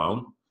there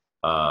alone.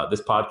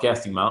 This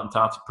podcasting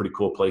mountaintop's a pretty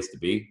cool place to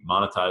be.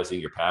 Monetizing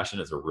your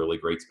passion is a really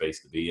great space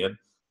to be in.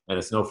 And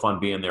it's no fun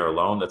being there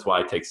alone. That's why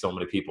I take so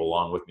many people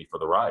along with me for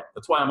the ride.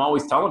 That's why I'm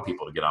always telling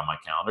people to get on my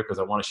calendar, because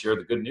I want to share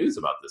the good news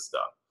about this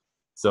stuff.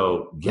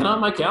 So get on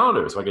my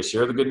calendar so I can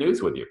share the good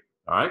news with you.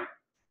 All right.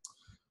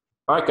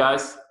 All right,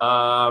 guys.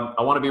 I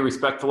want to be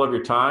respectful of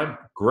your time.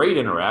 Great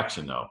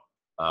interaction, though.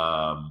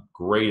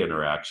 Great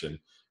interaction.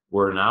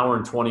 We're an hour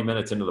and 20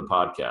 minutes into the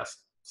podcast.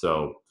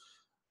 So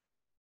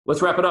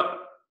let's wrap it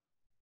up.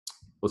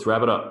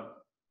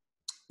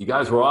 You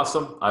guys were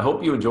awesome. I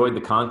hope you enjoyed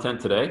the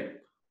content today.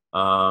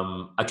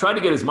 I tried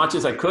to get as much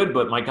as I could,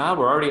 but my God,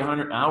 we're already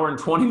an hour and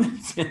 20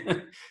 minutes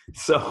in.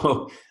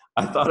 So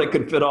I thought I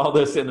could fit all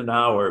this in an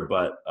hour,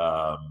 but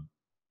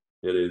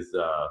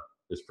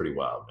it's pretty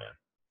wild, man.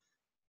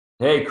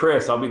 Hey,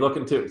 Chris, I'll be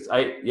looking to,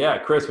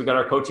 Chris, we got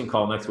our coaching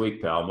call next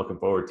week, pal. I'm looking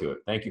forward to it.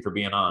 Thank you for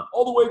being on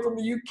all the way from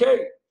the UK.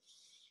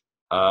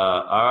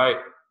 All right,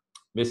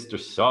 Mr.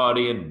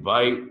 Saudi,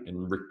 invite,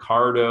 and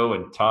Ricardo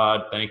and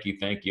Todd, thank you.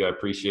 I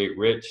appreciate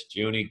Rich,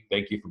 Junie,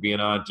 thank you for being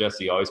on.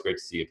 Jesse, always great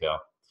to see you, pal.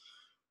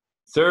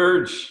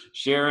 Serge,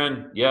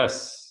 Sharon,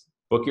 yes.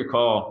 Book your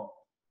call.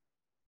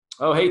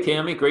 Oh, hey,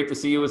 Tammy. Great to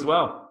see you as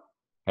well.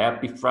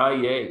 Happy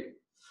Friday.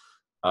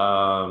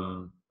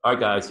 All right,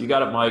 guys. You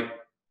got it, Mike.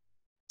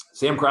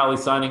 Sam Crowley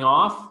signing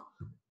off,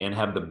 and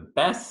have the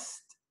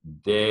best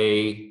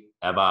day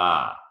ever.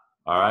 All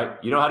right.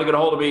 You know how to get a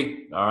hold of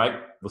me. All right.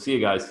 We'll see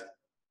you guys.